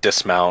 I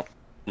dismount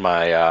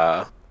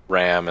my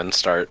ram and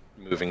start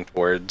moving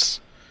towards.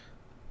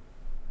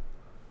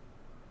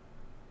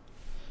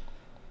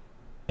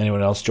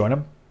 Anyone else join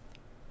him?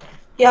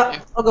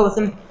 Yep, I'll go with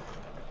him.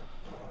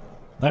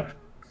 Right.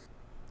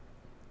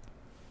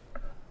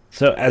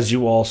 So as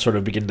you all sort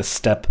of begin to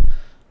step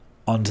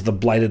onto the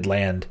blighted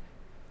land,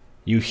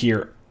 you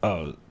hear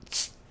a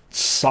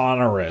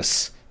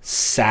sonorous,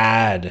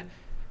 sad,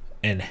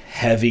 and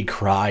heavy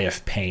cry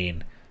of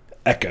pain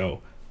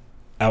echo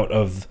out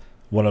of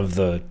one of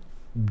the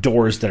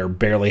doors that are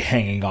barely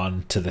hanging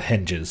on to the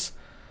hinges.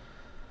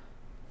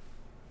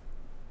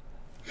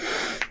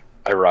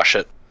 I rush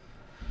it.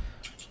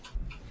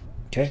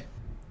 Okay.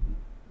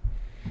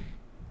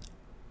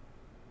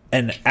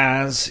 And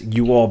as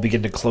you all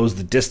begin to close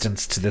the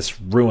distance to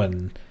this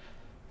ruin,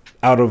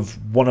 out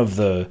of one of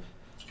the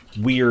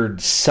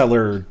weird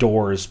cellar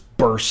doors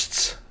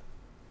bursts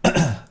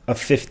a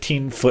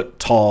 15-foot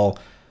tall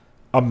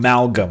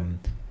amalgam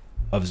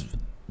of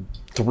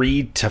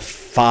 3 to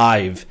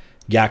 5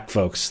 yak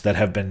folks that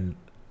have been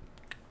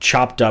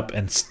chopped up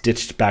and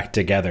stitched back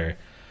together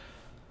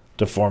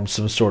to form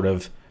some sort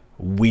of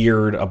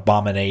weird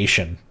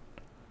abomination.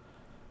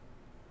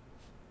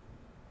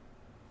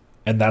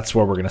 And that's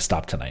where we're going to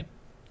stop tonight.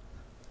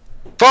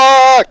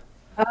 Fuck!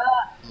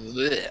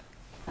 Blech.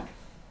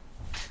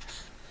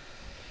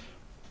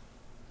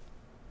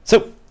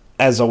 So,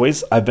 as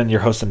always, I've been your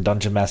host and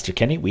Dungeon Master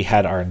Kenny. We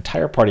had our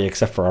entire party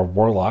except for our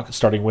warlock,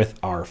 starting with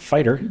our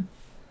fighter,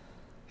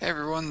 Hey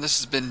everyone, this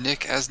has been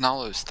Nick as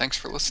Nalos. Thanks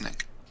for listening.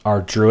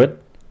 our druid,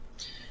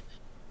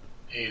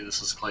 Hey,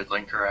 this is Clay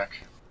Blinkerak.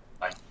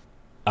 Bye.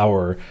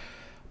 our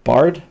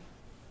bard,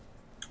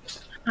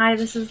 Hi,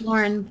 this is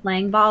Lauren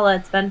playing Bala.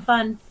 It's been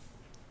fun.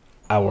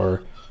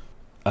 our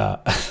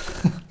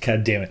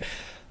God damn it,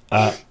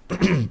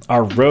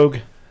 our rogue,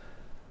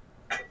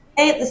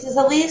 Hey, this is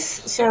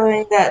Elise,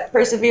 showing that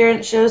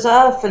perseverance shows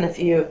off, and if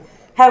you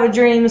have a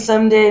dream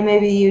someday,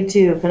 maybe you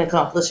too can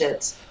accomplish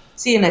it.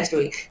 See you next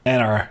week.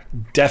 and our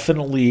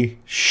definitely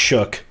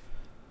shook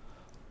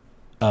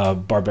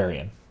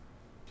barbarian.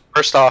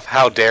 First off,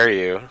 how dare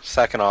you?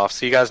 Second off,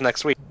 see you guys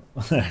next week.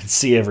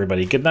 See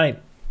everybody. Good night.